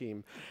translation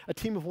team. A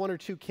team of 1 or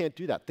 2 can't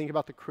do that. Think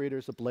about the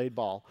creators of Blade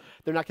Ball.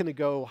 They're not going to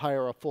go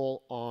hire a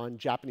full-on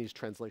Japanese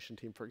translation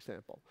team, for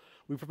example.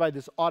 We provide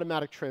this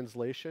automatic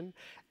translation.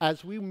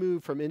 As we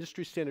move from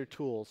industry standard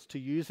tools to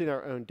using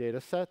our own data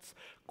sets,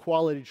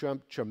 quality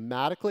jumped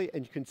dramatically,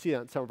 and you can see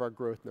that in some of our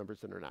growth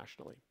numbers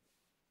internationally.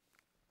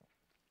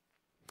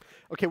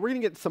 Okay, we're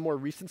going to get some more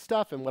recent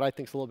stuff and what I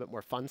think is a little bit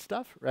more fun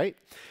stuff, right?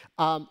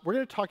 We're going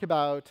to talk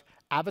about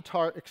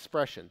avatar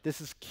expression. This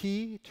is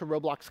key to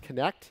Roblox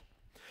Connect.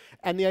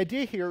 And the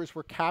idea here is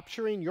we're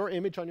capturing your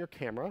image on your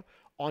camera,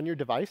 on your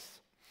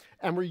device,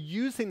 and we're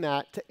using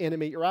that to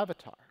animate your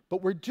avatar.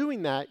 But we're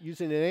doing that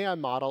using an AI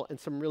model and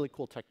some really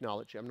cool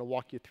technology. I'm going to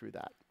walk you through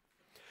that.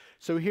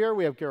 So here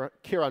we have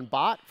Kiran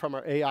Bhatt from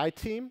our AI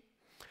team.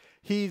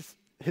 His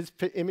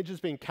image is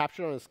being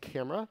captured on his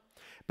camera.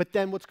 But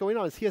then what's going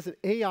on is he has an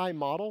AI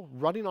model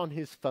running on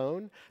his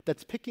phone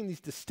that's picking these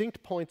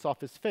distinct points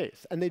off his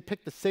face. And they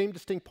pick the same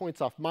distinct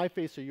points off my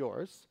face or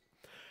yours.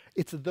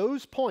 It's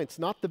those points,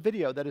 not the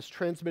video, that is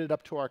transmitted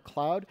up to our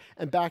cloud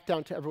and back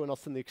down to everyone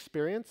else in the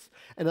experience,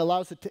 and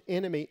allows it to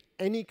animate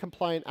any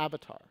compliant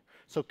avatar.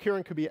 So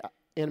Kiran could be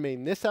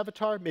animating this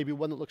avatar, maybe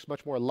one that looks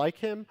much more like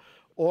him,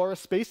 or a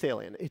space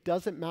alien. It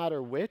doesn't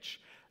matter which.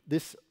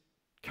 This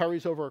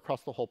carries over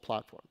across the whole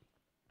platform.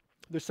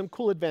 There's some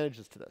cool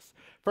advantages to this.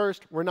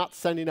 First, we're not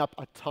sending up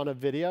a ton of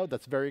video.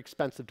 That's very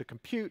expensive to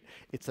compute.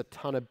 It's a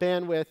ton of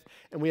bandwidth,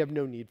 and we have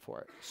no need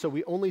for it. So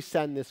we only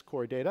send this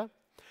core data.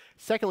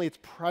 Secondly, it's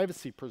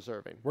privacy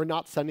preserving. We're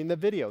not sending the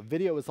video.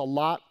 Video is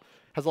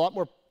has a lot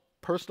more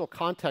personal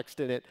context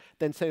in it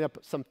than setting up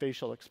some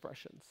facial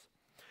expressions.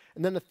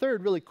 And then the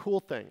third really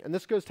cool thing, and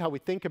this goes to how we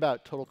think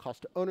about total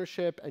cost of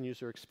ownership and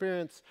user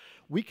experience,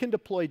 we can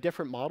deploy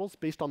different models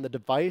based on the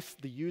device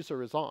the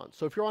user is on.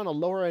 So if you're on a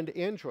lower-end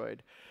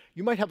Android,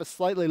 you might have a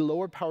slightly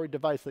lower-powered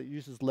device that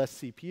uses less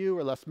CPU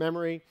or less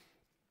memory,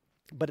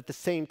 but at the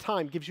same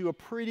time gives you a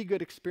pretty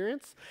good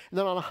experience. And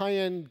then on a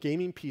high-end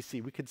gaming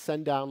PC, we could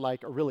send down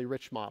like a really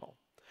rich model.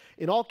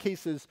 In all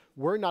cases,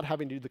 we're not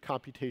having to do the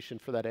computation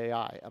for that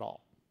AI at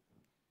all.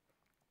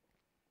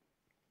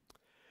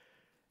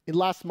 In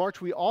last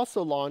March, we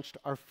also launched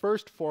our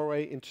first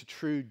foray into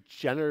true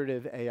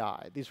generative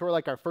AI. These were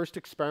like our first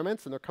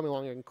experiments, and they're coming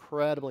along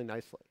incredibly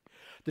nicely.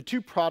 The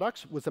two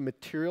products was a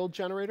material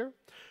generator,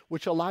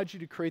 which allowed you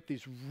to create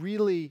these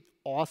really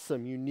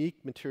awesome,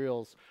 unique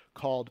materials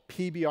called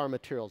PBR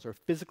materials, or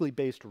physically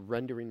based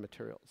rendering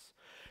materials.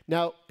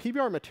 Now,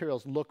 PBR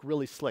materials look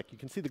really slick. You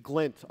can see the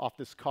glint off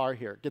this car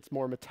here. It gets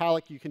more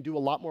metallic. You can do a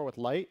lot more with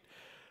light,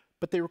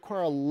 but they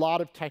require a lot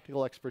of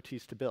technical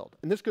expertise to build.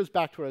 And this goes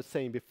back to what I was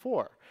saying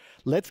before.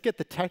 Let's get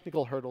the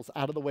technical hurdles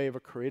out of the way of a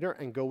creator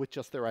and go with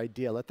just their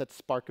idea. Let that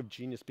spark of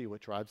genius be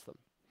what drives them.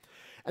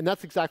 And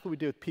that's exactly what we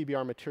do with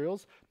PBR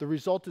materials. The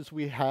result is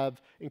we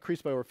have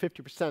increased by over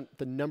 50%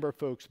 the number of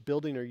folks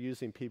building or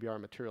using PBR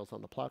materials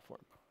on the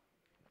platform.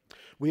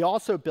 We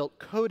also built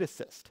Code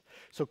Assist.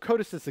 So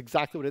Code Assist is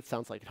exactly what it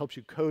sounds like. It helps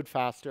you code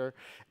faster.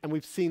 And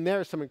we've seen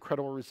there some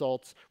incredible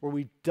results where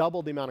we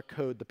doubled the amount of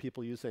code the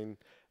people using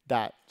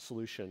that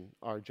solution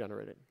are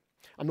generating.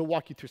 I'm going to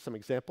walk you through some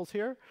examples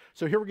here.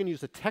 So here we're going to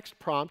use a text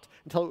prompt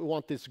and tell it we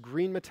want this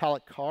green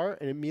metallic car,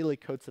 and it immediately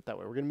codes it that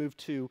way. We're going to move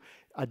to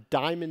a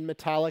diamond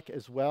metallic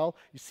as well.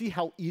 You see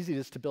how easy it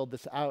is to build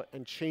this out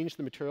and change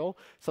the material,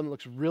 something that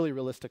looks really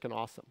realistic and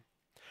awesome.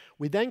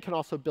 We then can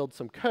also build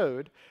some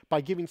code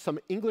by giving some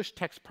English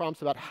text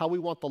prompts about how we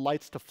want the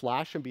lights to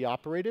flash and be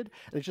operated,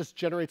 and it just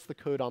generates the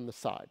code on the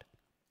side.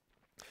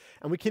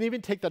 And we can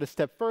even take that a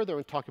step further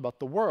and talk about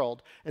the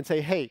world and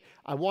say, hey,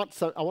 I want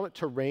it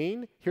to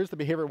rain. Here's the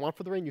behavior I want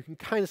for the rain. You can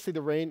kind of see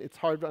the rain. It's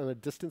hard on a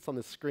distance on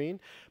the screen,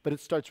 but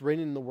it starts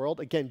raining in the world.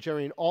 Again,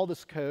 generating all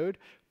this code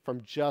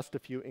from just a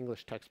few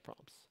English text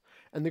prompts.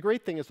 And the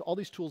great thing is all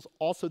these tools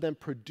also then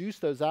produce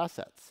those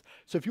assets.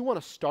 So if you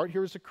want to start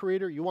here as a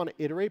creator, you want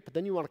to iterate, but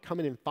then you want to come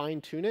in and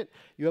fine-tune it,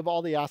 you have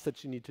all the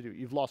assets you need to do.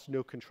 You've lost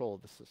no control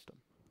of the system.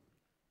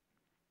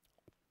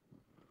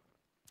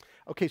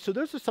 Okay, so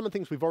those are some of the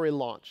things we've already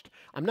launched.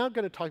 I'm now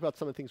going to talk about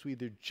some of the things we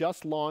either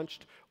just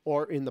launched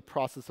or in the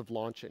process of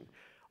launching.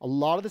 A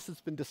lot of this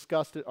has been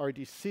discussed at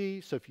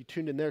RDC, so if you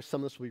tuned in there,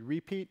 some of this will be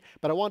repeat.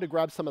 But I wanted to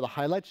grab some of the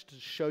highlights to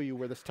show you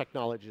where this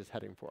technology is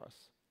heading for us.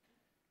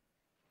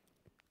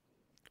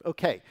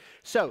 Okay,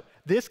 so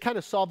this kind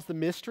of solves the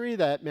mystery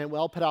that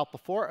Manuel put out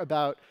before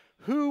about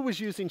who was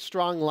using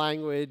strong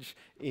language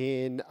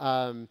in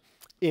a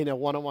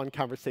one-on-one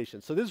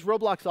conversation. So this is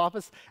Roblox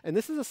Office, and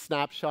this is a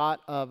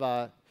snapshot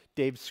of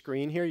Dave's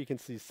screen here. You can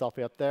see his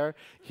selfie up there.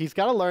 He's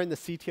got to learn the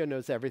CTO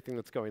knows everything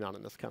that's going on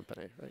in this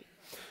company, right?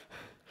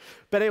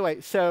 But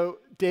anyway, so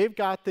Dave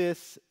got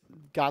this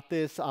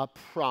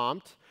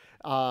prompt,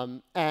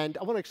 and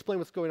I want to explain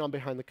what's going on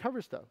behind the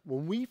covers, though.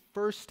 When we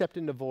first stepped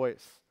into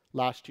voice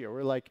last year,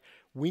 we're like,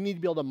 we need to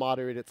be able to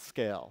moderate at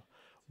scale.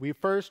 We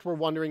first were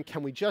wondering,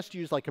 can we just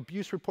use like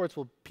abuse reports?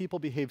 Will people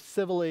behave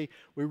civilly?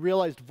 We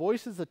realized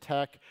voice is a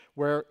tech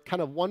where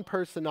kind of one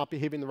person not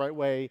behaving the right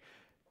way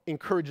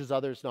encourages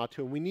others not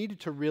to. And we needed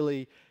to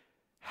really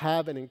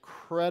have an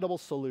incredible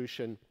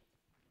solution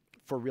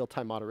for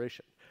real-time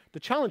moderation. The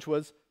challenge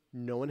was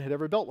no one had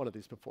ever built one of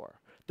these before.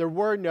 There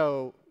were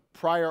no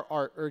prior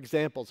art or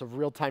examples of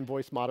real-time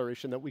voice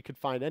moderation that we could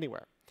find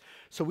anywhere.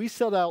 So we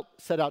set out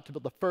to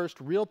build the first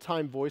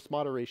real-time voice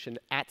moderation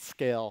at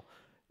scale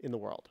in the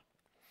world.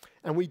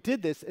 And we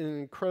did this in an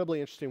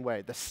incredibly interesting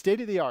way. The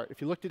state of the art,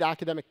 if you looked at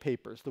academic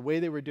papers, the way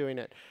they were doing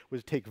it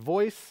was take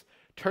voice,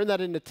 turn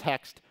that into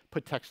text,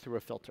 put text through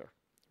a filter,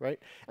 right?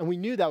 And we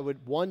knew that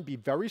would, one, be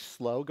very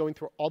slow. Going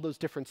through all those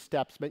different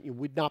steps meant you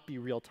would not be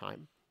real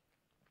time.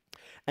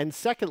 And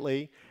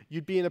secondly,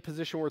 you'd be in a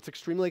position where it's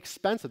extremely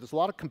expensive. There's a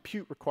lot of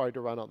compute required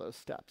to run all those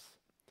steps.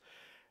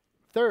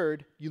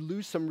 Third, you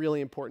lose some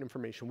really important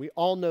information. We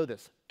all know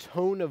this.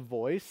 Tone of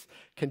voice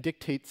can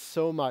dictate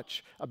so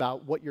much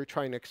about what you're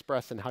trying to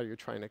express and how you're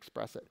trying to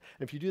express it.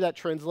 And if you do that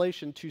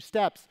translation 2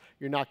 steps,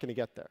 you're not going to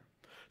get there.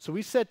 So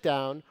we sat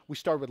down, we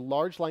started with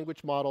large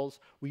language models,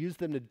 we used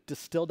them to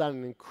distill down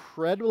an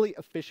incredibly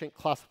efficient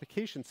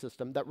classification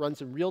system that runs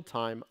in real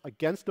time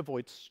against a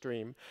voice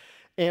stream,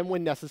 and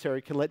when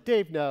necessary can let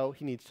Dave know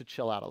he needs to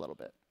chill out a little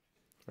bit.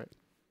 Right?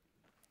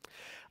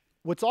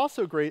 What's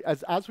also great,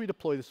 as we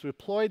deployed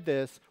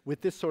this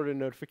with this sort of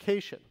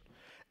notification.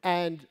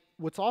 And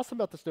what's awesome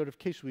about this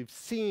notification, we've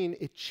seen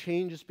it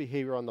changes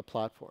behavior on the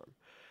platform.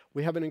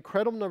 We have an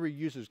incredible number of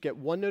users get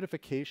one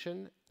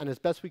notification, and as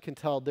best we can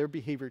tell, their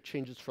behavior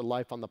changes for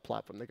life on the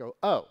platform. They go,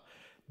 oh,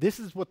 this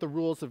is what the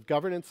rules of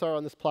governance are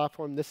on this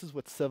platform. This is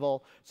what's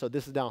civil, so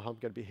this is now how I'm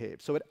going to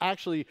behave. So it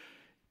actually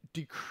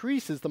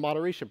decreases the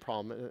moderation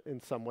problem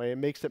in some way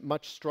and makes it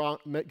much strong,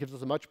 gives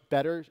us a much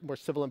better, more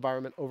civil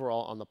environment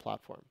overall on the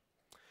platform.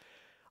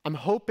 I'm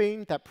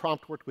hoping that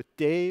prompt worked with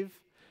Dave,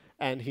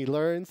 and he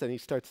learns and he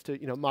starts to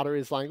moderate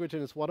his language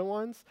in his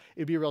one-on-ones.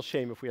 It'd be a real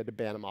shame if we had to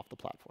ban him off the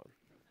platform.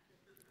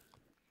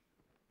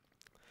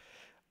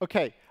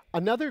 OK,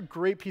 another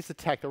great piece of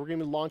tech that we're going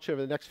to launch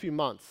over the next few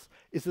months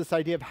is this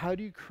idea of how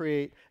do you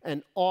create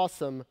an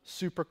awesome,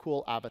 super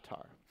cool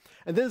avatar.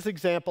 And this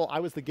example, I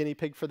was the guinea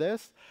pig for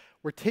this.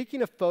 We're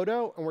taking a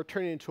photo and we're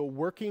turning it into a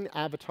working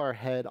avatar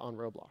head on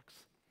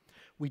Roblox.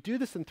 We do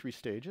this in 3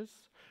 stages.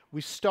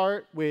 We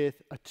start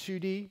with a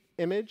 2D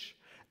image,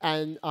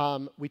 and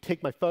we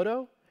take my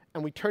photo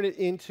and we turn it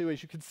into,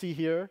 as you can see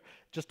here,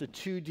 just a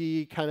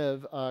 2D kind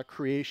of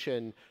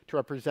creation to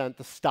represent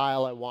the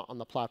style I want on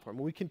the platform.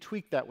 And we can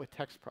tweak that with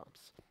text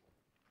prompts.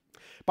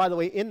 By the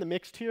way, in the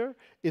mix here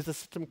is a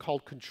system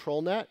called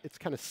ControlNet. It's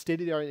kind of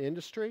state-of-the-art in the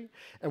industry.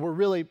 And we're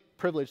really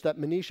privileged that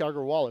Manish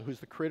Agarwala, who's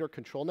the creator of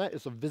ControlNet,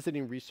 is a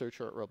visiting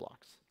researcher at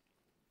Roblox.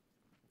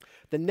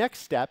 The next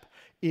step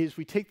is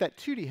we take that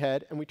 2D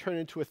head and we turn it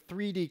into a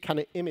 3D kind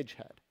of image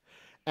head.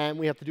 And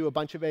we have to do a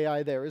bunch of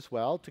AI there as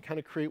well to kind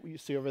of create what you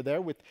see over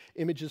there with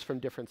images from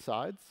different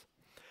sides.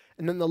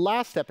 And then the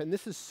last step, and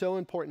this is so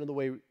important in the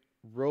way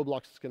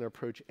Roblox is going to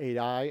approach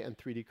AI and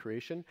 3D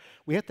creation,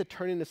 we have to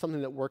turn into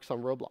something that works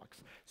on Roblox.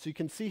 So you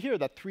can see here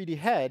that 3D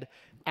head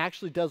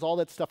actually does all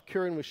that stuff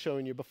Kieran was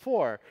showing you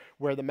before,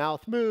 where the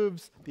mouth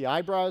moves, the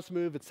eyebrows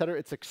move, et cetera.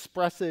 It's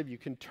expressive. You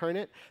can turn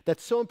it.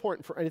 That's so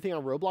important for anything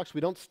on Roblox.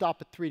 We don't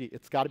stop at 3D.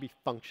 It's got to be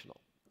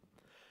functional.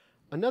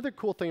 Another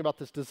cool thing about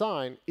this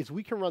design is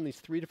we can run these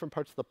 3 different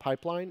parts of the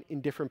pipeline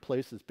in different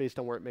places based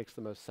on where it makes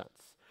the most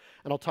sense.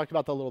 And I'll talk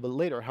about that a little bit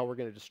later, how we're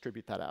going to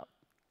distribute that out.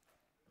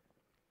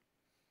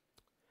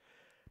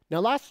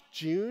 Now, last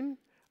June,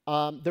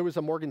 there was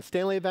a Morgan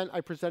Stanley event I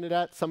presented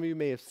at. Some of you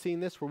may have seen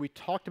this, where we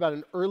talked about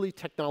an early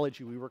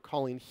technology we were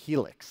calling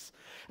Helix.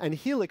 And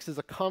Helix is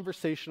a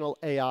conversational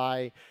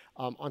AI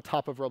on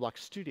top of Roblox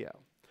Studio.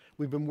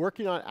 We've been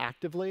working on it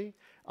actively.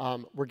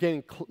 We're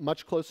getting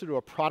much closer to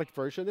a product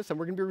version of this, and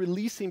we're going to be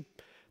releasing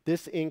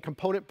this in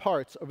component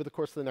parts over the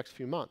course of the next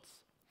few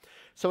months.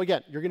 So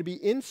again, you're going to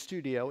be in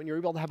Studio, and you're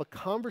able to have a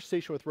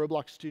conversation with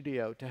Roblox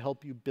Studio to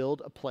help you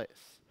build a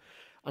place.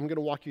 I'm going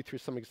to walk you through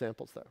some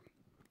examples, though.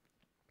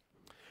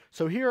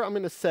 So here I'm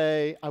going to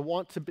say, you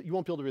won't be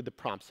able to read the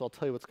prompt, so I'll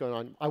tell you what's going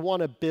on. I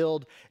want to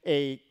build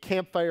a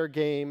campfire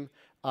game.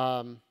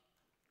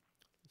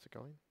 Is it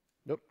going?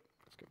 Nope.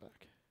 Let's go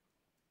back.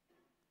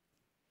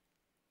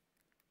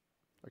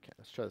 OK,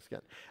 let's try this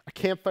again. A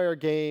campfire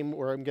game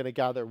where I'm going to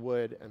gather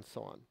wood and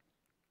so on.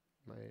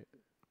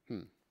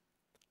 This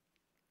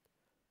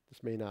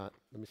may not.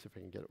 Let me see if I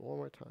can get it one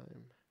more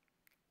time.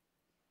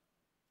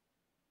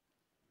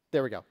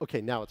 There we go.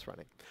 OK, now it's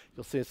running.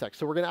 You'll see in a sec.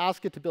 So we're going to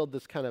ask it to build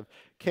this kind of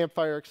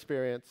campfire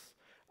experience.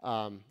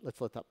 Let's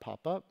let that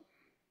pop up.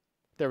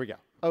 There we go.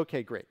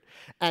 OK, great.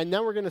 And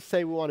now we're going to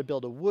say we want to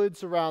build a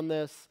woods around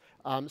this.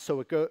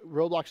 So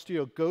Roblox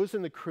Studio goes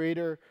in the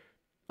creator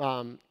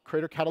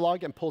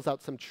catalog and pulls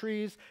out some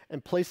trees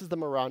and places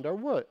them around our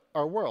world,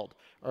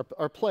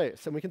 our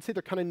place. And we can see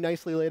they're kind of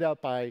nicely laid out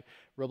by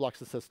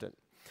Roblox Assistant.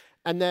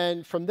 And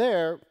then from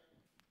there,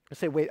 I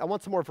say, wait, I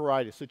want some more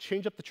variety. So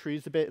change up the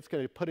trees a bit. It's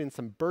going to put in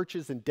some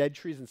birches and dead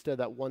trees instead of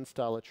that one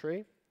style of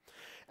tree.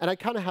 And I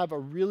kind of have a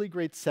really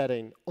great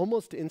setting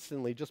almost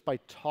instantly just by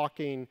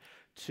talking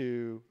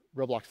to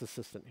Roblox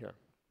Assistant here.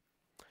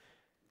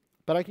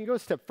 But I can go a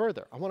step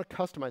further. I want to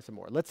customize it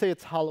more. Let's say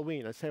it's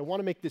Halloween. I say, I want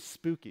to make this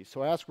spooky.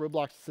 So I ask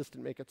Roblox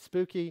Assistant to make it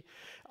spooky.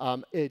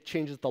 It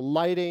changes the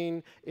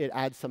lighting. It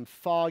adds some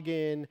fog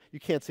in. You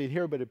can't see it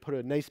here, but it put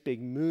a nice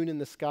big moon in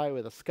the sky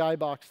with a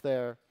skybox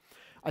there.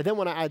 I then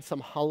want to add some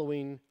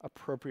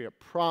Halloween-appropriate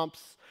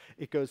prompts.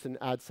 It goes and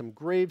adds some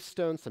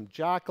gravestones, some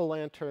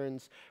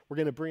jack-o'-lanterns. We're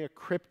going to bring a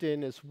crypt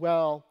in as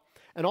well.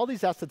 And all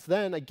these assets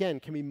then,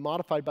 again, can be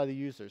modified by the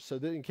users. So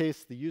that in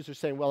case the user's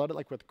saying, well, I don't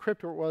like what the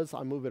crypt was,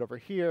 I'll move it over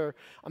here.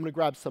 I'm going to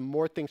grab some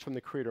more things from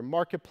the creator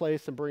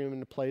marketplace and bring them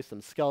into place,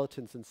 some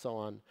skeletons and so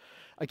on.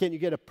 Again, you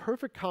get a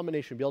perfect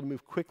combination. Be able to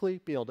move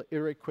quickly, be able to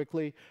iterate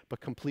quickly,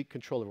 but complete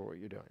control over what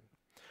you're doing.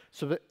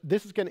 So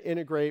this is going to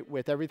integrate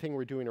with everything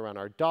we're doing around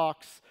our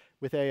docs,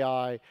 with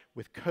AI,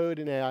 with code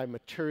and AI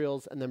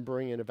materials, and then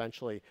bring in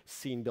eventually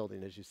scene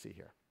building, as you see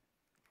here.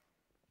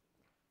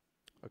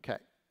 OK.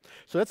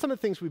 So that's some of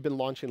the things we've been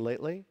launching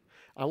lately.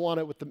 I want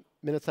to, with the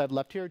minutes I have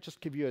left here,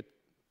 just give you a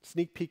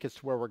sneak peek as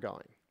to where we're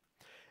going.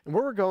 And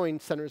where we're going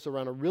centers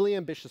around a really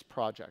ambitious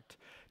project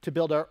to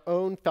build our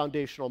own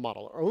foundational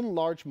model, our own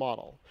large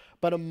model,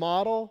 but a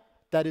model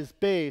that is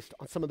based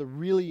on some of the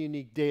really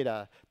unique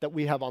data that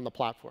we have on the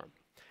platform.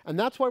 And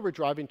that's why we're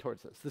driving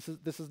towards this.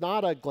 This is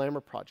not a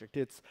glamour project.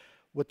 It's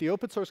what the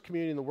open source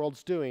community in the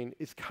world's doing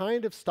is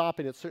kind of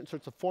stopping at certain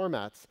sorts of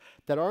formats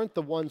that aren't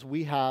the ones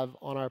we have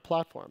on our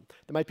platform.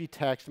 There might be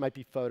text, there might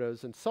be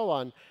photos, and so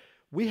on.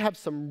 We have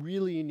some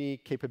really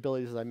unique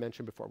capabilities, as I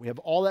mentioned before. We have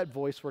all that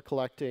voice we're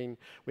collecting.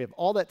 We have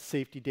all that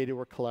safety data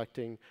we're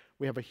collecting.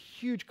 We have a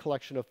huge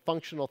collection of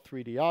functional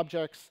 3D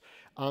objects.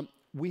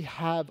 we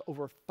have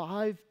over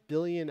 5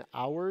 billion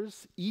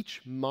hours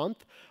each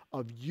month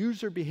of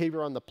user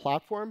behavior on the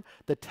platform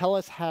that tell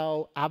us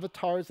how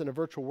avatars in a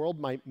virtual world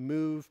might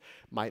move,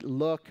 might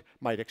look,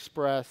 might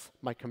express,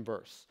 might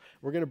converse.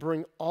 We're going to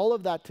bring all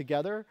of that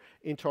together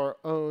into our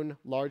own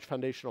large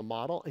foundational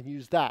model and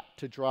use that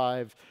to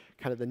drive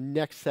kind of the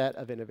next set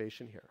of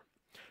innovation here.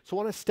 So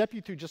I want to step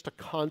you through just a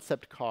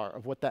concept car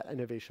of what that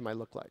innovation might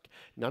look like.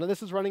 None of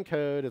this is running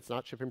code. It's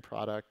not shipping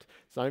product.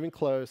 It's not even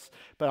close.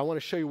 But I want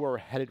to show you where we're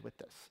headed with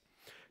this.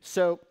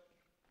 So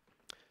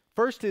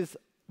first is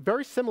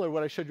very similar to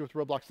what I showed you with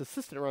Roblox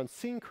Assistant around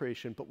scene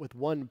creation, but with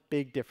one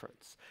big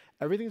difference.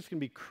 Everything's going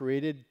to be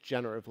created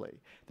generatively.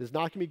 There's not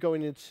going to be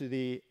going into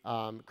the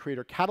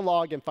creator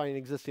catalog and finding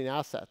existing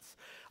assets.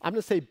 I'm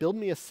going to say, build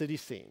me a city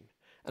scene,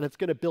 and it's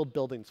going to build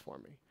buildings for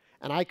me.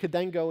 And I could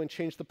then go and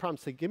change the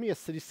prompt, say, give me a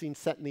city scene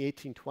set in the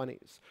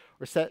 1820s,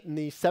 or set in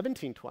the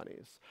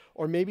 1720s,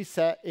 or maybe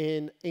set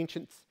in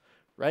ancients,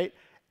 right?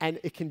 And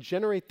it can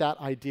generate that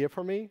idea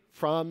for me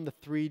from the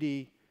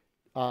 3D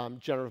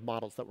generative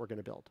models that we're going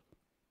to build.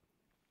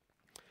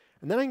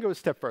 And then I can go a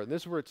step further.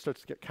 This is where it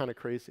starts to get kind of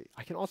crazy.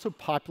 I can also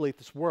populate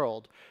this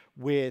world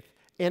with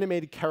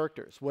animated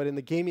characters, what in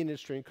the gaming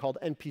industry called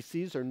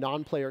NPCs, or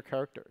non-player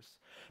characters.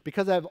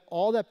 Because I have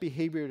all that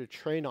behavior to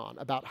train on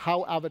about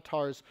how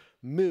avatars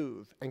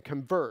move and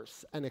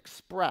converse and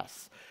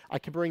express, I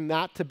can bring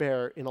that to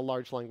bear in a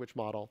large language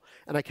model.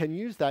 And I can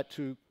use that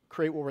to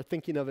create what we're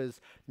thinking of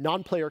as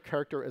non-player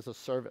character as a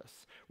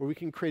service, where we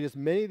can create as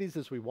many of these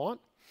as we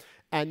want,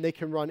 and they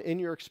can run in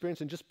your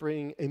experience and just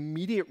bring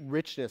immediate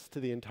richness to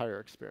the entire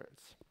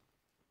experience.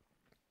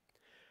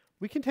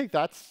 We can take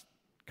that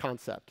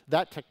concept,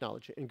 that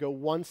technology, and go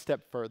one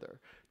step further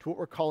to what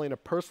we're calling a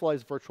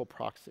personalized virtual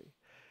proxy.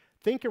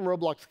 Think in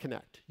Roblox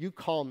Connect. You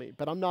call me,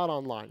 but I'm not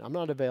online. I'm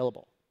not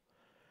available.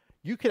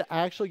 You could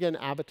actually get an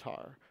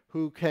avatar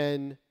who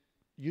can,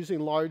 using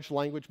large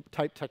language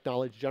type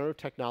technology, generative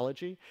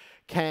technology,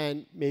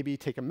 can maybe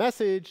take a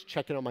message,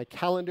 check in on my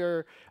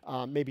calendar,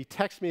 maybe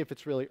text me if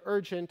it's really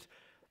urgent,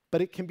 but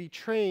it can be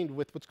trained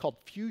with what's called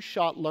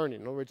few-shot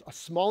learning. In other words, a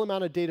small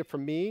amount of data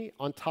from me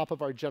on top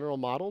of our general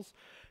models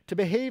to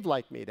behave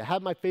like me, to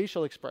have my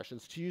facial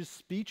expressions, to use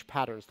speech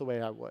patterns the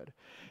way I would.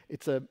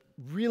 It's a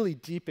really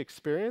deep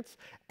experience.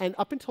 And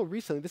up until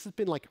recently, this has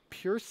been like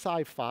pure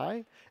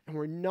sci-fi, and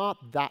we're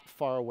not that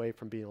far away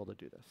from being able to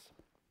do this.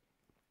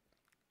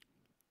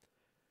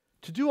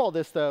 To do all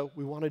this, though,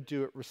 we want to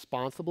do it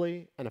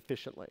responsibly and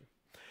efficiently.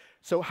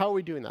 So how are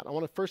we doing that? I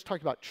want to first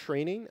talk about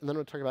training, and then I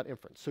want to talk about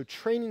inference. So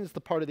training is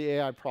the part of the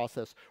AI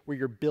process where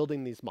you're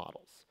building these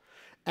models.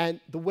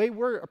 And the way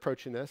we're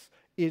approaching this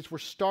is we're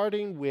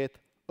starting with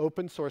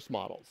open source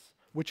models,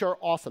 which are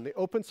awesome. The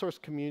open source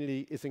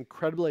community is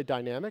incredibly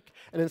dynamic,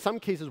 and in some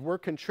cases, we're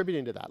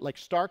contributing to that. Like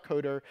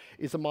StarCoder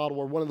is a model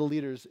where one of the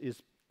leaders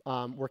is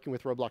working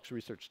with Roblox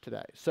research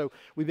today. So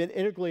we've been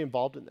integrally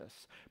involved in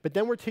this. But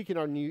then we're taking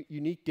our new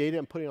unique data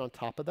and putting it on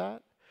top of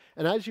that.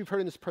 And as you've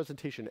heard in this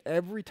presentation,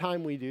 every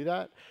time we do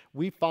that,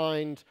 we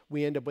find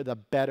we end up with a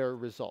better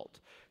result.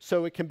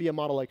 So it can be a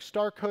model like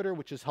StarCoder,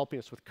 which is helping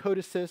us with code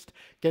assist,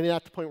 getting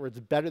that to the point where it's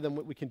better than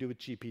what we can do with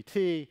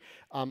GPT.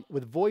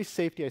 With voice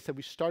safety, I said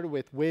we started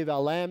with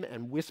WaveLM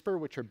and Whisper,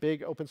 which are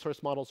big open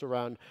source models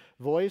around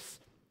voice.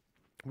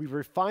 We've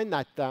refined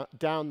that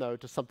down, though,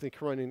 to something that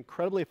can run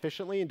incredibly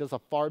efficiently and does a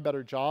far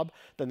better job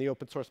than the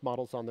open source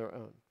models on their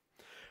own.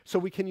 So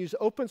we can use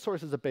open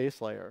source as a base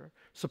layer,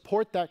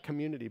 support that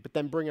community, but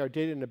then bring our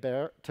data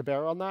to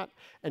bear on that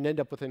and end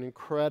up with an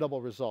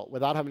incredible result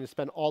without having to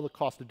spend all the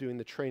cost of doing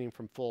the training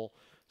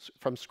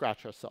from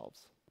scratch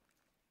ourselves.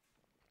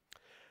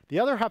 The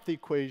other half of the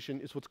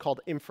equation is what's called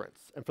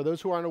inference. And for those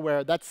who aren't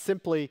aware, that's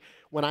simply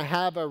when I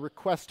have a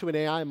request to an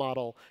AI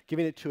model,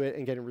 giving it to it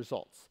and getting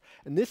results.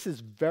 And this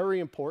is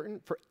very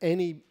important for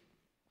any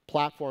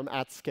platform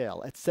at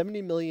scale. At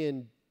 70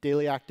 million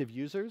daily active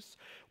users,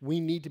 we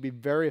need to be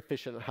very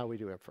efficient in how we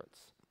do inference.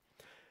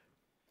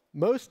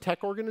 Most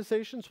tech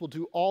organizations will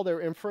do all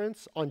their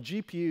inference on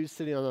GPUs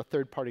sitting on a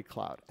third-party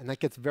cloud, and that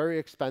gets very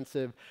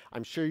expensive.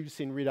 I'm sure you've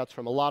seen readouts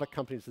from a lot of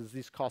companies as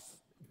these costs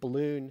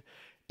balloon.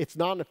 It's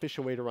not an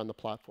efficient way to run the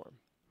platform.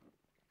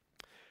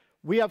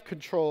 We have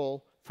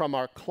control from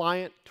our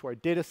client to our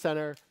data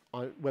center,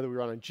 on whether we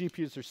run on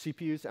GPUs or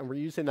CPUs, and we're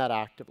using that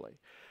actively.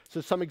 So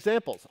some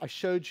examples. I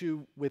showed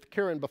you with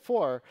Kieran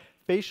before,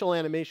 facial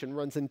animation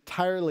runs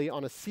entirely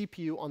on a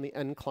CPU on the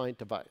end client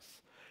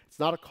device. It's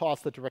not a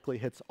cost that directly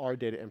hits our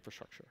data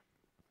infrastructure.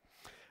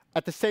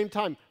 At the same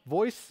time,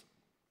 voice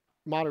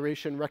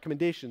moderation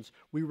recommendations,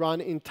 we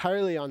run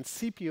entirely on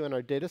CPU in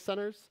our data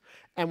centers,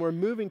 and we're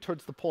moving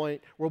towards the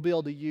point where we'll be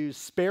able to use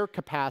spare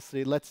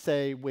capacity. Let's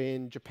say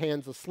when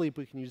Japan's asleep,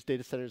 we can use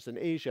data centers in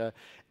Asia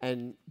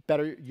and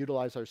better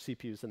utilize our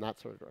CPUs in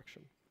that sort of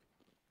direction.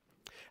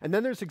 And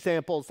then there's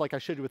examples like I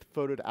showed you with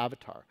photo to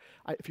avatar.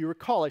 If you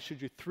recall, I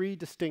showed you 3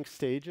 distinct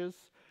stages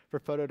for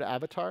photo to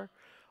avatar.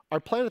 Our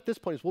plan at this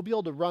point is we'll be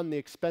able to run the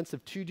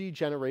expensive 2D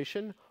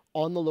generation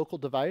on the local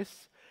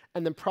device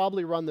and then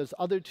probably run those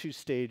other 2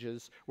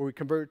 stages where we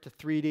convert it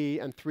to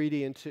 3D and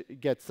 3D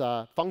gets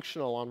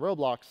functional on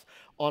Roblox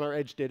on our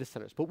edge data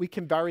centers. But we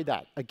can vary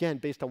that, again,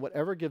 based on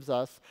whatever gives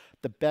us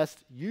the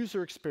best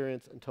user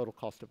experience and total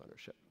cost of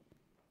ownership.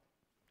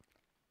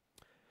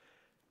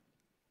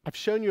 I've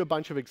shown you a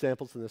bunch of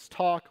examples in this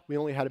talk. We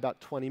only had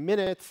about 20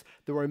 minutes.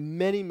 There were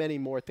many, many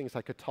more things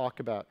I could talk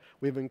about.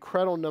 We have an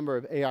incredible number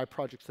of AI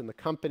projects in the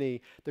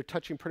company. They're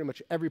touching pretty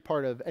much every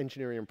part of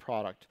engineering and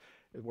product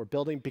we're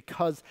building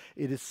because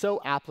it is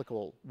so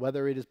applicable,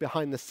 whether it is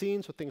behind the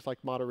scenes with things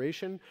like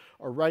moderation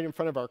or right in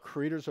front of our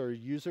creators or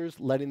users,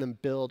 letting them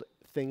build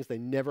things they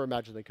never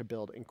imagined they could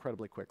build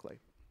incredibly quickly.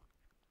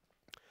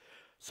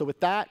 So with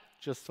that,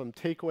 just some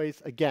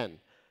takeaways. Again,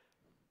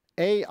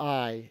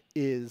 AI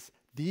is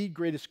the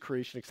greatest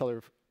creation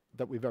accelerator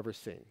that we've ever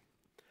seen.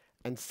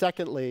 And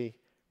secondly,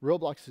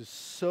 Roblox is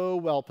so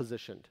well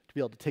positioned to be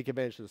able to take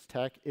advantage of this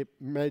tech. It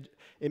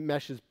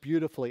meshes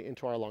beautifully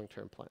into our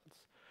long-term plans.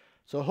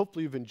 So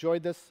hopefully you've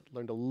enjoyed this,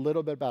 learned a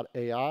little bit about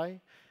AI.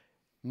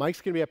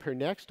 Mike's going to be up here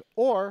next,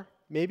 or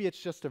maybe it's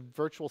just a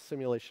virtual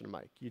simulation of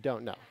Mike. You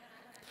don't know.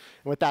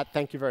 And with that,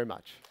 thank you very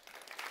much.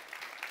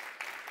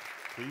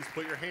 Please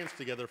put your hands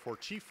together for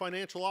Chief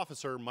Financial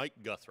Officer Mike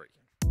Guthrie.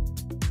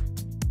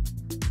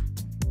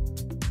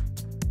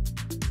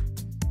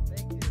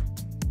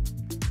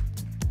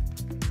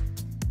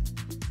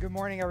 Good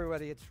morning,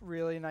 everybody. It's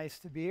really nice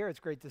to be here. It's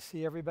great to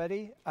see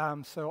everybody.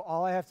 So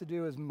all I have to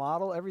do is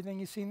model everything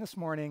you've seen this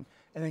morning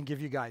and then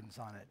give you guidance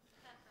on it.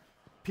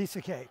 Piece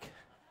of cake.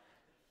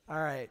 All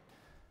right.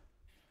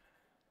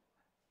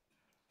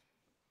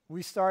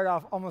 We start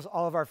off almost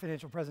all of our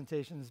financial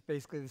presentations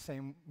basically the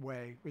same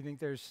way. We think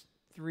there's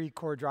 3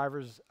 core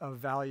drivers of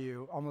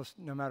value, almost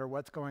no matter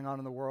what's going on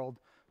in the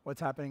world,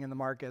 what's happening in the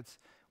markets.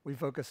 We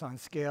focus on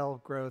scale,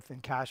 growth,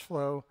 and cash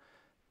flow.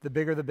 The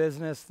bigger the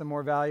business, the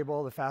more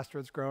valuable, the faster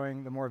it's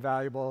growing, the more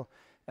valuable,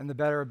 and the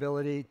better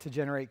ability to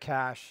generate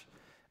cash,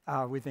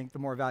 we think the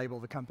more valuable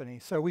the company.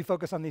 So we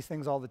focus on these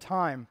things all the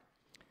time.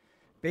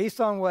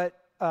 Based on what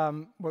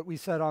we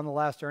said on the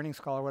last earnings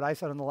call, or what I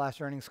said on the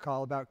last earnings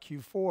call about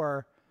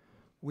Q4,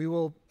 we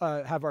will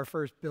have our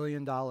first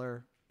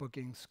billion-dollar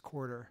bookings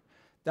quarter.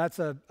 That's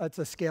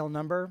a scale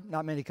number.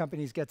 Not many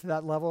companies get to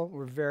that level.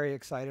 We're very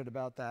excited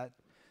about that.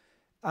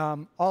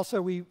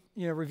 Also, we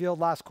revealed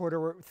last quarter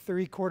we're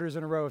 3 quarters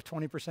in a row of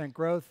 20%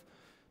 growth.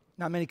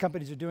 Not many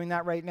companies are doing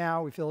that right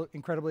now. We feel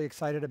incredibly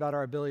excited about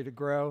our ability to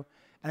grow.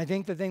 And I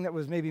think the thing that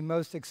was maybe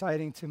most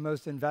exciting to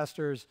most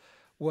investors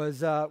was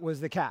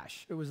the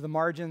cash. It was the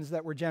margins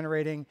that we're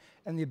generating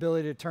and the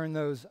ability to turn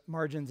those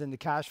margins into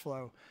cash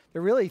flow.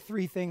 There are really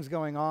 3 things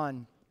going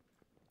on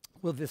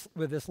with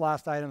this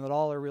last item that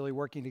all are really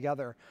working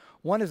together.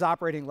 One is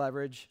operating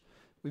leverage.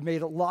 We've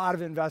made a lot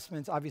of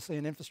investments, obviously,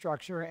 in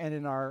infrastructure and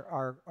in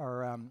our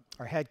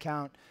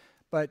headcount.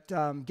 But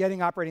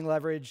getting operating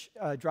leverage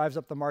drives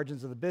up the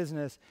margins of the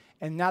business.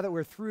 And now that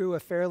we're through a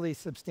fairly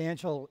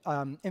substantial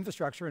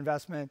infrastructure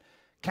investment,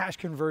 cash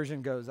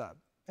conversion goes up.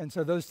 And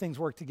so those things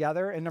work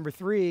together. And number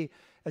 3,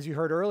 as you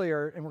heard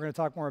earlier, and we're going to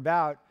talk more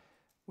about,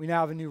 we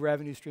now have a new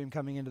revenue stream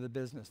coming into the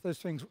business.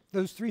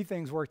 Those 3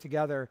 things work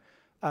together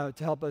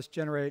to help us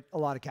generate a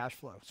lot of cash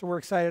flow. So we're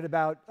excited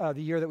about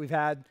the year that we've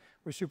had.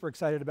 We're super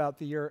excited about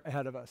the year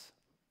ahead of us.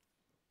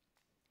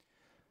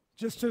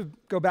 Just to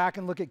go back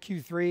and look at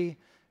Q3,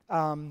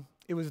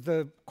 it was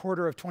the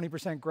quarter of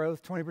 20%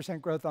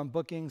 growth on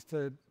bookings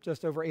to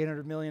just over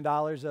 $800 million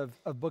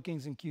of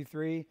bookings in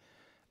Q3.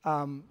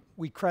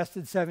 We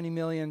crested 70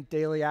 million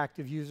daily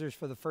active users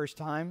for the first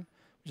time,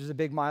 which is a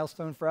big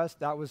milestone for us.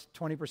 That was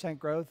 20%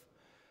 growth.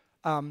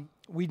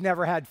 We'd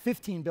never had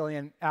 15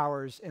 billion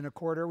hours in a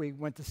quarter. We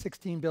went to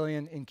 16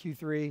 billion in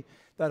Q3.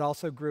 That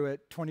also grew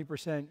at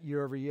 20%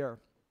 year over year.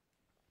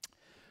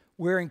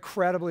 We're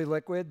incredibly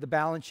liquid. The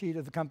balance sheet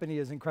of the company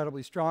is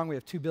incredibly strong. We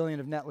have $2 billion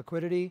of net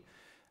liquidity,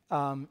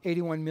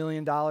 $81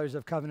 million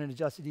of covenant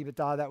adjusted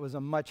EBITDA. That was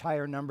a much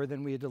higher number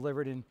than we had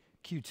delivered in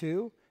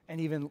Q2 and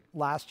even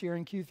last year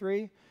in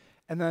Q3.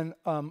 And then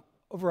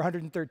over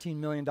 $113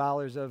 million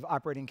of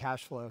operating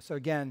cash flow. So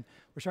again,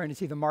 we're starting to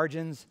see the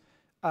margins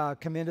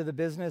come into the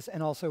business,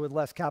 and also with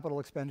less capital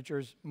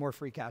expenditures, more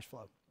free cash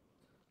flow.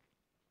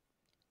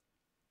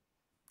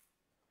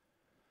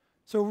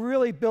 So we're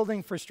really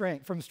building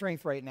from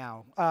strength right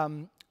now.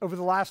 Over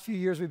the last few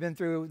years, we've been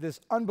through this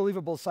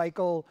unbelievable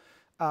cycle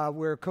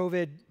where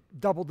COVID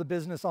doubled the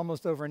business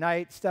almost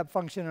overnight, step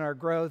function in our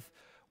growth.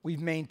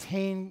 We've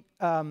maintained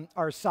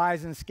our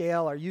size and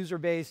scale, our user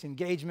base,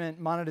 engagement,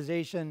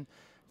 monetization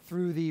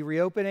through the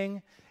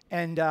reopening.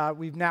 And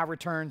we've now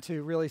returned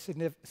to really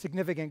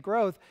significant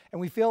growth.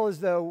 And we feel as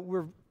though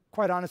we're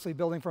quite honestly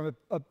building from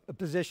a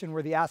position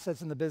where the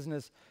assets in the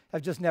business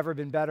have just never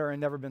been better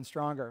and never been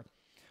stronger.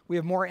 We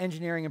have more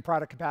engineering and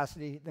product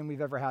capacity than we've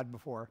ever had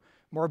before.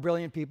 More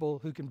brilliant people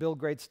who can build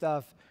great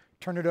stuff,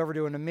 turn it over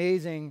to an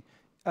amazing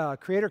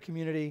creator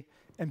community,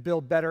 and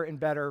build better and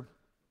better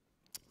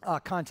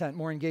content,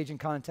 more engaging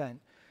content.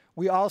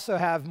 We also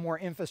have more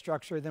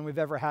infrastructure than we've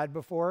ever had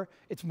before.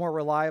 It's more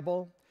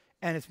reliable,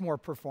 and it's more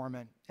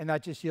performant. And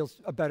that just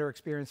yields a better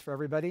experience for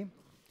everybody.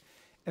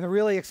 And the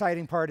really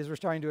exciting part is we're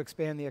starting to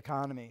expand the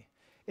economy.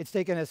 It's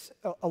taken us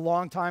a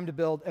long time to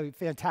build a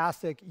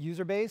fantastic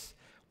user base.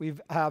 We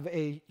have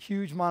a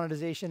huge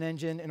monetization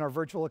engine in our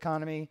virtual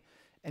economy,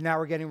 and now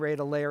we're getting ready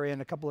to layer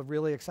in a couple of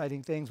really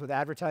exciting things with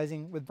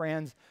advertising, with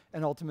brands,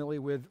 and ultimately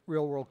with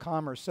real-world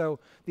commerce. So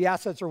the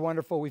assets are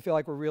wonderful. We feel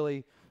like we're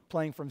really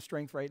playing from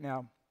strength right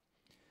now.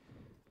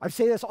 I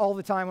say this all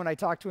the time when I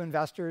talk to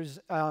investors.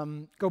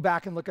 Go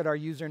back and look at our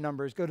user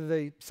numbers. Go to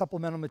the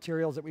supplemental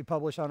materials that we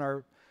publish on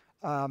our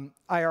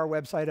IR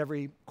website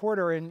every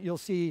quarter, and you'll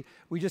see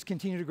we just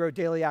continue to grow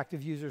daily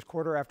active users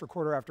quarter after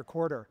quarter after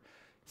quarter.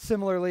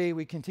 Similarly,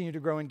 we continue to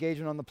grow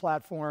engagement on the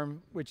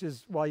platform, which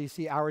is why you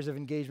see hours of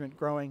engagement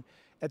growing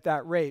at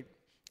that rate.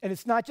 And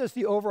it's not just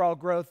the overall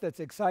growth that's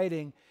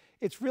exciting,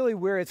 it's really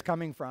where it's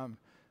coming from.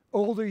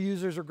 Older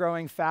users are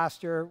growing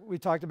faster. We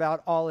talked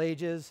about all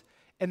ages.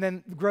 And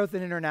then growth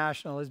in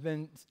international has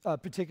been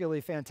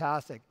particularly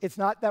fantastic. It's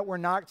not that we're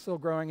not still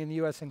growing in the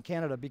US and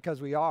Canada,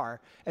 because we are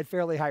at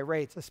fairly high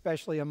rates,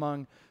 especially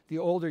among the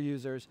older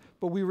users,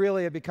 but we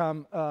really have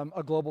become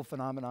a global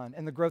phenomenon.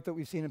 And the growth that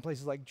we've seen in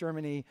places like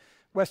Germany,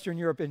 Western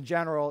Europe in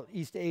general,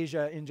 East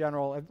Asia in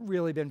general, have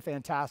really been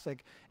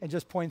fantastic, and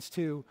just points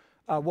to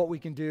what we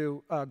can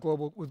do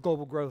with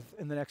global growth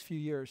in the next few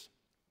years.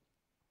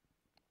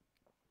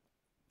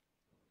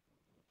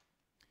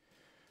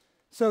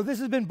 So this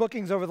has been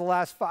bookings over the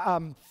last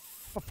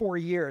 4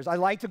 years. I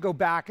like to go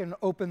back and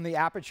open the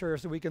aperture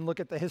so we can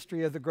look at the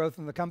history of the growth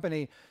in the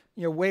company.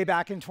 You know, way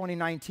back in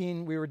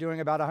 2019, we were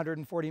doing about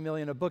 140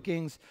 million of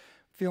bookings,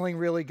 feeling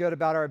really good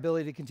about our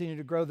ability to continue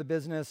to grow the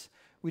business.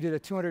 We did a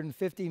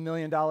 $250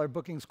 million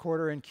bookings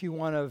quarter in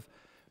Q1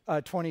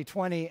 of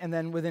 2020, and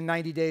then within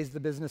 90 days, the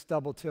business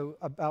doubled to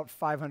about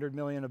 500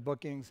 million of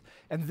bookings.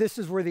 And this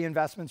is where the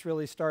investments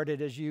really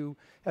started, as you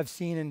have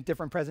seen in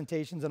different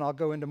presentations, and I'll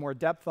go into more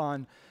depth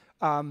on.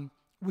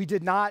 We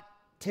did not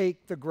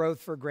take the growth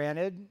for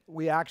granted.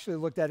 We actually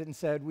looked at it and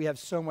said, we have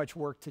so much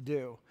work to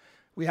do.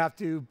 We have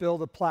to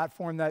build a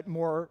platform that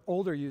more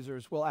older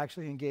users will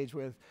actually engage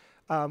with.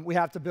 We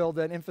have to build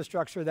an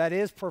infrastructure that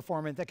is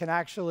performant, that can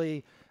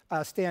actually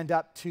stand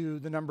up to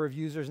the number of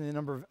users and the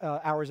number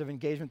of hours of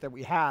engagement that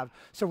we have.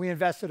 So we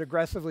invested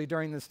aggressively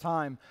during this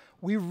time.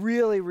 We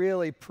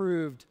really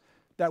proved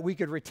that we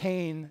could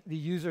retain the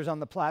users on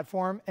the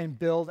platform and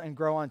build and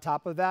grow on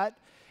top of that.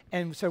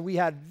 And so we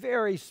had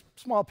very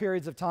small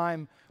periods of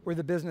time where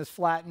the business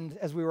flattened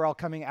as we were all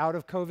coming out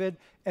of COVID,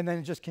 and then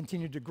it just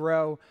continued to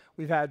grow.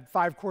 We've had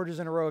 5 quarters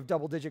in a row of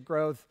double-digit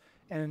growth,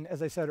 and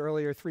as I said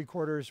earlier, 3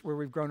 quarters where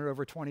we've grown at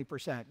over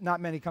 20%.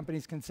 Not many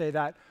companies can say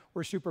that.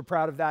 We're super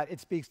proud of that. It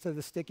speaks to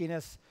the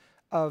stickiness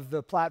of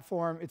the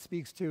platform. It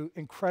speaks to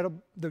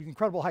the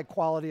incredible high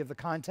quality of the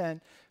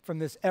content from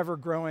this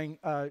ever-growing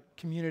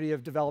community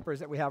of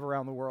developers that we have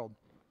around the world.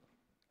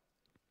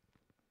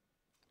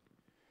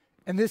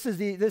 And this is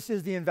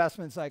the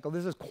investment cycle.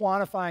 This is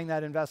quantifying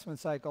that investment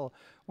cycle.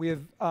 We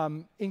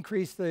have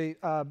increased the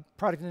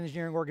product and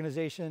engineering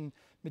organization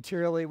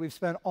materially. We've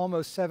spent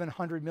almost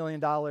 $700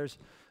 million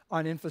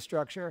on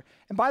infrastructure.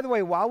 And by the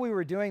way, while we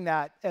were doing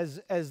that,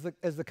 as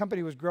the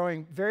company was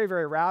growing very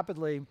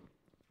rapidly,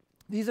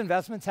 these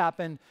investments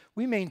happened.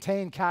 We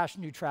maintained cash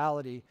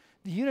neutrality.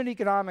 The unit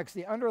economics,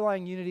 the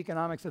underlying unit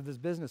economics of this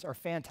business are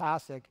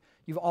fantastic.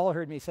 You've all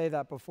heard me say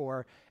that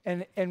before,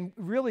 and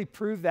really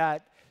proved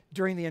that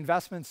during the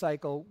investment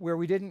cycle where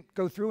we didn't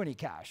go through any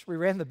cash. We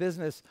ran the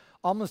business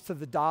almost to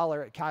the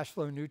dollar at cash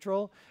flow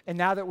neutral. And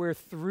now that we're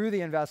through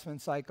the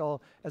investment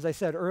cycle, as I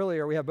said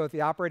earlier, we have both the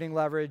operating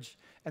leverage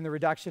and the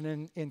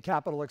reduction in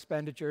capital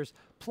expenditures,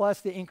 plus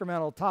the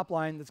incremental top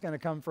line that's going to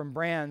come from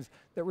brands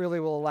that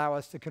really will allow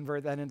us to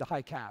convert that into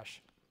high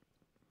cash.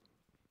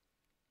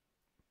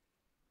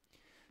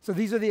 So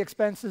these are the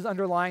expenses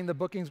underlying the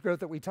bookings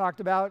growth that we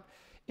talked about.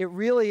 It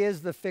really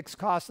is the fixed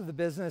cost of the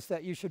business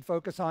that you should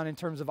focus on in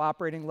terms of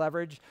operating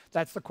leverage.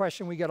 That's the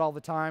question we get all the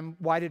time.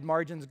 Why did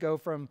margins go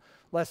from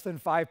less than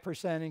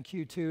 5% in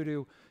Q2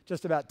 to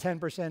just about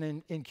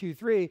 10% in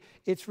Q3?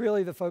 It's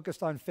really the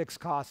focus on fixed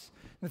costs.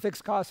 And the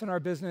fixed costs in our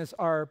business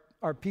are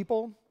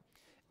people,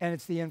 and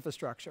it's the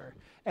infrastructure.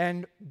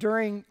 And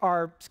during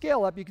our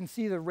scale up, you can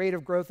see the rate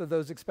of growth of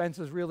those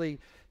expenses really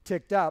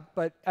ticked up,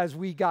 but as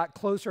we got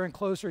closer and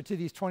closer to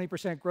these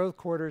 20% growth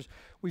quarters,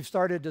 we've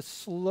started to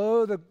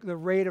slow the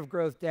rate of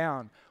growth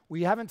down.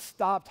 We haven't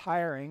stopped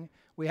hiring,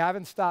 we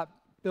haven't stopped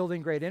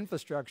building great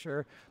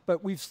infrastructure,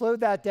 but we've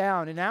slowed that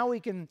down, and now we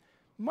can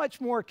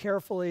much more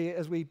carefully,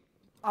 as we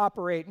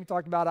operate, and we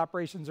talked about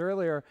operations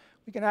earlier,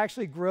 we can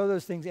actually grow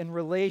those things in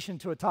relation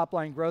to a top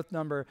line growth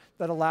number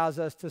that allows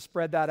us to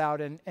spread that out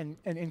and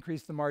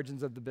increase the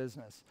margins of the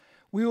business.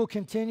 We will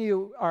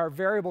continue, our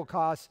variable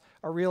costs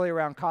are really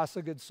around cost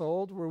of goods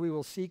sold, where we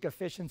will seek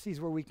efficiencies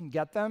where we can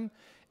get them,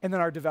 and then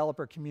our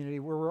developer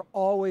community, where we're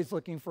always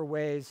looking for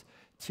ways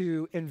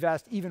to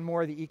invest even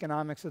more of the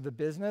economics of the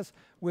business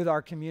with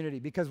our community.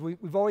 Because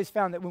we've always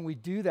found that when we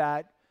do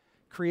that,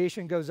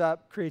 creation goes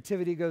up,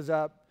 creativity goes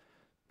up,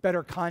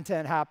 better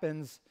content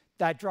happens,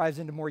 that drives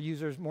into more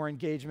users, more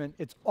engagement.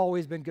 It's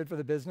always been good for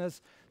the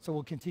business, so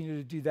we'll continue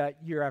to do that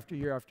year after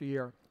year after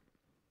year.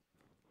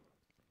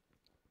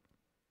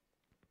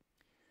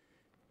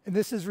 And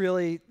this is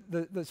really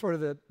the sort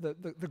of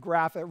the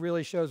graph that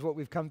really shows what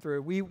we've come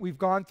through. We've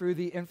gone through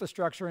the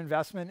infrastructure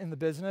investment in the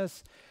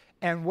business,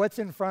 and what's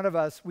in front of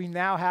us, we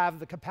now have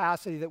the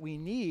capacity that we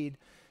need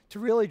to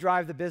really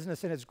drive the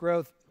business and its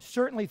growth,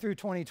 certainly through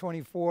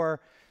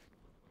 2024,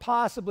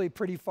 possibly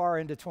pretty far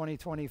into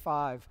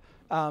 2025.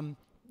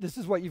 This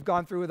is what you've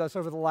gone through with us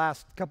over the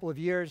last couple of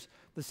years,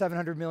 the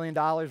 $700 million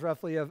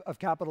roughly of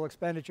capital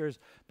expenditures.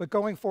 But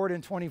going forward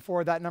in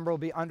 24, that number will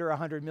be under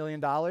 $100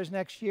 million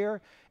next year.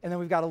 And then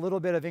we've got a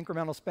little bit of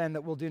incremental spend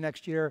that we'll do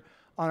next year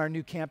on our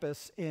new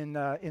campus in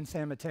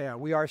San Mateo.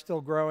 We are still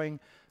growing.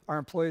 Our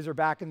employees are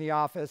back in the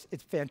office.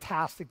 It's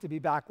fantastic to be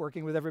back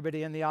working with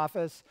everybody in the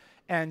office.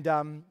 And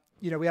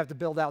we have to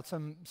build out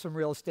some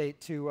real estate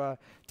to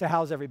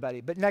house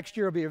everybody. But next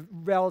year will be a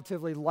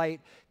relatively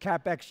light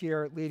CapEx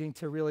year, leading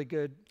to really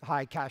good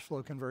high cash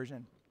flow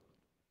conversion.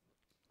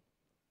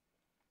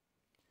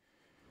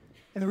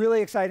 And the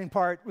really exciting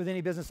part with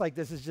any business like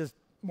this is just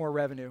more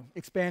revenue,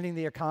 expanding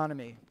the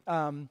economy.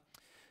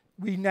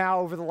 We now,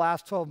 over the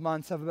last 12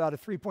 months, have about a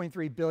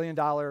 $3.3 billion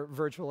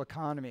virtual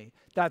economy.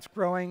 That's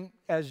growing,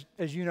 as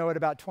you know, at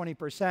about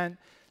 20%.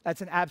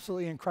 That's an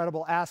absolutely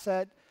incredible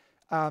asset.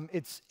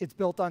 It's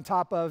built on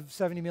top of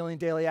 70 million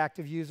daily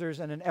active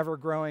users and an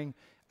ever-growing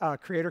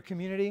creator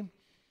community.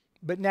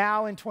 But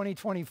now in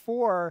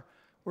 2024,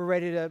 we're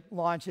ready to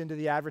launch into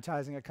the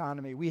advertising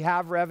economy. We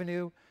have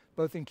revenue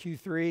both in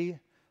Q3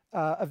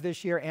 of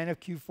this year and of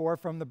Q4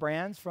 from the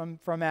brands,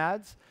 from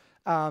ads.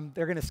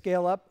 They're going to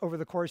scale up over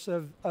the course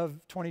of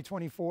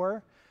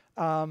 2024.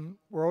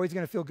 We're always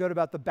going to feel good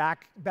about the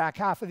back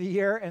half of the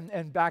year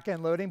and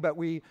back-end loading, but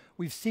we've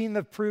seen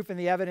the proof and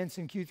the evidence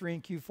in Q3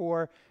 and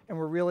Q4, and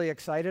we're really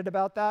excited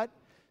about that.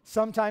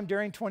 Sometime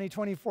during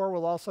 2024,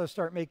 we'll also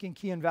start making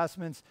key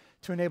investments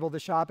to enable the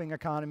shopping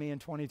economy in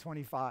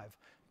 2025.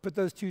 Put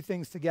those two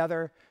things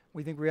together,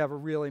 we think we have a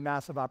really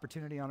massive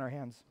opportunity on our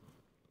hands.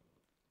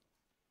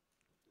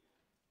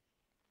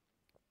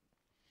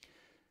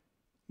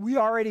 We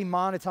already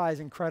monetize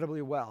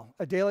incredibly well.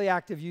 A daily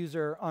active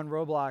user on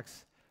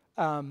Roblox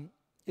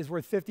is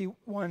worth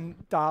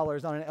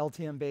 $51 on an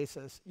LTM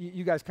basis.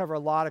 You guys cover a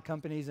lot of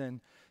companies in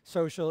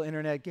social,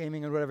 internet,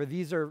 gaming, and whatever.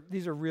 These are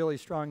really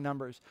strong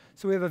numbers.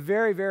 So we have a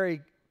very,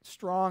 very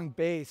strong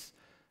base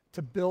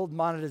to build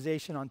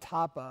monetization on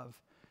top of.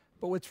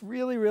 But what's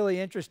really, really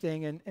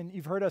interesting, and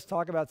you've heard us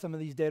talk about some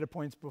of these data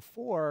points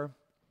before,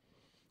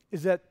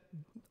 is that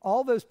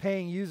all those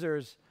paying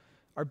users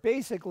are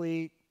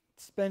basically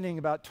spending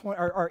about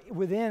are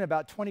within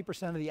about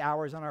 20% of the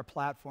hours on our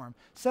platform.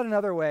 Said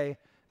another way,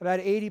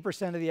 about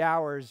 80% of the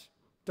hours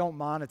don't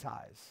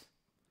monetize.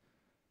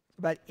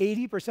 About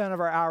 80% of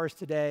our hours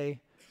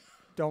today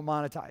don't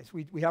monetize.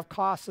 We have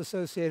costs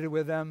associated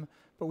with them,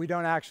 but we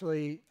don't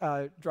actually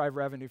drive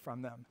revenue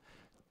from them.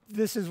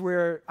 This is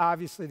where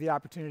obviously the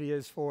opportunity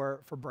is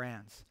for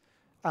brands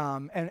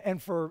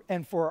and for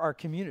our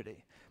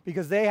community,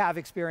 because they have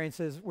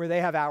experiences where they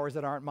have hours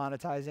that aren't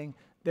monetizing.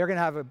 They're going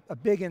to have a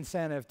big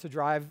incentive to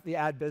drive the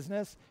ad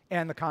business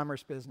and the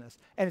commerce business.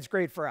 And it's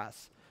great for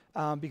us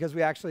because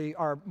we actually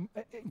are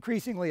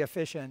increasingly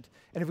efficient.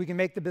 And if we can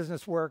make the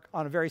business work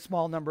on a very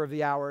small number of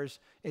the hours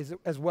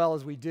as well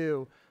as we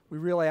do, we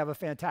really have a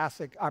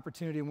fantastic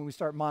opportunity when we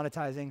start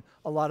monetizing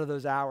a lot of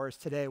those hours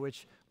today,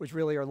 which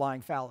really are lying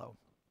fallow.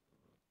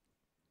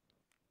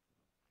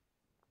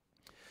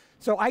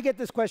 So I get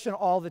this question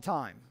all the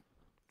time,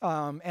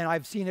 and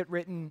I've seen it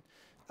written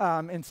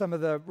in some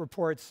of the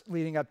reports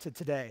leading up to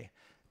today.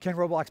 Can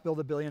Roblox build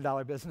a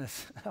billion-dollar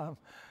business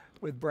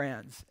with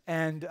brands?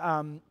 And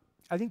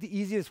I think the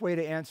easiest way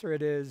to answer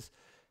it is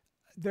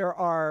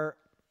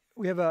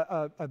we have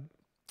a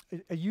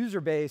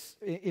user base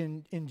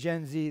in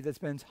Gen Z that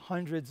spends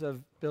hundreds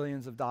of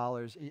billions of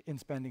dollars in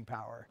spending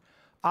power.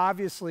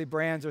 Obviously,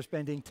 brands are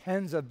spending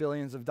tens of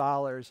billions of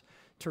dollars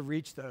to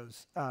reach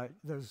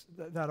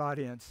that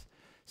audience.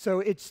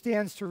 So it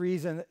stands to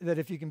reason that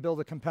if you can build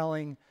a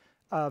compelling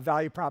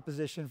value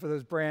proposition for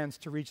those brands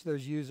to reach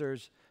those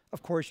users,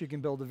 of course you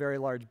can build a very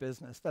large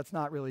business. That's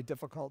not really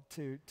difficult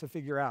to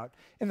figure out.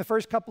 In the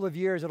first couple of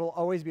years, it'll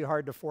always be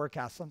hard to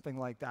forecast something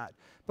like that.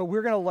 But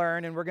we're going to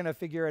learn and we're going to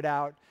figure it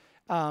out.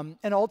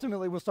 And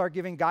ultimately, we'll start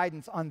giving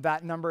guidance on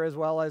that number as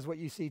well as what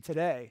you see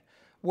today.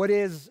 What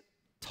is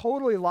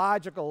totally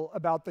logical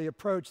about the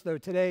approach, though,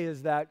 today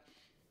is that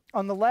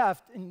on the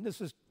left, and this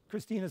was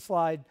Christina's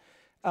slide,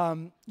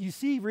 you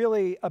see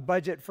really a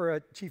budget for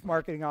a chief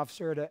marketing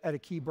officer at a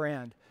key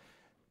brand.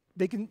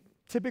 They can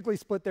typically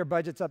split their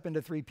budgets up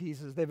into three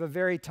pieces. They have a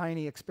very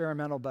tiny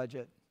experimental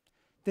budget,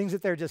 things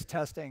that they're just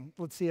testing.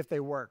 Let's see if they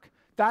work.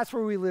 That's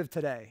where we live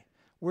today.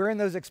 We're in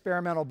those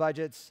experimental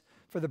budgets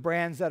for the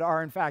brands that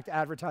are, in fact,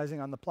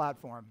 advertising on the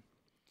platform.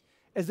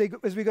 As we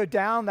go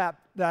down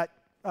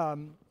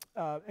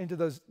into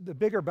the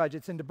bigger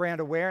budgets, into brand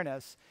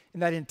awareness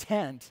and that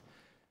intent,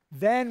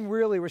 then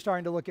really we're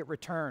starting to look at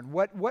return.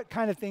 What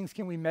kind of things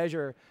can we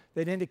measure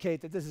that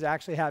indicate that this is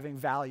actually having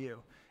value?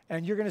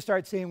 And you're going to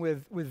start seeing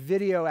with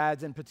video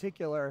ads in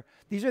particular,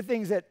 these are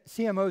things that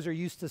CMOs are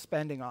used to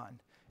spending on.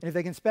 And if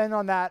they can spend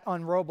on that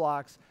on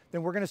Roblox,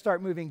 then we're going to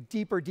start moving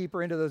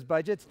deeper into those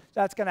budgets.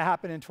 That's going to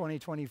happen in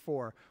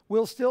 2024.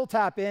 We'll still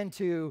tap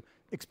into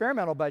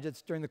experimental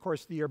budgets during the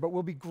course of the year, but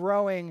we'll be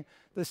growing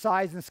the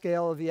size and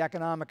scale of the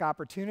economic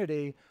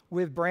opportunity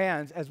with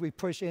brands as we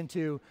push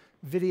into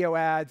video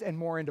ads and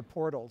more into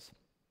portals.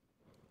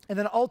 And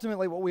then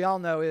ultimately, what we all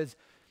know is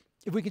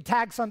if we can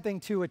tag something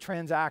to a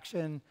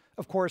transaction,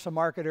 of course, a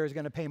marketer is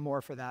going to pay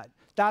more for that.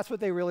 That's what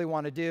they really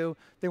want to do.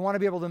 They want to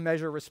be able to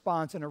measure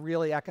response in a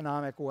really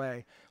economic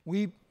way.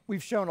 We've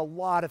shown a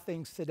lot of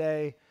things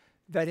today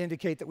that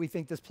indicate that we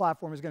think this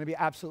platform is going to be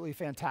absolutely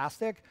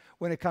fantastic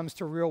when it comes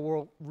to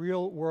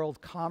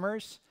real-world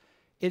commerce.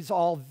 It's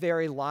all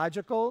very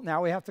logical.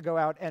 Now we have to go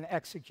out and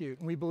execute.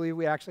 And we believe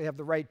we actually have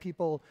the right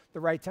people, the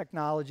right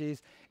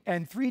technologies.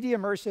 And 3D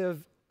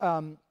immersive,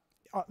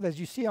 as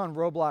you see on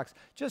Roblox,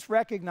 just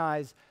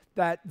recognize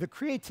that the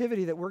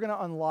creativity that we're going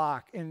to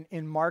unlock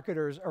in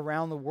marketers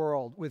around the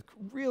world with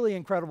really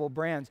incredible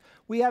brands,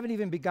 we haven't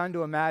even begun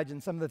to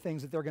imagine some of the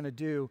things that they're going to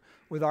do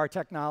with our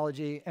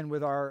technology and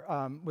with our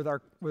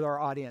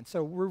audience.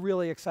 So we're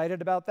really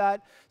excited about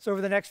that. So over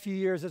the next few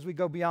years, as we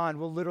go beyond,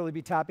 we'll literally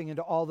be tapping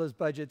into all those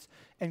budgets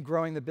and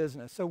growing the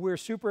business. So we're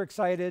super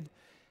excited.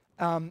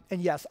 And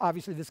yes,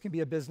 obviously this can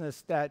be a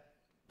business that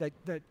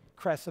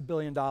crests $1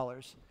 billion.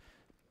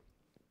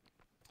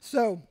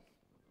 So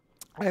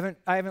I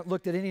haven't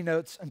looked at any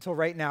notes until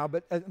right now,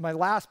 but my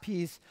last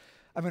piece,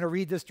 I'm going to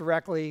read this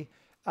directly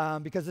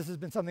because this has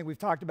been something we've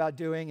talked about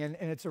doing, and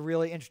it's a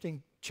really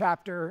interesting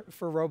chapter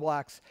for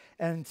Roblox.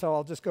 And so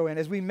I'll just go in.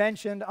 As we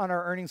mentioned on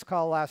our earnings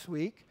call last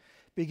week,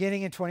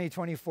 beginning in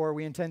 2024,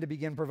 we intend to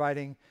begin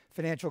providing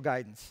financial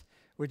guidance,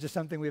 which is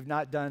something we have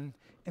not done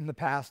in the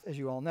past, as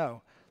you all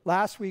know.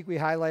 Last week, we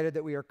highlighted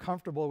that we are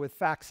comfortable with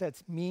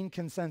FactSet's mean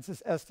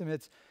consensus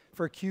estimates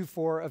for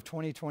Q4 of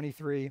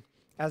 2023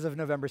 as of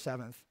November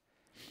 7th.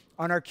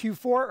 On our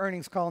Q4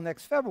 earnings call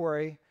next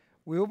February,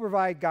 we will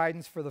provide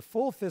guidance for the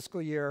full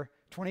fiscal year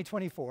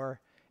 2024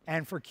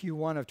 and for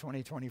Q1 of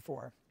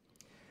 2024.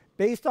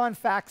 Based on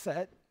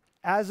FactSet,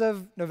 as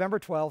of November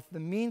 12th, the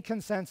mean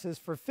consensus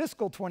for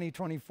fiscal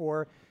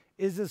 2024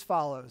 is as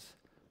follows.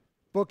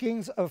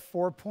 Bookings of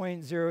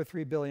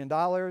 $4.03 billion,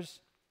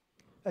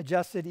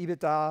 adjusted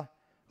EBITDA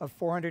of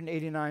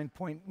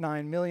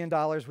 $489.9 million,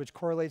 which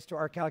correlates to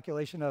our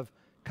calculation of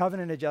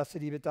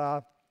covenant-adjusted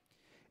EBITDA,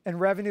 and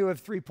revenue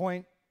of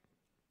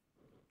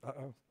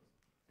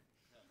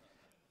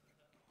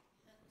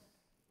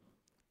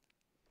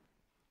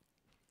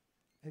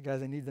Hey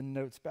guys, I need the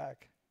notes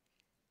back.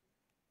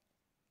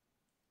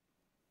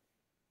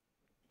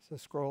 So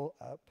scroll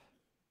up.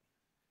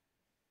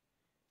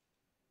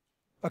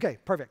 Okay,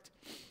 perfect.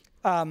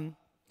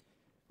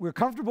 We're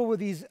comfortable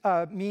with these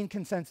mean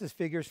consensus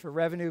figures for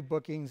revenue,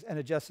 bookings, and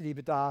adjusted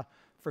EBITDA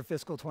for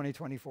fiscal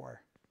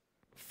 2024.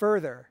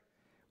 Further,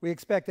 we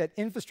expect that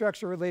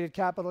infrastructure-related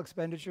capital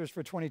expenditures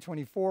for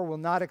 2024 will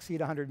not exceed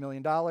 $100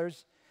 million,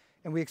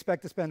 and we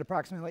expect to spend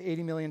approximately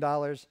 $80 million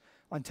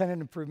on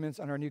tenant improvements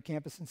on our new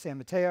campus in San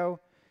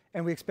Mateo,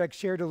 and we expect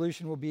share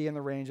dilution will be in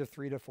the range of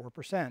 3% to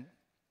 4%.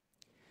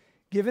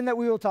 Given that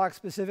we will talk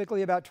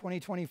specifically about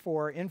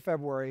 2024 in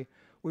February,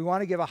 we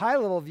want to give a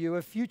high-level view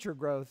of future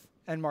growth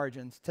and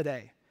margins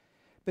today.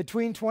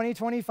 Between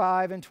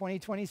 2025 and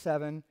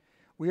 2027,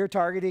 we are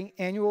targeting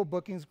annual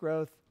bookings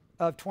growth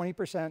of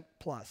 20%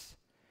 plus.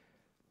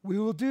 We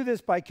will do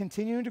this by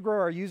continuing to grow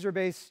our user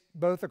base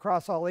both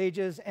across all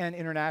ages and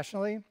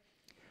internationally.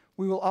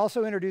 We will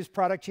also introduce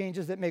product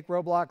changes that make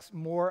Roblox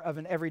more of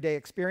an everyday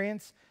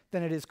experience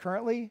than it is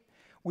currently.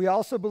 We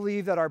also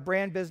believe that our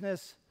brand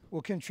business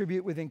will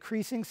contribute with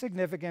increasing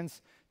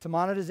significance to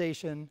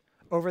monetization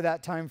over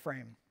that time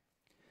frame.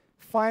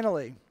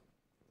 Finally,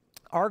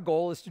 our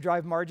goal is to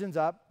drive margins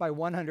up by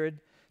 100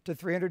 to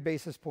 300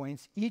 basis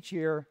points each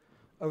year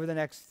over the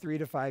next 3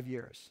 to 5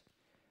 years.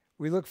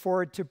 We look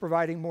forward to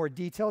providing more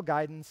detailed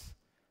guidance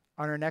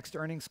on our next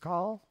earnings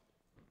call,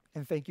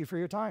 and thank you for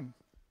your time.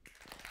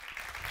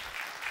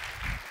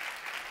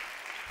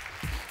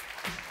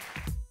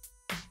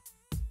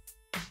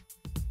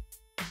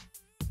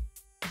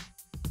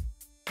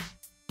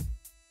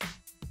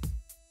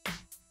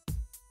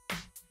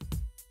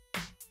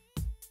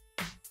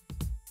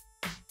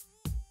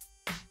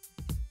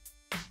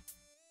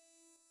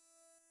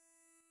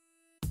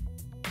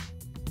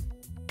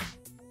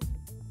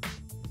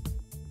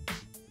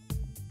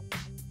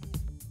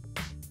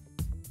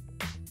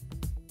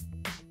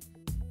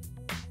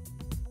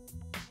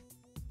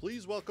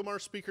 Please welcome our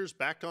speakers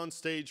back on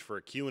stage for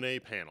a Q&A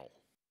panel.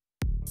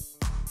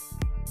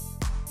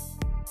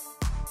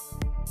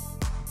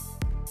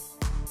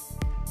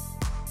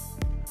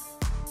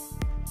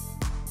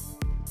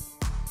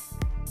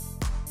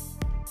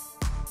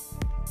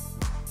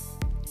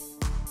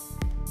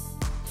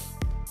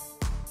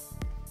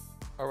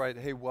 All right,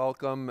 hey,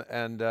 welcome,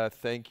 and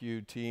thank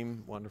you,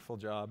 team. Wonderful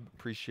job.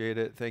 Appreciate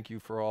it. Thank you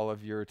for all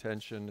of your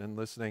attention and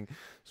listening.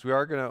 So we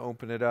are going to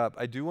open it up.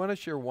 I do want to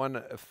share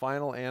one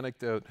final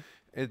anecdote.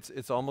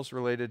 It's almost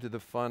related to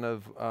the fun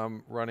of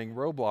running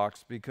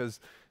Roblox, because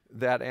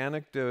that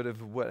anecdote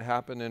of what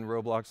happened in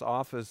Roblox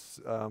Office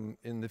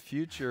in the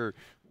future,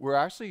 we're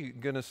actually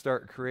going to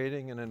start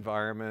creating an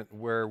environment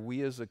where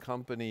we as a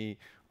company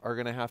are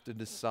going to have to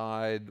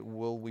decide,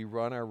 will we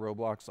run our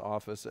Roblox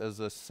Office as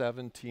a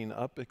 17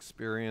 up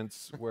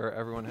experience where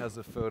everyone has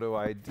a photo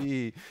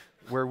ID,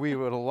 where we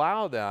would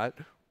allow that,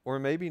 or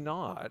maybe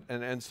not.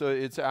 And so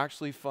it's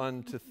actually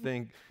fun to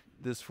think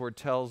this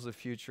foretells the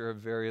future of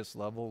various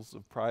levels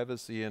of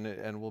privacy,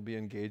 and we'll be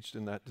engaged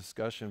in that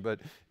discussion. But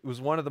it was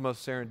one of the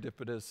most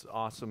serendipitous,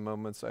 awesome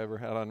moments I ever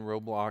had on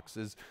Roblox,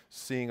 is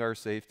seeing our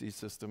safety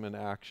system in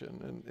action,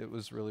 and it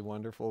was really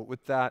wonderful.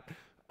 With that,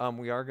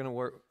 we are going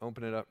to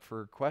open it up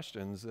for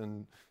questions,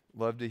 and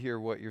love to hear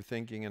what you're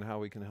thinking and how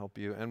we can help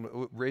you. And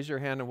raise your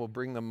hand and we'll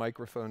bring the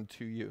microphone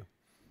to you.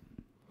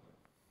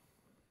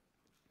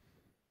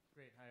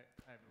 Great. Hi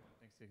everyone.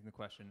 Thanks for taking the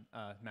question.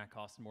 Matt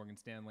Costin, Morgan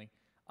Stanley.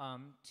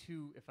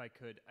 Two, if I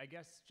could, I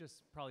guess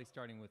just probably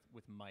starting with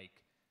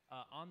Mike.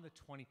 On the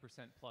 20%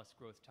 plus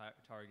growth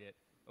target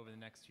over the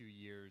next few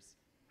years,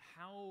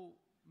 how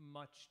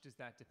much does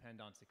that depend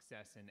on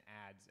success in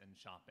ads and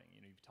shopping?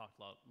 You know, you've talked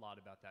a lot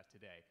about that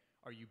today.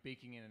 Are you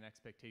baking in an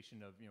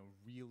expectation of,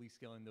 really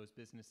scaling those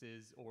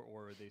businesses, or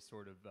are they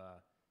sort of,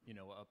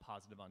 a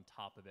positive on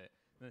top of it?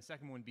 And the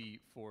second one would be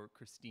for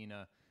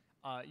Christina.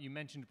 You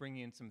mentioned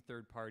bringing in some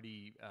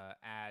third-party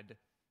ad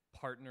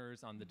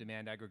partners on the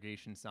demand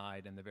aggregation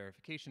side and the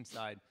verification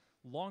side.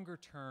 Longer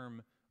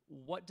term,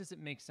 what does it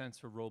make sense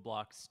for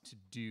Roblox to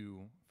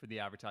do for the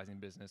advertising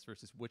business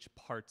versus which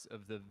parts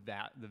of the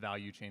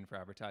value chain for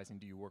advertising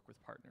do you work with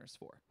partners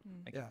for?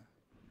 Thank you.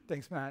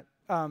 Thanks, Matt.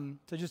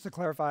 So just to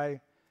clarify,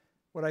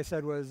 what I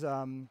said was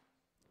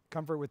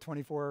comfort with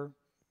 24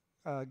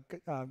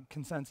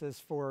 consensus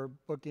for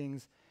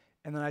bookings,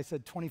 and then I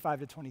said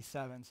 25 to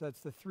 27. So that's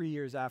the 3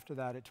 years after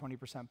that at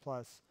 20%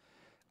 plus.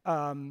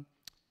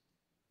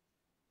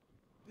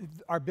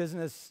 Our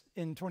business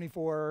in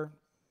 24,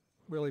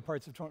 really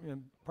parts of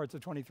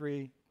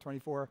 23,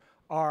 24,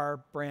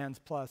 are brands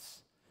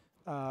plus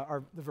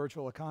the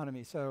virtual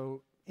economy.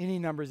 So any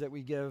numbers that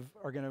we give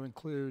are going to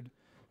include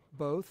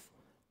both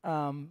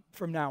from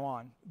now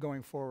on,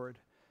 going forward.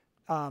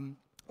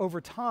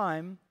 Over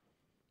time,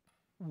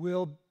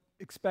 we'll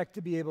expect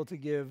to be able to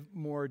give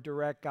more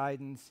direct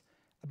guidance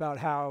about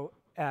how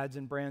ads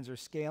and brands are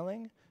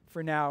scaling.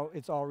 For now,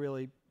 it's all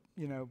really,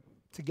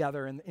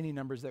 together in any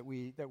numbers that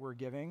we're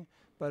giving.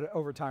 But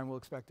over time, we'll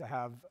expect to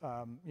have,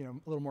 a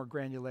little more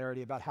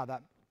granularity about how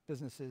that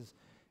business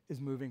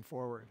is moving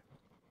forward.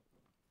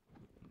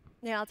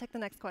 Yeah, I'll take the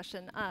next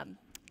question.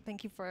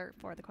 Thank you for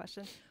the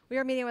question. We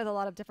are meeting with a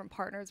lot of different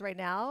partners right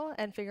now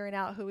and figuring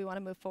out who we want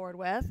to move forward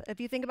with. If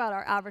you think about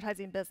our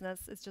advertising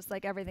business, it's just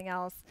like everything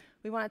else.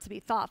 We want it to be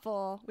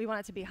thoughtful. We want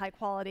it to be high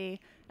quality.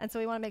 And so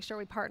we want to make sure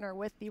we partner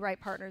with the right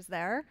partners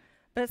there.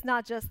 But it's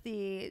not just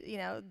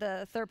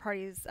the third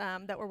parties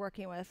that we're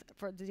working with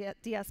for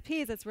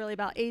DSPs. It's really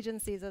about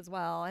agencies as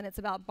well, and it's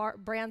about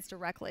brands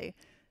directly.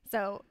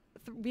 So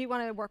we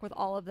want to work with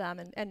all of them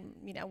and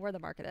where the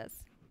market is.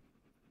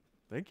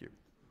 Thank you.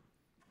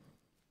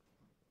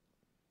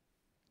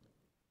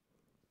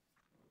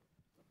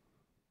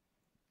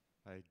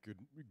 Hi,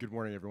 good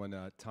morning,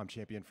 everyone. Tom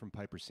Champion from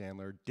Piper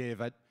Sandler. Dave,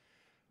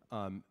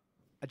 I'd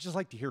just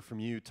like to hear from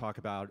you talk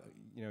about,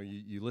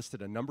 you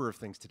listed a number of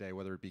things today,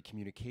 whether it be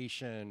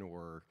communication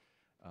or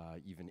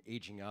even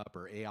aging up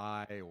or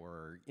AI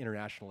or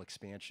international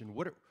expansion.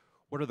 What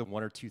are the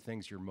one or two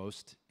things you're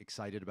most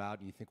excited about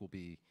and you think will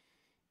be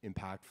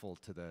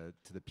impactful to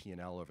the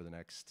P&L over the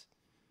next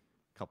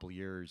couple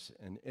years?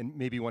 And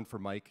maybe one for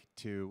Mike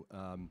too.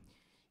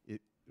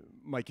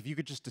 Mike, if you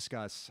could just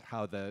discuss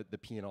how the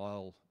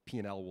P&L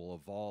will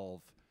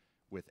evolve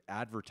with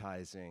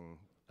advertising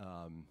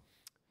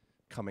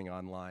coming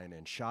online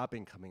and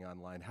shopping coming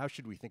online. How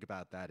should we think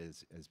about that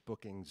as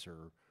bookings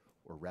or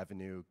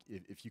revenue?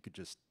 If you could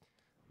just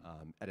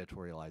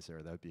editorialize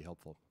there, that would be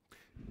helpful.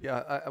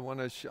 Yeah,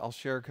 I'll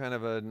share kind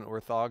of an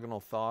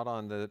orthogonal thought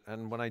on that.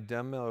 And when I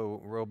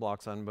demo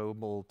Roblox on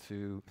mobile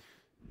to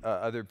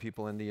other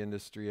people in the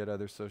industry at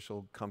other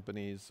social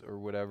companies or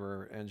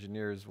whatever,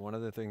 engineers, one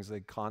of the things they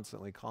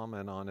constantly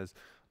comment on is,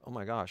 oh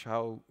my gosh,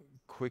 how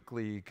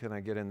quickly can I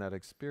get in that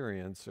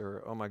experience?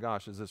 Or, oh my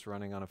gosh, is this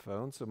running on a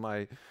phone? So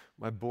my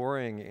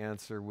boring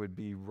answer would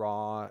be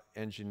raw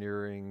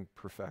engineering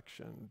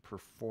perfection,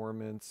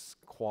 performance,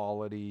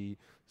 quality,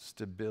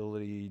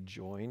 stability,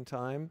 join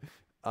time.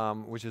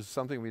 Which is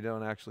something we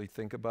don't actually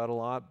think about a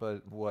lot,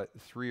 but what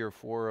 3 or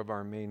 4 of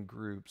our main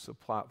groups, a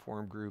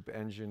platform group,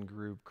 engine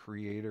group,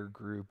 creator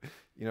group,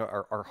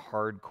 are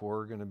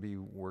hardcore going to be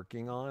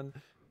working on.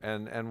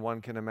 And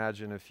one can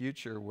imagine a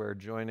future where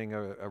joining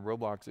a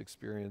Roblox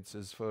experience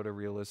is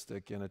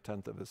photorealistic in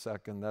 1/10 of a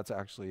second. That's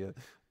actually an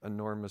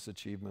enormous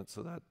achievement.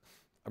 So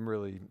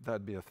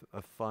that'd be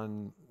a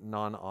fun,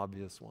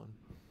 non-obvious one.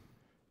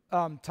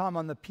 Tom,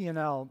 on the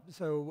P&L,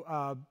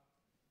 so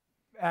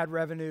ad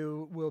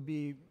revenue will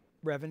be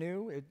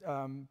revenue.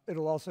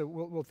 It'll also,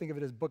 we'll think of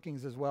it as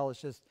bookings as well. It's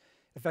just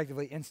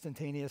effectively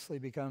instantaneously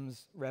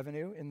becomes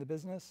revenue in the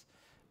business.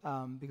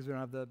 because we don't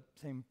have the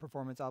same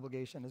performance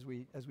obligation as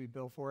we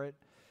bill for it.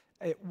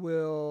 It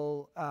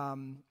will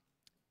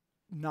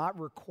not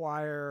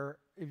require,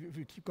 if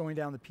you keep going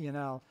down the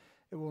P&L,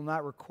 it will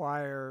not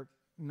require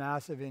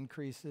massive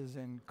increases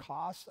in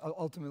costs.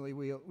 Ultimately,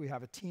 we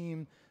have a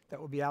team that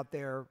will be out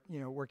there,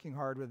 working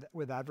hard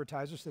with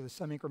advertisers. So there's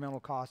some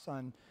incremental costs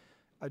on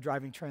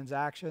driving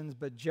transactions,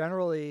 but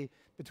generally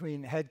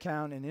between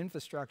headcount and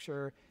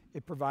infrastructure,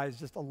 it provides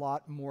just a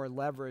lot more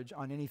leverage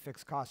on any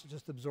fixed cost. It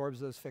just absorbs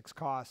those fixed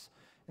costs.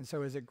 And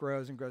so as it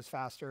grows and grows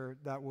faster,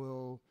 that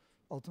will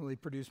ultimately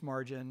produce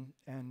margin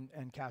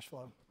and cash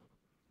flow.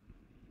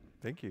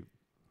 Thank you.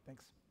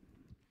 Thanks.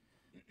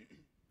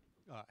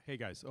 Hey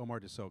guys, Omar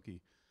Desoki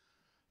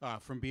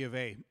from B of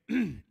A.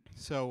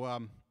 So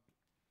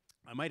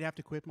I might have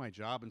to quit my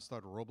job and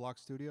start a Roblox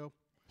studio.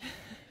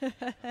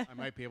 I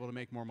might be able to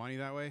make more money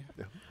that way.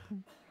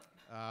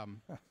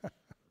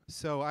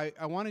 So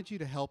I wanted you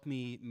to help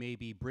me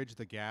maybe bridge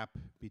the gap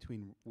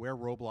between where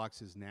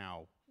Roblox is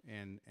now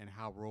and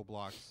how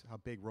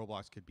big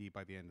Roblox could be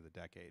by the end of the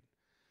decade.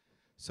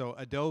 So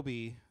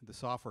Adobe, the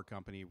software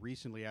company,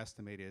 recently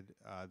estimated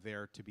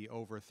there to be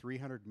over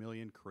 300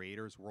 million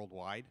creators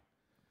worldwide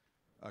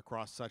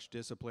across such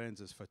disciplines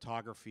as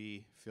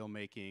photography,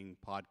 filmmaking,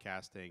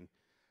 podcasting,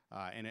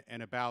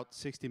 and about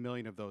 60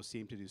 million of those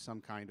seem to do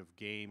some kind of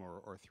game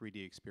or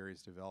 3D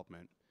experience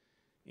development.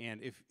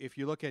 And if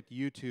you look at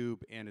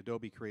YouTube and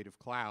Adobe Creative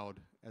Cloud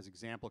as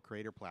example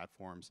creator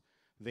platforms,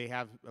 they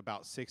have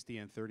about 60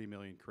 and 30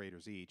 million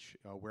creators each,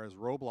 whereas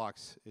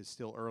Roblox is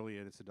still early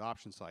in its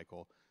adoption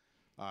cycle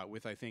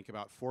with, I think,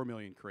 about 4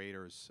 million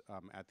creators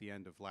at the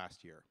end of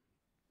last year.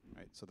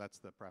 Right, so that's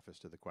the preface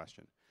to the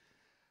question.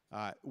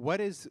 What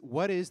is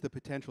the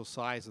potential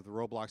size of the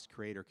Roblox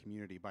creator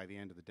community by the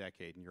end of the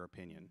decade, in your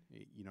opinion?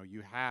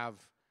 You have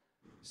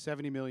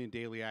 70 million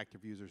daily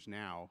active users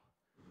now.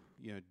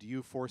 Do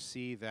you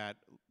foresee that,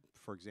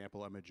 for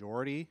example, a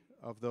majority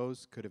of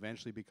those could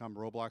eventually become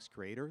Roblox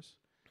creators?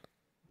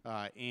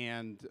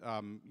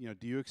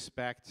 Do you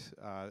expect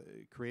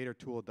creator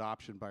tool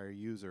adoption by your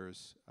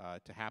users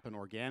to happen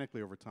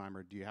organically over time,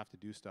 or do you have to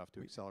do stuff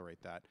to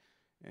accelerate that?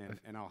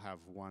 And I'll have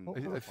one.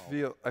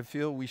 I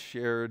feel we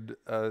shared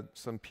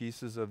some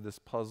pieces of this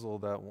puzzle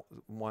that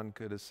one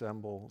could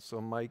assemble.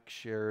 So Mike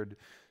shared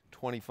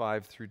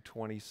 25 through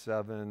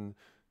 27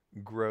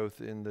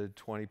 growth in the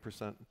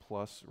 20%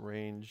 plus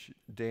range.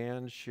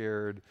 Dan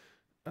shared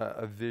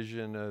a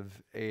vision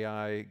of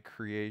AI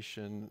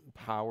creation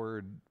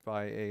powered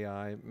by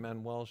AI.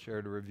 Manuel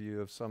shared a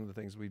review of some of the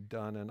things we've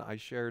done, and I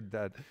shared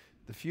that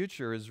the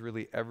future is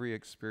really every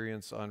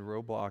experience on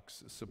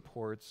Roblox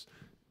supports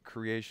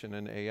creation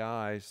and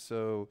AI.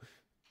 So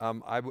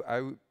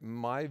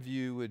my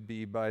view would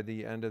be by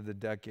the end of the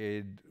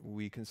decade,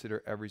 we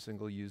consider every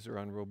single user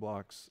on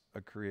Roblox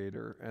a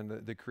creator, and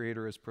the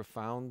creator is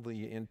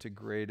profoundly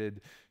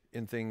integrated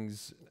in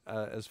things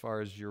as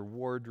far as your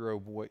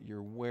wardrobe, what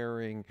you're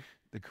wearing,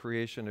 the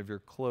creation of your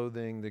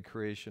clothing, the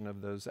creation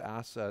of those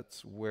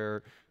assets,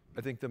 where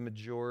I think the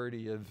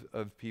majority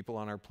of people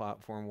on our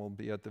platform will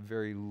be at the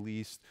very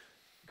least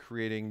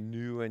creating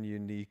new and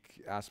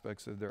unique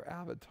aspects of their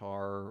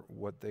avatar,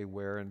 what they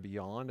wear and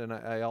beyond. And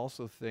I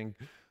also think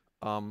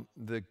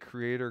the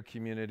creator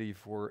community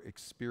for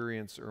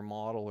experience or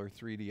model or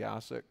 3D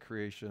asset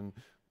creation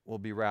will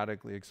be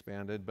radically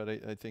expanded, but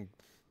I think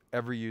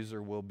every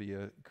user will be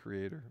a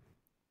creator.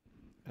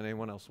 And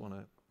anyone else want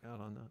to add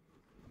on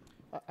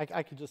that?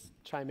 I could just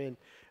chime in.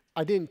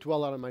 I didn't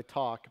dwell out on my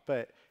talk,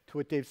 but to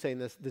what Dave's saying,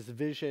 this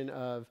vision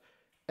of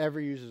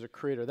every user is a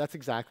creator, that's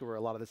exactly where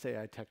a lot of this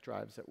AI tech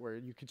drives it, where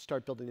you could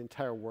start building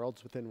entire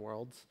worlds within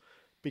worlds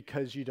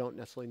because you don't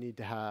necessarily need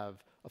to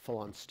have a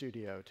full-on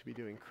studio to be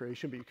doing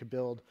creation, but you could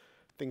build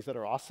things that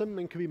are awesome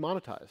and could be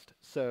monetized.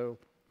 So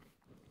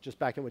just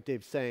back in what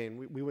Dave's saying,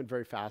 we went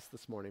very fast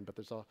this morning, but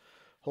there's a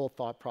whole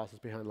thought process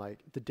behind like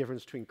the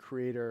difference between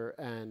creator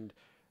and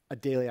a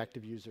daily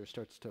active user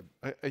starts to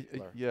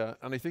blur. Yeah,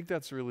 and I think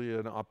that's really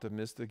an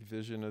optimistic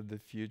vision of the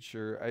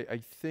future. I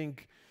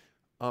think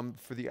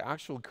for the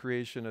actual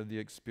creation of the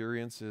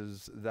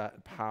experiences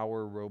that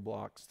power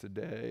Roblox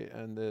today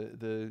and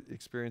the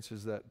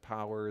experiences that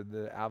power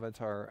the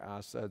avatar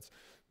assets,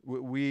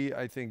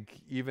 I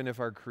think even if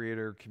our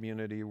creator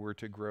community were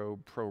to grow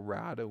pro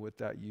rata with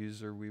that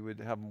user, we would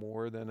have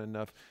more than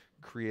enough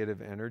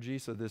creative energy.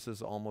 So this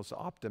is almost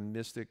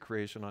optimistic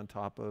creation on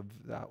top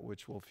of that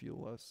which will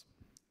fuel us.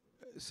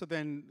 So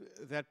then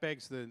that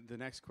begs the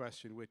next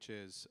question, which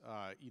is,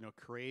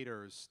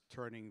 creators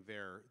turning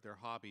their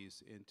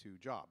hobbies into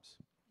jobs.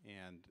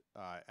 And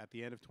at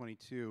the end of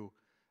 22,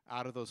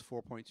 out of those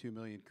 4.2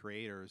 million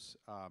creators,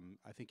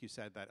 I think you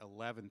said that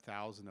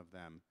 11,000 of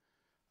them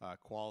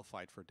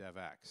qualified for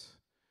DevX.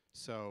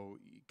 So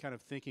kind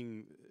of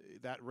thinking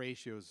that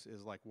ratio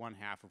is like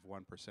 1/2 of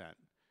 1%,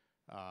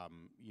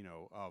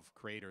 of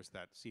creators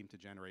that seem to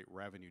generate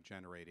revenue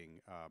generating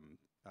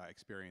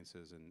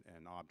experiences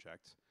and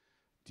objects.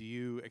 Do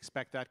you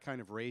expect that kind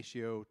of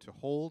ratio to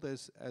hold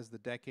as the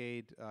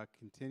decade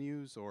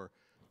continues, or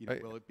You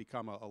know, will it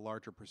become a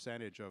larger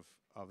percentage of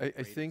the I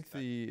creatives think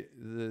the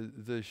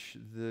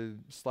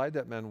slide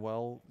that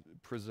Manuel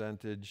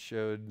presented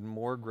showed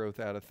more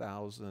growth at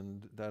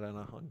 1,000 than at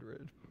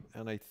 100,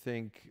 and I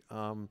think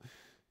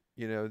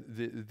you know,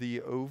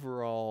 the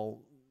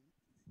overall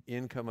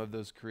income of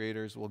those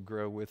creators will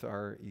grow with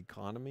our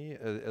economy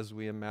as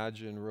we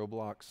imagine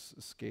Roblox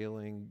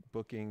scaling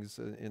bookings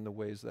in the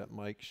ways that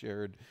Mike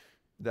shared.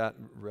 That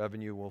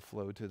revenue will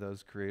flow to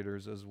those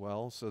creators as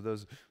well. So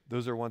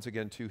those are once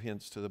again two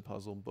hints to the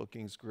puzzle: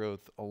 bookings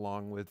growth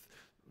along with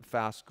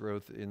fast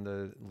growth in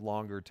the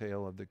longer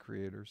tail of the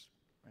creators.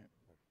 Right.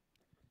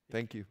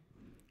 Thank you.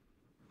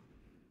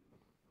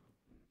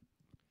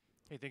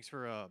 Hey, thanks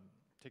for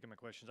taking my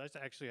questions.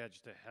 I actually had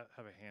just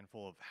have a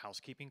handful of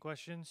housekeeping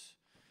questions.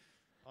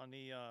 On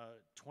the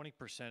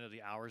 20% of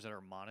the hours that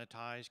are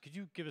monetized, could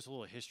you give us a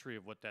little history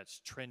of what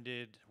that's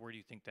trended? Where do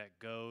you think that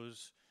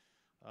goes?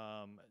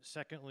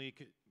 Secondly,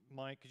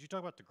 Mike, could you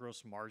talk about the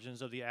gross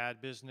margins of the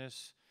ad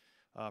business?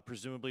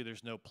 Presumably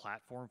there's no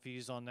platform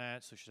fees on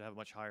that, so it should have a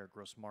much higher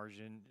gross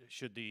margin.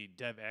 Should the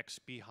DevX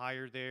be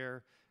higher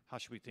there? How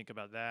should we think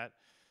about that?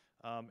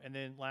 And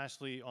then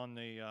lastly, on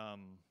the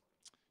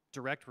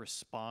direct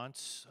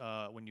response,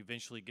 when you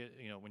eventually get,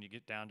 when you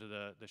get down to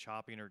the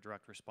shopping or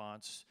direct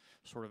response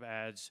sort of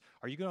ads,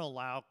 are you going to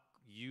allow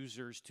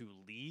users to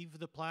leave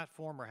the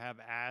platform or have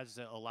ads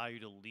that allow you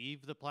to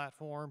leave the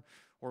platform,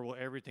 or will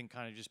everything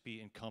kind of just be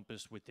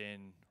encompassed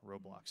within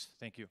Roblox?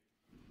 Thank you.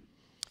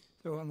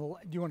 So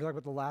do you want to talk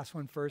about the last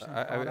one first?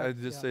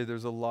 I'd just say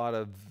there's a lot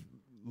of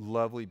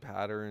lovely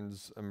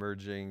patterns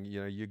emerging.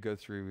 You know, you go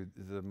through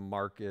the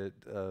market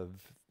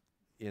of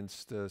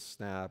Insta,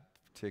 Snap,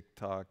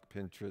 TikTok,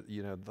 Pinterest,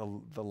 you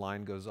know, the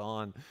line goes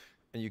on,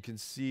 and you can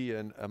see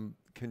a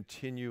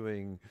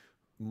continuing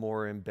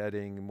more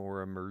embedding,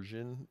 more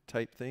immersion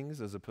type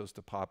things as opposed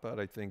to pop-out.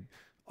 I think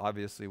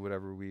obviously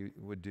whatever we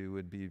would do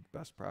would be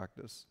best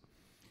practice.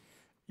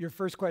 Your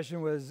first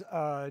question was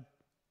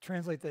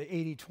translate the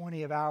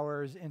 80-20 of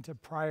hours into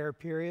prior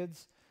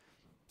periods.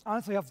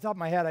 Honestly, off the top of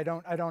my head, I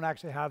don't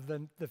actually have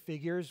the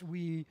figures.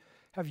 We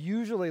have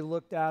usually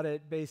looked at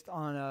it based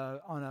on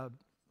a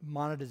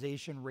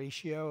monetization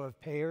ratio of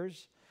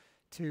payers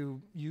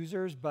to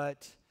users,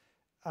 but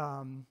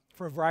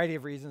for a variety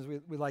of reasons,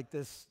 we like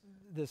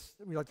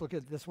we like to look at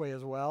it this way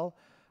as well.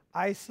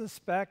 I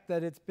suspect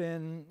that it's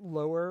been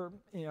lower,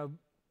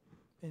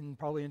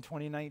 probably in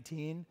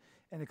 2019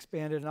 and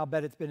expanded, and I'll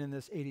bet it's been in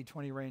this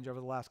 80-20 range over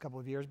the last couple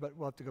of years, but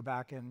we'll have to go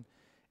back and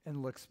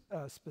look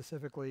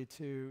specifically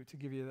to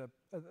give you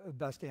the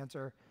best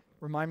answer.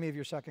 Remind me of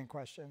your second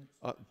question.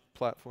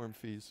 Platform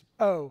fees.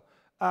 Oh,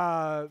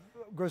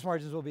 gross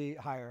margins will be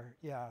higher,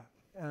 yeah.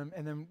 And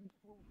then,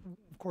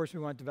 of course, we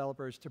want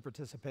developers to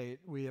participate.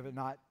 We have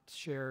not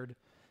shared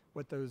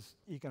what those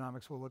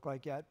economics will look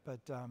like yet, but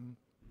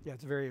yeah,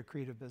 it's a very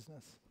accretive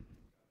business.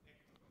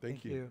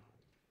 Thank you.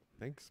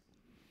 Thanks.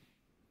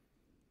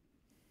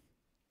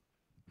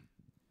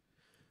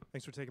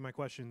 Thanks for taking my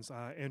questions.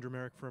 Andrew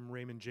Merrick from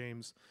Raymond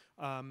James.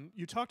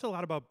 You talked a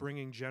lot about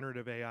bringing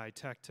generative AI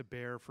tech to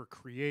bear for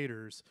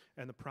creators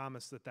and the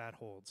promise that that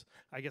holds.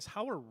 I guess,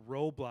 how are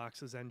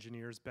Roblox's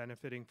engineers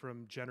benefiting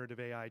from generative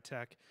AI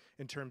tech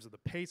in terms of the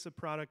pace of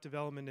product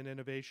development and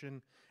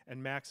innovation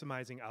and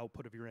maximizing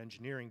output of your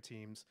engineering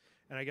teams?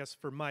 And I guess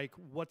for Mike,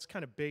 what's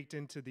kind of baked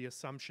into the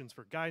assumptions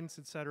for guidance,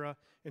 et cetera,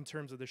 in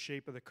terms of the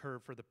shape of the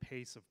curve for the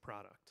pace of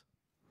product?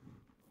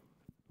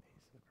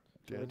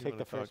 Do you want to take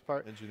the first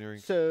part? Engineering.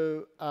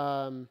 So,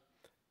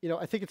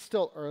 I think it's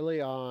still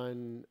early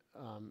on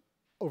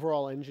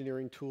overall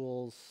engineering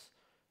tools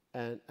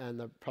and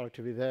the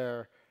productivity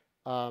there,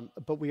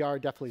 but we are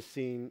definitely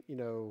seeing,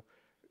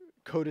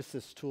 code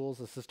assist tools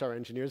assist our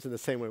engineers in the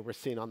same way we're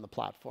seeing on the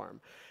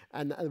platform.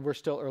 And we're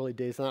still early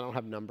days, and I don't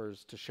have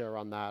numbers to share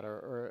on that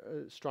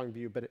or a strong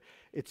view, but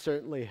it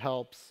certainly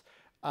helps.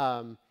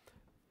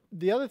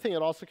 The other thing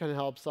it also kind of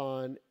helps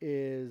on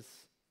is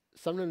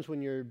sometimes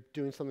when you're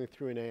doing something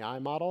through an AI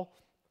model,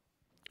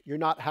 you're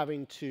not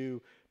having to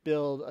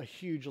build a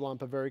huge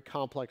lump of very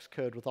complex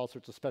code with all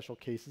sorts of special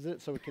cases in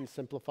it, so it can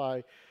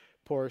simplify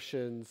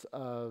portions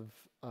of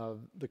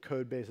the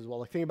code base as well.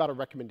 Like think about a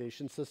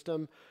recommendation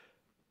system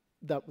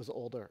that was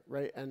older,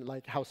 right? And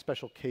like how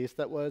special case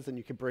that was, and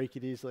you could break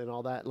it easily and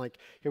all that. And like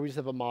here we just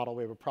have a model,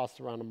 we have a process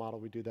around a model,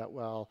 we do that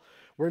well.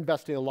 We're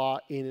investing a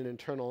lot in an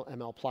internal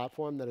ML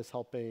platform that is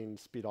helping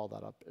speed all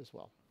that up as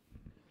well.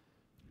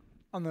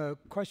 On the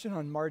question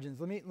on margins,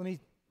 let me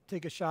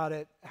take a shot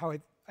at how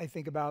I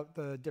think about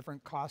the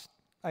different cost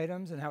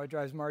items and how it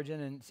drives margin,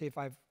 and see if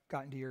I've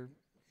gotten to your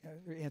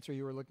answer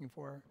you were looking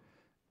for.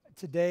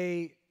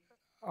 Today,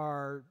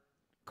 our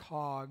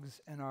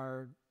COGS and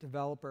our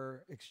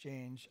developer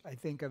exchange I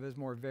think of as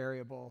more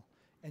variable,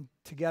 and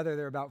together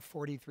they're about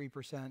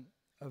 43%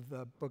 of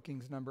the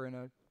bookings number in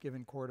a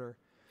given quarter.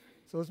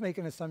 So let's make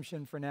an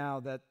assumption for now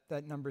that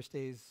that number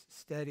stays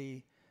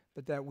steady,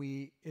 but that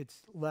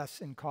it's less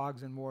in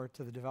COGS and more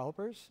to the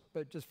developers.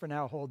 But just for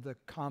now, hold the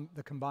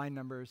combined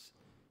numbers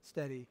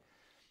steady.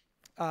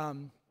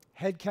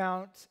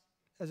 Headcount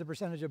as a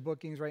percentage of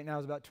bookings right now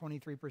is about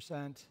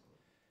 23%.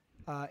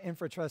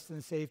 Infra trust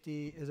and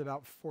safety is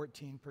about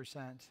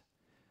 14%.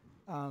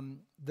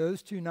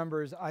 Those two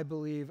numbers, I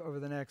believe, over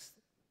the next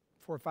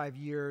 4 or 5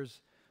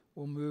 years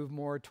will move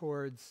more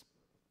towards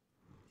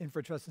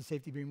infra trust and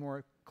safety being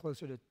more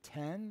closer to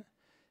 10,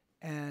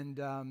 and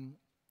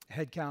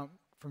headcount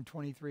from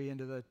 23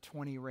 into the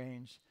 20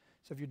 range.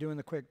 So if you're doing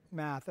the quick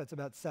math, that's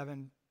about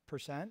 7%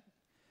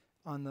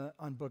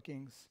 on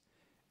bookings.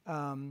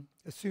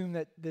 Assume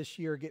that this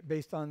year,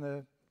 based on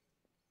the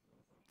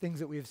things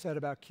that we've said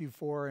about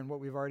Q4 and what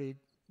we've already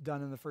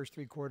done in the first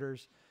 3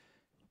 quarters,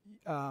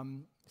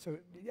 so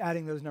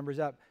adding those numbers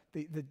up,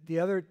 the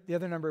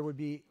other number would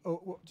be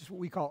just what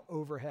we call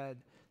overhead.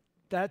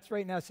 That's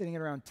right now sitting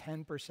at around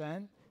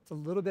 10%. It's a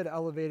little bit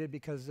elevated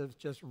because of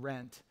just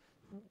rent.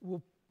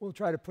 We'll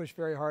try to push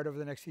very hard over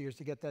the next few years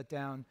to get that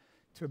down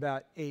to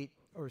about 8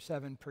 or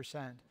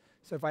 7%.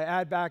 So if I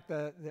add back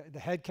the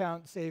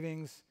headcount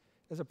savings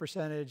as a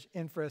percentage,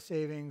 infra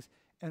savings,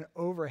 and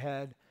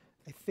overhead,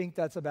 I think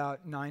that's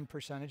about 9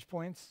 percentage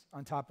points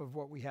on top of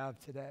what we have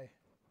today.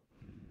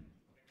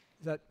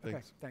 Is that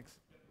okay? Thanks.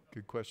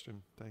 Good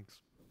question. Thanks.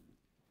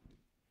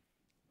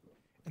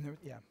 And there,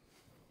 yeah.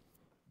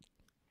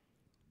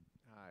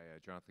 Hi,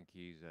 Jonathan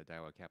Keys,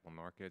 Dialogue Capital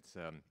Markets.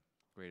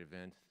 Great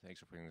event. Thanks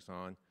for putting this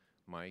on.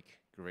 Mike,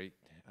 great.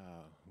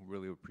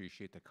 Really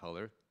appreciate the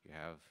color you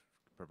have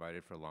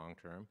provided for long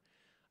term,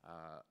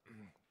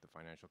 the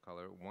financial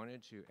color.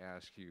 Wanted to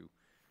ask you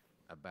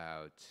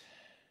about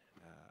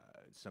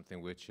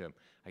something which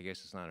I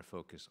guess is not a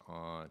focus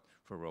on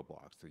for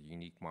Roblox, the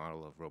unique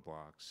model of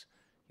Roblox.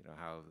 You know,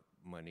 how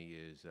money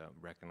is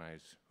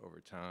recognized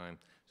over time,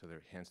 so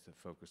there hence the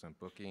focus on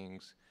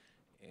bookings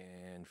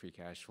and free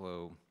cash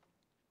flow.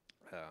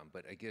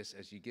 But I guess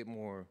as you get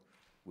more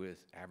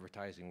with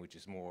advertising, which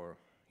is more,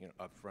 you know,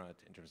 upfront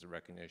in terms of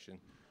recognition,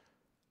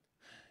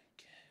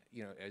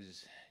 you know,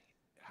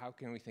 how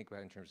can we think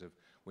about in terms of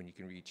when you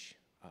can reach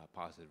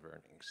positive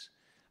earnings?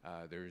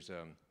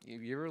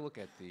 If you ever look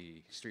at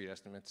the street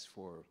estimates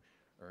for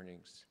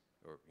earnings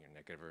or, you know,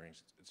 negative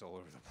earnings, it's all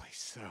over the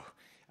place.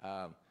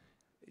 So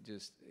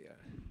just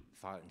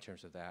thought in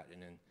terms of that.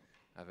 And then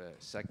I have a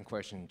second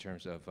question in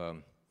terms of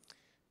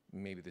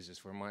maybe this is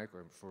for Mike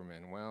or for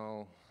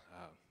Manuel,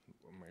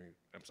 or maybe,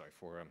 I'm sorry,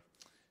 for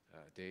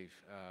Dave.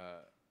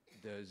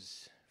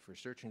 For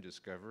search and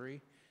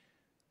discovery,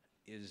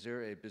 is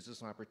there a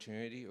business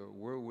opportunity, or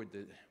where would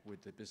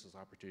the business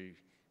opportunity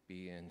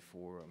be in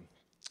for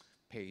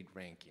paid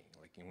ranking?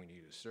 Like, when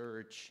you do a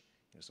search,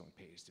 you know, someone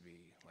pays to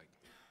be like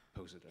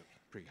posted up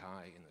pretty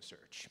high in the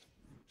search.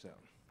 So,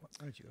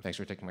 thanks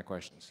for taking my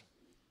questions.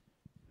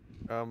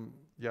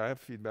 Yeah, I have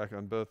feedback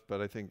on both,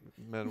 but I think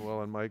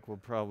Manuel and Mike will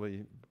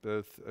probably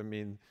both. I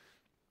mean,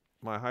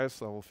 my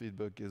highest level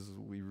feedback is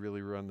we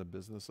really run the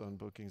business on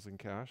bookings and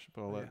cash.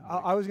 But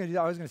I was going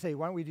to say,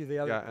 why don't we do the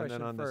other question first? Yeah,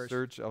 and then on the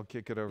search, I'll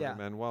kick it over to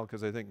Manuel,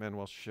 because I think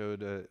Manuel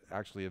showed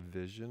actually a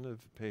vision of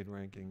paid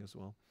ranking as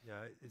well.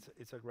 Yeah,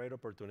 it's a great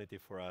opportunity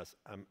for us.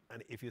 And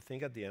if you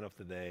think at the end of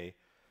the day,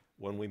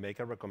 when we make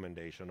a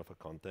recommendation of a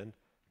content,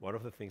 one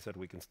of the things that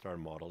we can start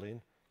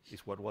modeling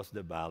is what was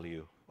the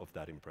value of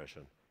that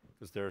impression.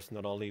 Because there's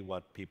not only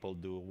what people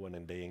do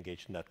when they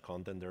engage in that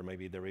content, there may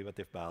be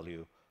derivative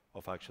value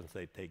of actions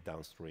they take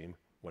downstream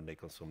when they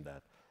consume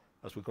that.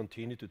 As we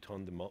continue to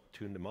tune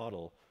the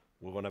model,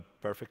 we're going to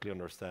perfectly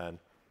understand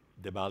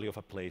the value of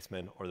a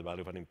placement or the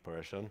value of an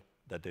impression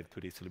that then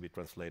could easily be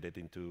translated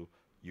into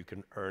you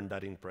can earn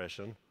that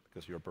impression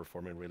because you're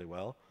performing really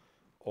well,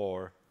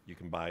 or you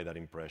can buy that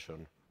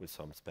impression with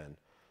some spend.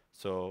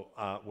 So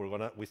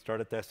we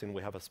started testing.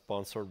 We have a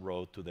sponsored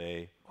row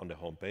today on the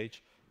homepage.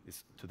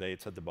 Today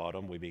it's at the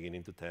bottom. We're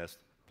beginning to test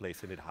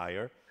placing it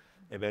higher.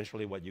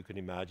 Eventually, what you can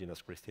imagine,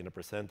 as Christina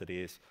presented,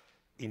 is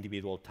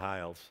individual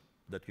tiles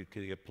that you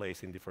could get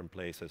placed in different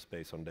places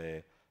based on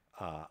the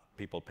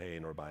people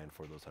paying or buying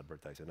for those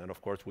advertising. And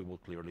of course, we will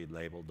clearly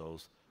label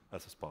those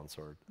as a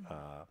sponsored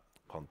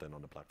content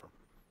on the platform.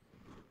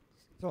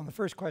 So on the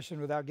first question,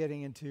 without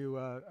getting into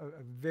a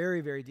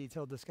very, very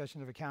detailed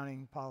discussion of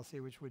accounting policy,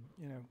 which would,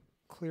 you know,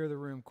 clear the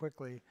room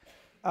quickly,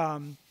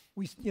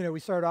 we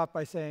start off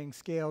by saying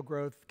scale,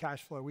 growth,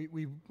 cash flow.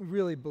 We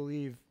really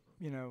believe,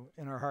 you know,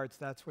 in our hearts,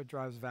 that's what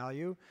drives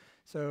value.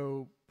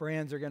 So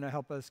brands are going to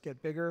help us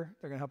get bigger,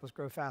 they're going to help us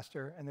grow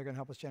faster, and they're going to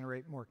help us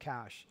generate more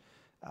cash.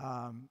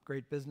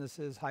 Great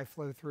businesses, high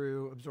flow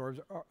through,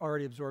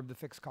 already absorb the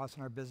fixed costs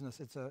in our business.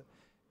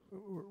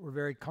 We're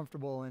very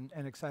comfortable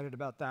and excited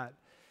about that.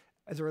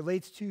 As it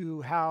relates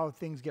to how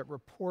things get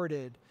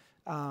reported,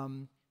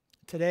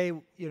 today,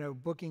 you know,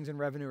 bookings and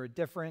revenue are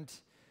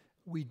different.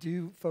 We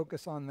do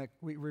focus on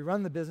we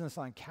run the business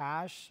on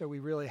cash, so we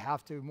really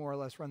have to more or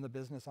less run the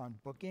business on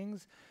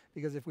bookings,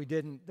 because if we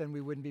didn't, then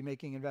we wouldn't be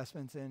making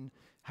investments in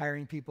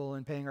hiring people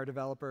and paying our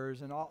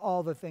developers and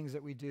all the things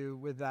that we do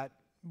with that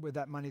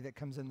money that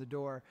comes in the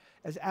door.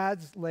 As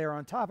ads layer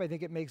on top, I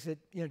think it makes it,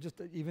 you know, just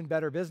an even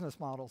better business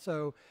model.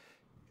 So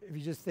if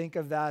you just think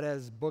of that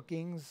as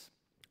bookings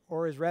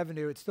or as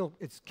revenue,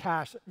 it's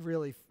cash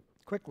really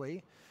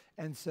quickly.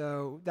 And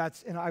so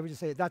that's, and I would just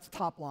say that's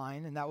top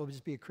line, and that will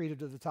just be accretive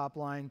to the top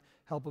line,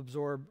 help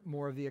absorb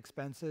more of the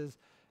expenses,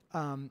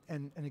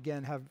 and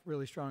again, have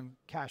really strong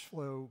cash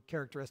flow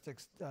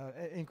characteristics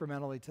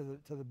incrementally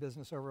to the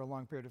business over a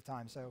long period of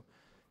time. So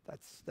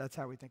that's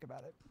how we think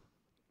about it.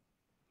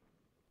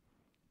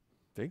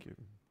 Thank you.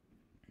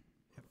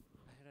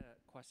 I had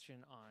a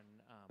question on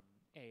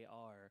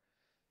AR.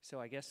 So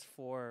I guess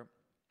for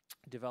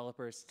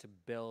developers to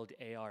build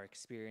AR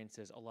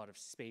experiences, a lot of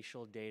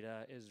spatial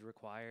data is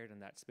required,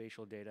 and that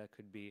spatial data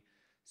could be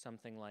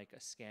something like a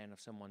scan of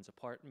someone's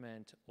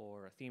apartment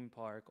or a theme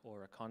park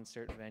or a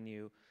concert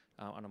venue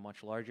on a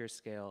much larger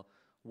scale.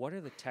 What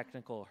are the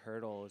technical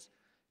hurdles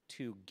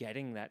to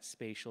getting that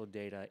spatial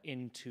data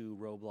into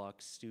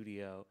Roblox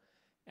Studio?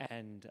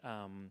 And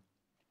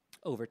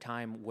over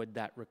time, would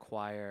that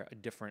require a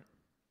different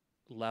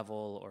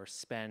level or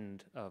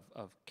spend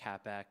of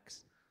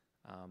CapEx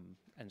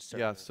and servers?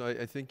 Yeah, so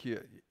I think you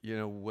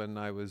know, when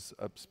I was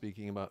up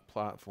speaking about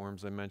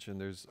platforms, I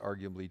mentioned there's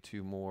arguably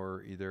two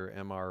more, either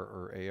MR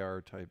or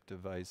AR type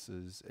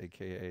devices,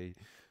 aka,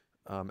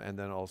 and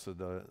then also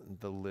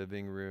the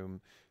living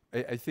room.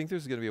 I think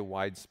there's going to be a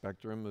wide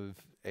spectrum of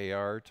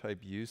AR type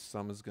use.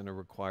 Some is going to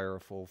require a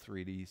full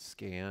 3D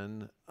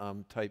scan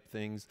type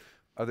things.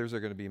 Others are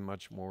going to be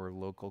much more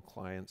local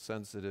client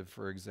sensitive.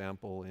 For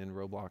example, in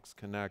Roblox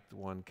Connect,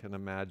 one can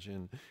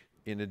imagine,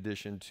 in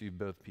addition to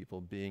both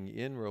people being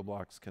in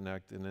Roblox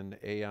Connect in an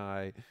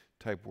AI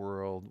type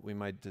world, we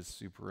might just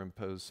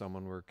superimpose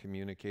someone we're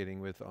communicating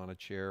with on a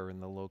chair in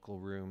the local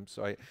room.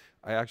 So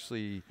I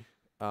actually,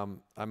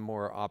 I'm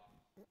more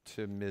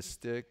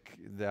optimistic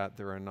that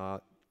there are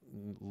not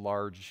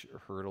large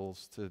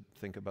hurdles to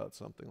think about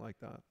something like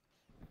that.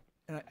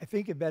 And I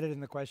think embedded in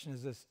the question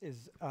is this,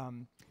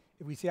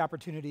 if we see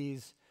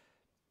opportunities,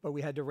 but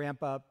we had to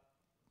ramp up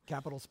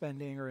capital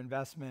spending or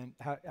investment,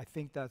 I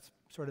think that's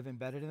sort of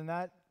embedded in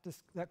that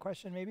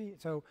question maybe.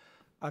 So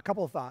a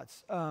couple of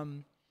thoughts.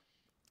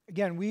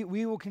 Again,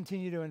 we will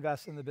continue to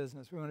invest in the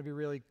business. We want to be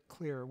really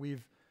clear.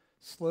 We've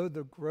slowed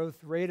the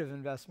growth rate of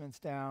investments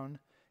down,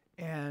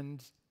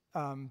 and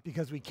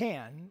because we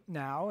can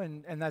now,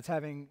 and that's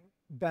having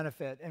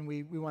benefit, and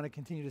we want to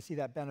continue to see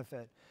that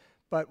benefit.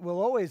 But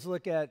we'll always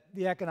look at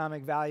the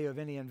economic value of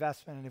any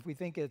investment, and if we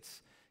think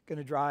it's going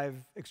to drive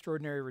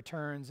extraordinary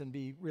returns and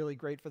be really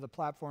great for the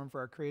platform, for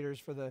our creators,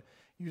 for the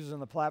users on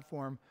the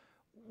platform,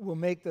 we'll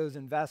make those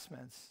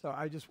investments. So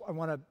I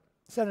want to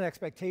set an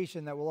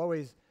expectation that we'll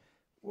always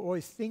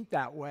think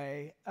that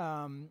way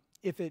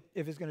if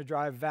it's going to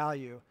drive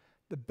value.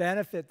 The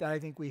benefit that I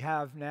think we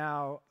have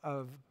now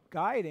of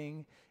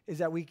guiding is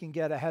that we can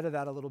get ahead of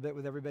that a little bit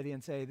with everybody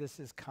and say this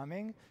is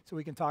coming, so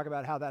we can talk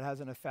about how that has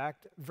an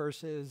effect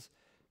versus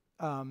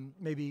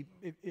maybe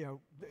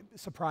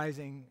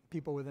surprising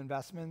people with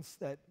investments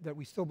that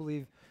we still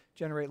believe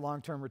generate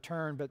long-term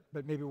return,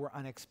 but maybe were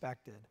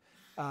unexpected.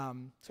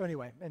 So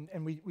anyway,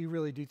 and we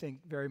really do think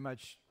very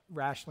much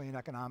rationally and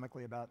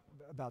economically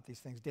about these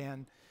things.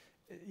 Dan,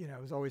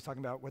 is always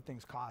talking about what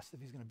things cost if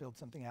he's going to build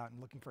something out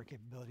and looking for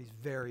capabilities.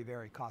 Very,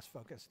 very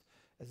cost-focused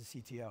as a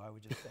CTO, I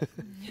would just say.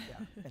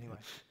 Yeah. Anyway.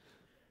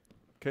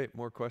 Okay,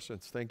 more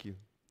questions. Thank you.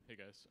 Hey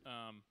guys.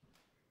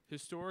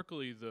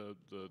 Historically, the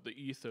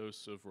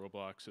ethos of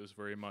Roblox has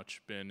very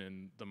much been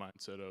in the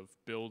mindset of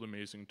build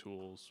amazing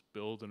tools,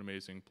 build an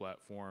amazing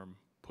platform,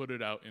 put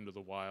it out into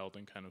the wild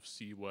and kind of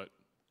see what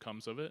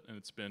comes of it, and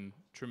it's been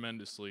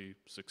tremendously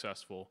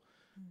successful.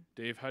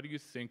 Dave, how do you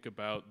think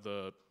about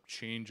the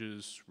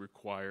changes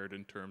required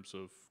in terms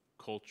of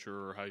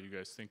culture, or how you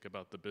guys think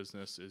about the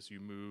business as you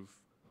move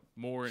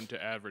more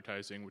into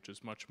advertising, which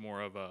is much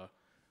more of a,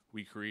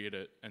 we create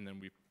it and then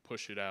we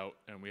push it out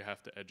and we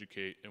have to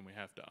educate and we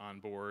have to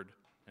onboard,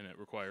 and it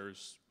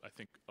requires, I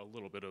think, a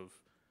little bit of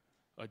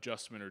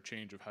adjustment or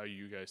change of how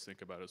you guys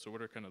think about it. So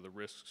what are kind of the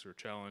risks or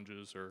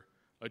challenges or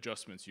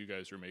adjustments you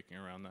guys are making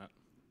around that?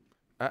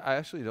 I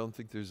actually don't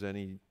think there's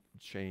any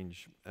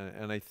change.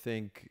 And I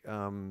think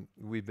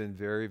we've been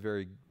very,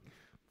 very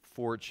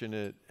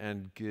fortunate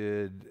and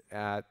good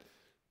at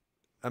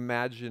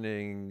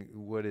imagining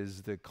what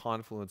is the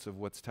confluence of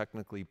what's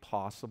technically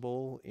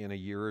possible in a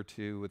year or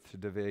two with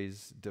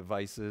today's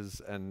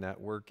devices and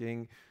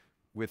networking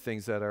with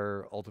things that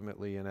are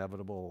ultimately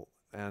inevitable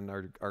and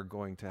are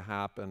going to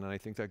happen. And I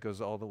think that goes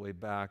all the way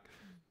back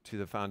to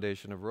the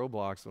foundation of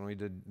Roblox when we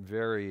did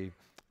very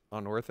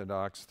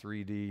unorthodox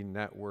 3D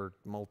network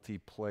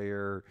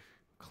multiplayer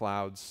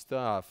cloud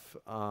stuff.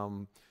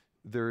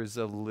 There is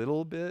a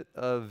little bit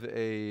of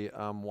a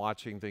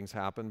watching things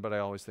happen, but I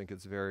always think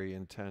it's very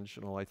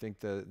intentional. I think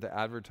the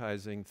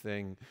advertising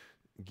thing,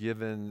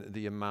 given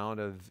the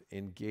amount of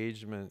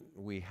engagement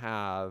we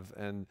have,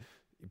 and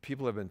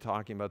people have been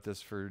talking about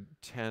this for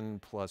 10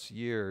 plus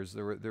years.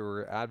 There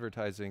were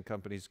advertising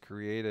companies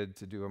created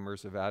to do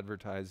immersive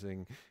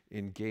advertising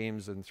in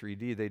games in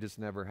 3D. They just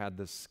never had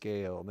the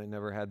scale. They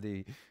never had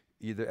the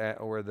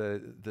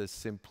the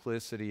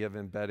simplicity of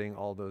embedding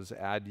all those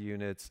ad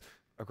units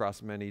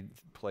across many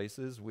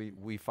places.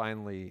 We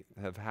finally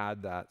have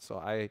had that.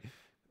 So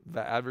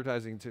The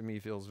advertising to me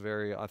feels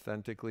very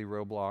authentically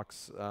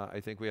Roblox. I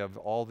think we have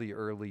all the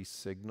early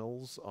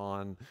signals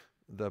on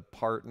the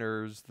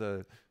partners,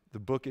 the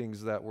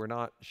bookings that we're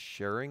not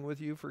sharing with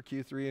you for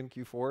Q3 and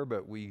Q4,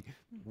 but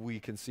we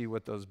can see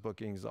what those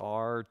bookings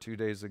are. 2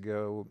 days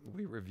ago,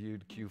 we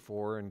reviewed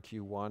Q4 and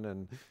Q1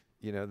 and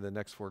the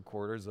next 4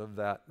 quarters of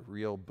that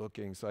real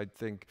booking. So I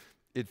think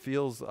it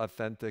feels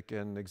authentic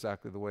and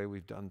exactly the way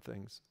we've done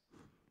things.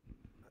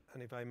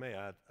 And if I may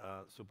add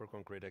super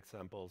concrete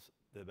examples,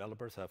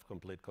 developers have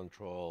complete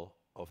control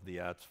of the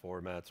ads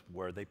formats,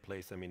 where they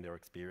place them in their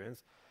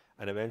experience,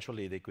 and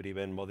eventually they could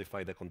even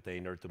modify the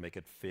container to make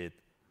it fit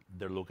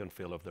their look and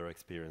feel of their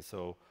experience.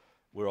 So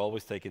we're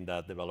always taking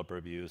that developer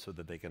view so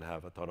that they can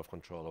have a ton of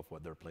control of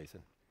what they're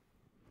placing.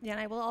 Yeah, and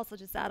I will also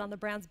just add on the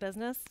brand's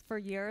business. For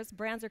years,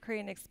 brands are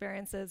creating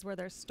experiences where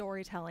they're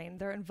storytelling,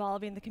 they're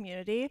involving the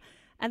community,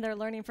 and they're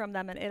learning from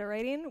them and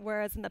iterating,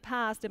 whereas in the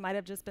past, it might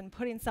have just been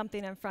putting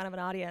something in front of an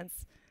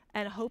audience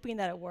and hoping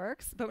that it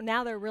works. But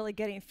now they're really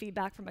getting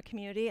feedback from a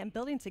community and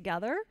building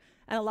together,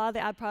 and a lot of the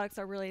ad products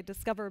are really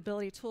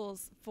discoverability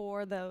tools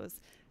for those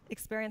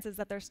experiences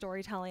that they're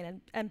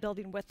storytelling and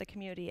building with the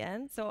community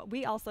in. So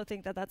we also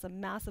think that that's a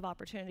massive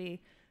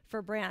opportunity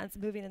for brands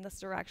moving in this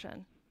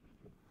direction.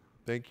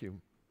 Thank you.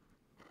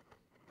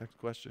 Next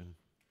question.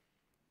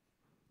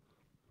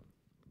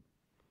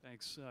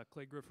 Thanks.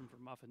 Clay Griffin from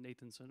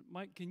MoffettNathanson.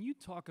 Mike, can you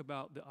talk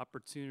about the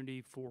opportunity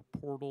for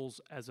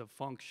portals as a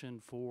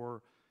function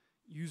for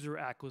user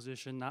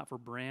acquisition, not for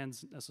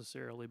brands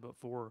necessarily, but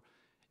for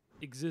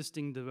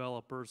existing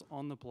developers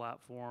on the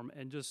platform?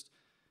 And just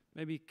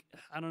maybe,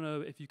 I don't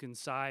know if you can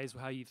size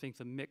how you think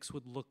the mix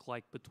would look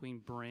like between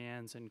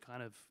brands and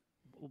kind of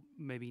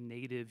maybe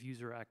native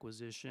user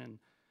acquisition.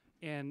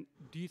 And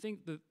do you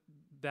think that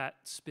that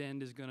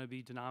spend is going to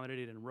be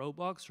denominated in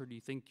Robux, or do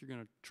you think you're going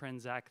to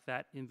transact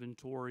that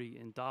inventory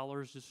in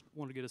dollars? Just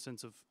want to get a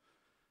sense of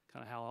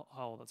kind of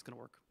how that's going to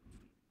work.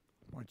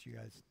 Why don't you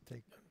guys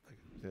take?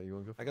 Yeah, you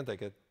want to go? I can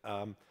take it.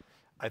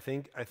 I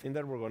think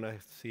that we're going to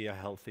see a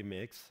healthy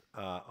mix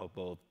of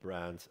both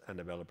brands and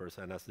developers,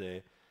 and as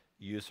the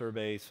user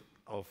base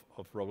of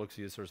Roblox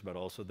users, but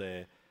also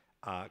the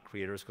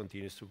creators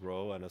continues to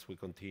grow, and as we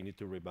continue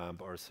to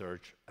revamp our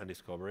search and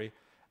discovery,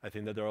 I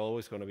think that there are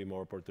always going to be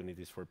more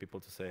opportunities for people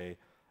to say,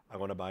 I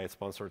want to buy a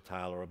sponsored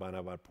tile or I want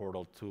to buy a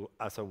portal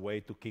as a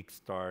way to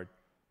kickstart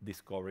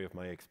discovery of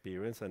my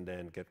experience and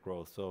then get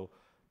growth. So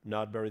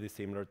not very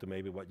dissimilar to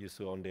maybe what you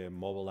saw on the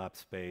mobile app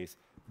space,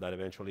 that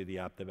eventually the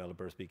app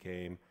developers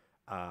became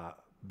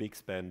big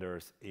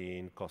spenders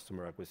in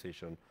customer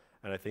acquisition.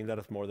 And I think that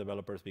as more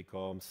developers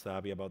become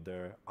savvy about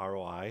their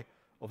ROI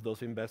of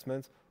those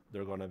investments,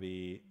 they're going to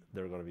be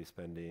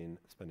spending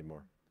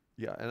more.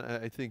 Yeah, and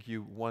I think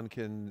one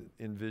can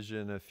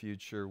envision a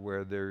future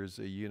where there's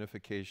a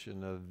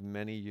unification of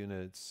many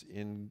units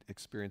in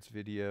experience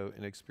video,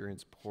 in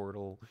experience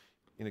portal,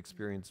 in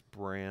experience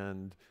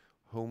brand,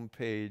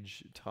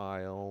 homepage,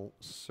 tile,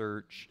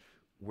 search,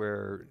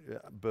 where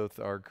both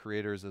our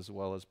creators as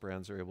well as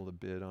brands are able to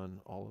bid on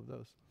all of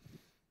those.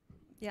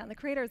 Yeah, and the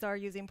creators are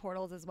using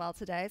portals as well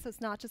today, so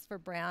it's not just for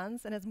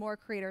brands. And as more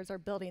creators are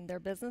building their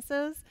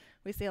businesses,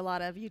 we see a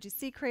lot of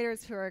UGC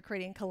creators who are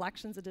creating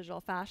collections of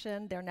digital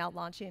fashion. They're now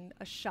launching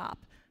a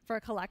shop for a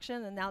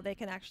collection, and now they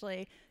can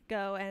actually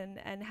go and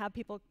have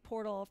people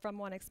portal from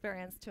one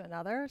experience to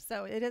another.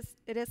 So it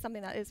is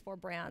something that is for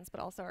brands, but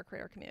also our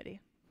creator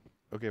community.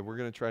 Okay, we're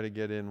going to try to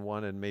get in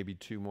one and maybe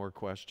 2 more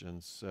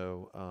questions.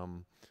 So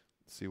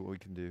let's see what we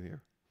can do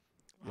here.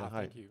 Yeah,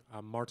 hi. Thank you.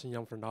 I'm Martin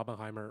Young from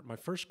Oppenheimer. My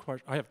first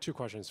question, I have 2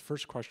 questions.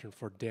 First question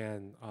for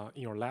Dan.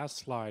 In your last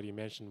slide, you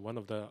mentioned one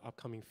of the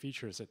upcoming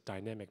features is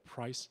dynamic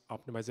price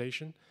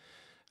optimization.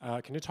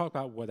 Can you talk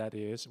about what that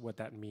is, what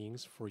that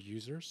means for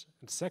users?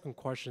 And the second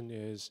question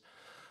is,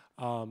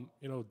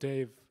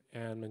 Dave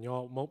and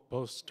Manuel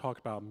both talked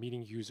about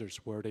meeting users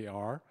where they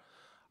are.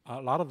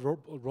 A lot of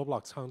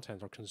Roblox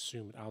content are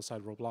consumed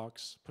outside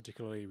Roblox,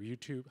 particularly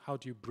YouTube. How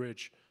do you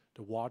bridge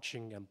the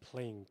watching and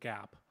playing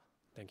gap?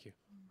 Thank you.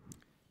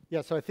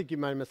 Yeah, so I think you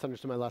might have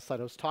misunderstood my last slide.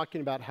 I was talking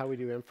about how we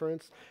do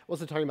inference. I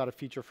wasn't talking about a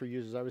feature for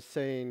users. I was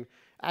saying,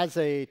 as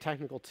a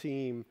technical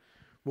team,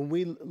 when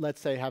we, let's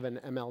say, have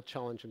an ML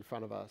challenge in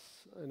front of us,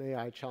 an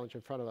AI challenge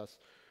in front of us,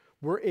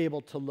 we're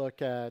able to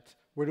look at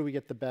where do we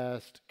get the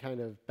best kind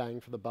of bang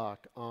for the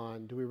buck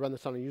on, do we run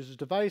this on a user's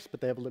device, but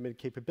they have limited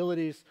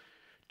capabilities?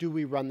 Do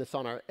we run this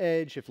on our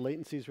edge if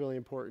latency is really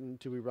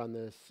important? Do we run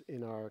this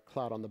in our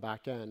cloud on the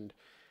back end?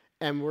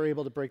 And we're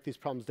able to break these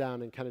problems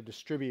down and kind of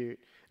distribute.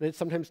 And it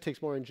sometimes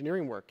takes more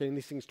engineering work. Getting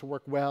these things to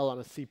work well on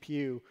a CPU,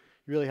 you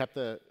really have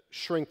to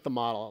shrink the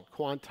model,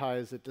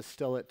 quantize it,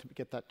 distill it to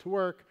get that to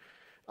work.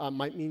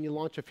 Might mean you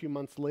launch a few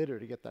months later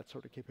to get that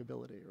sort of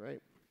capability,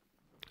 right?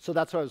 So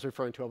that's what I was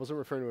referring to. I wasn't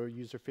referring to a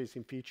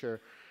user-facing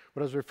feature.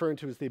 What I was referring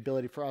to is the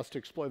ability for us to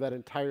explore that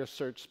entire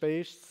search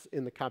space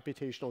in the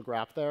computational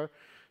graph there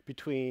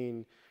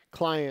between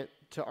client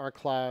to our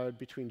cloud,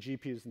 between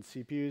GPUs and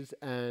CPUs,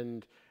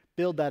 and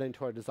build that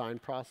into our design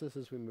process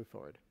as we move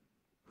forward.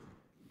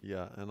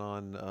 Yeah,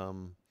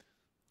 and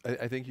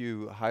I think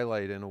you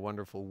highlight in a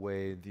wonderful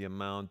way the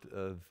amount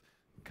of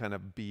kind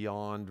of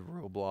beyond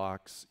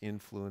Roblox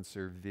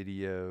influencer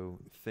video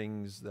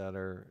things that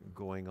are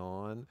going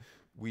on.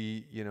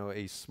 We,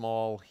 a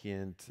small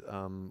hint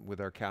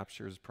with our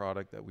Captures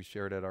product that we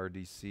shared at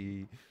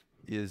RDC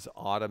is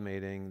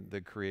automating the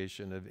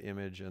creation of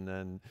image and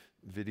then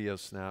video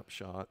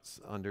snapshots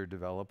under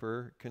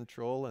developer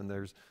control. And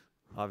there's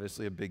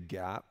obviously a big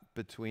gap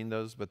between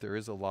those, but there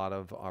is a lot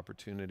of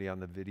opportunity on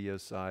the video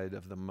side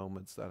of the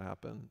moments that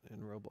happen in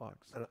Roblox.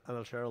 And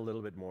I'll share a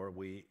little bit more.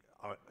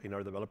 In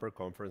our developer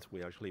conference,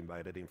 we actually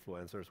invited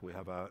influencers. We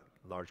have a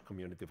large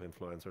community of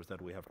influencers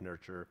that we have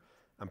nurtured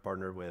and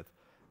partnered with.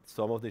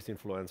 Some of these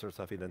influencers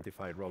have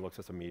identified Roblox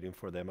as a medium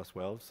for them as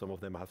well. Some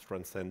of them have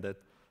transcended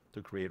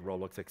to create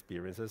Roblox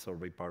experiences or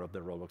be part of the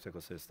Roblox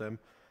ecosystem.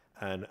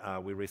 And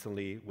we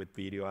recently, with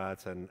video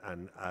ads and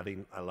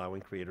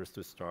allowing creators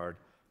to start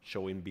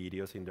showing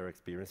videos in their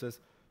experiences,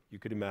 you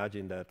could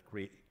imagine that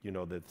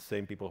the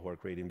same people who are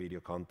creating video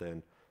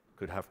content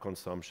could have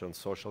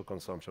social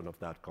consumption of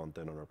that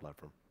content on our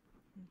platform.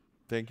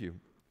 Thank you.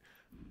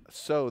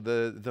 So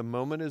the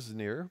moment is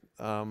near.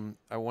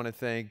 I want to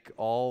thank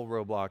all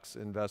Roblox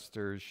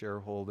investors,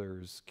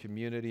 shareholders,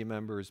 community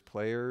members,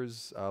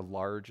 players,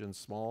 large and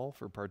small,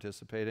 for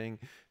participating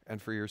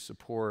and for your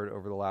support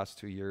over the last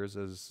 2 years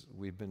as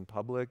we've been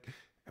public.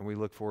 And we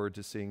look forward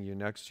to seeing you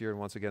next year. And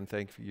once again,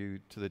 thank you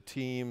to the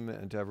team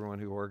and to everyone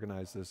who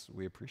organized this.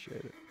 We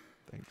appreciate it.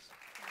 Thanks.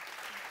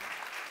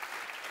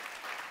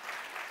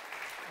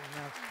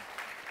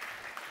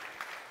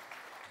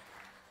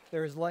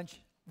 There is lunch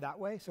that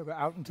way, so go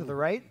out and to the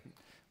right.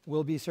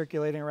 We'll be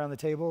circulating around the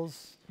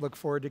tables. Look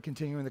forward to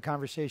continuing the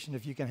conversation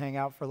if you can hang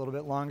out for a little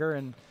bit longer,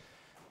 and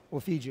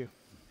we'll feed you.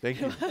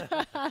 Thank you.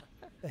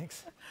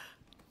 Thanks.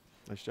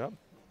 Nice job.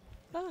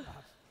 Good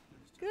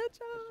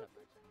job.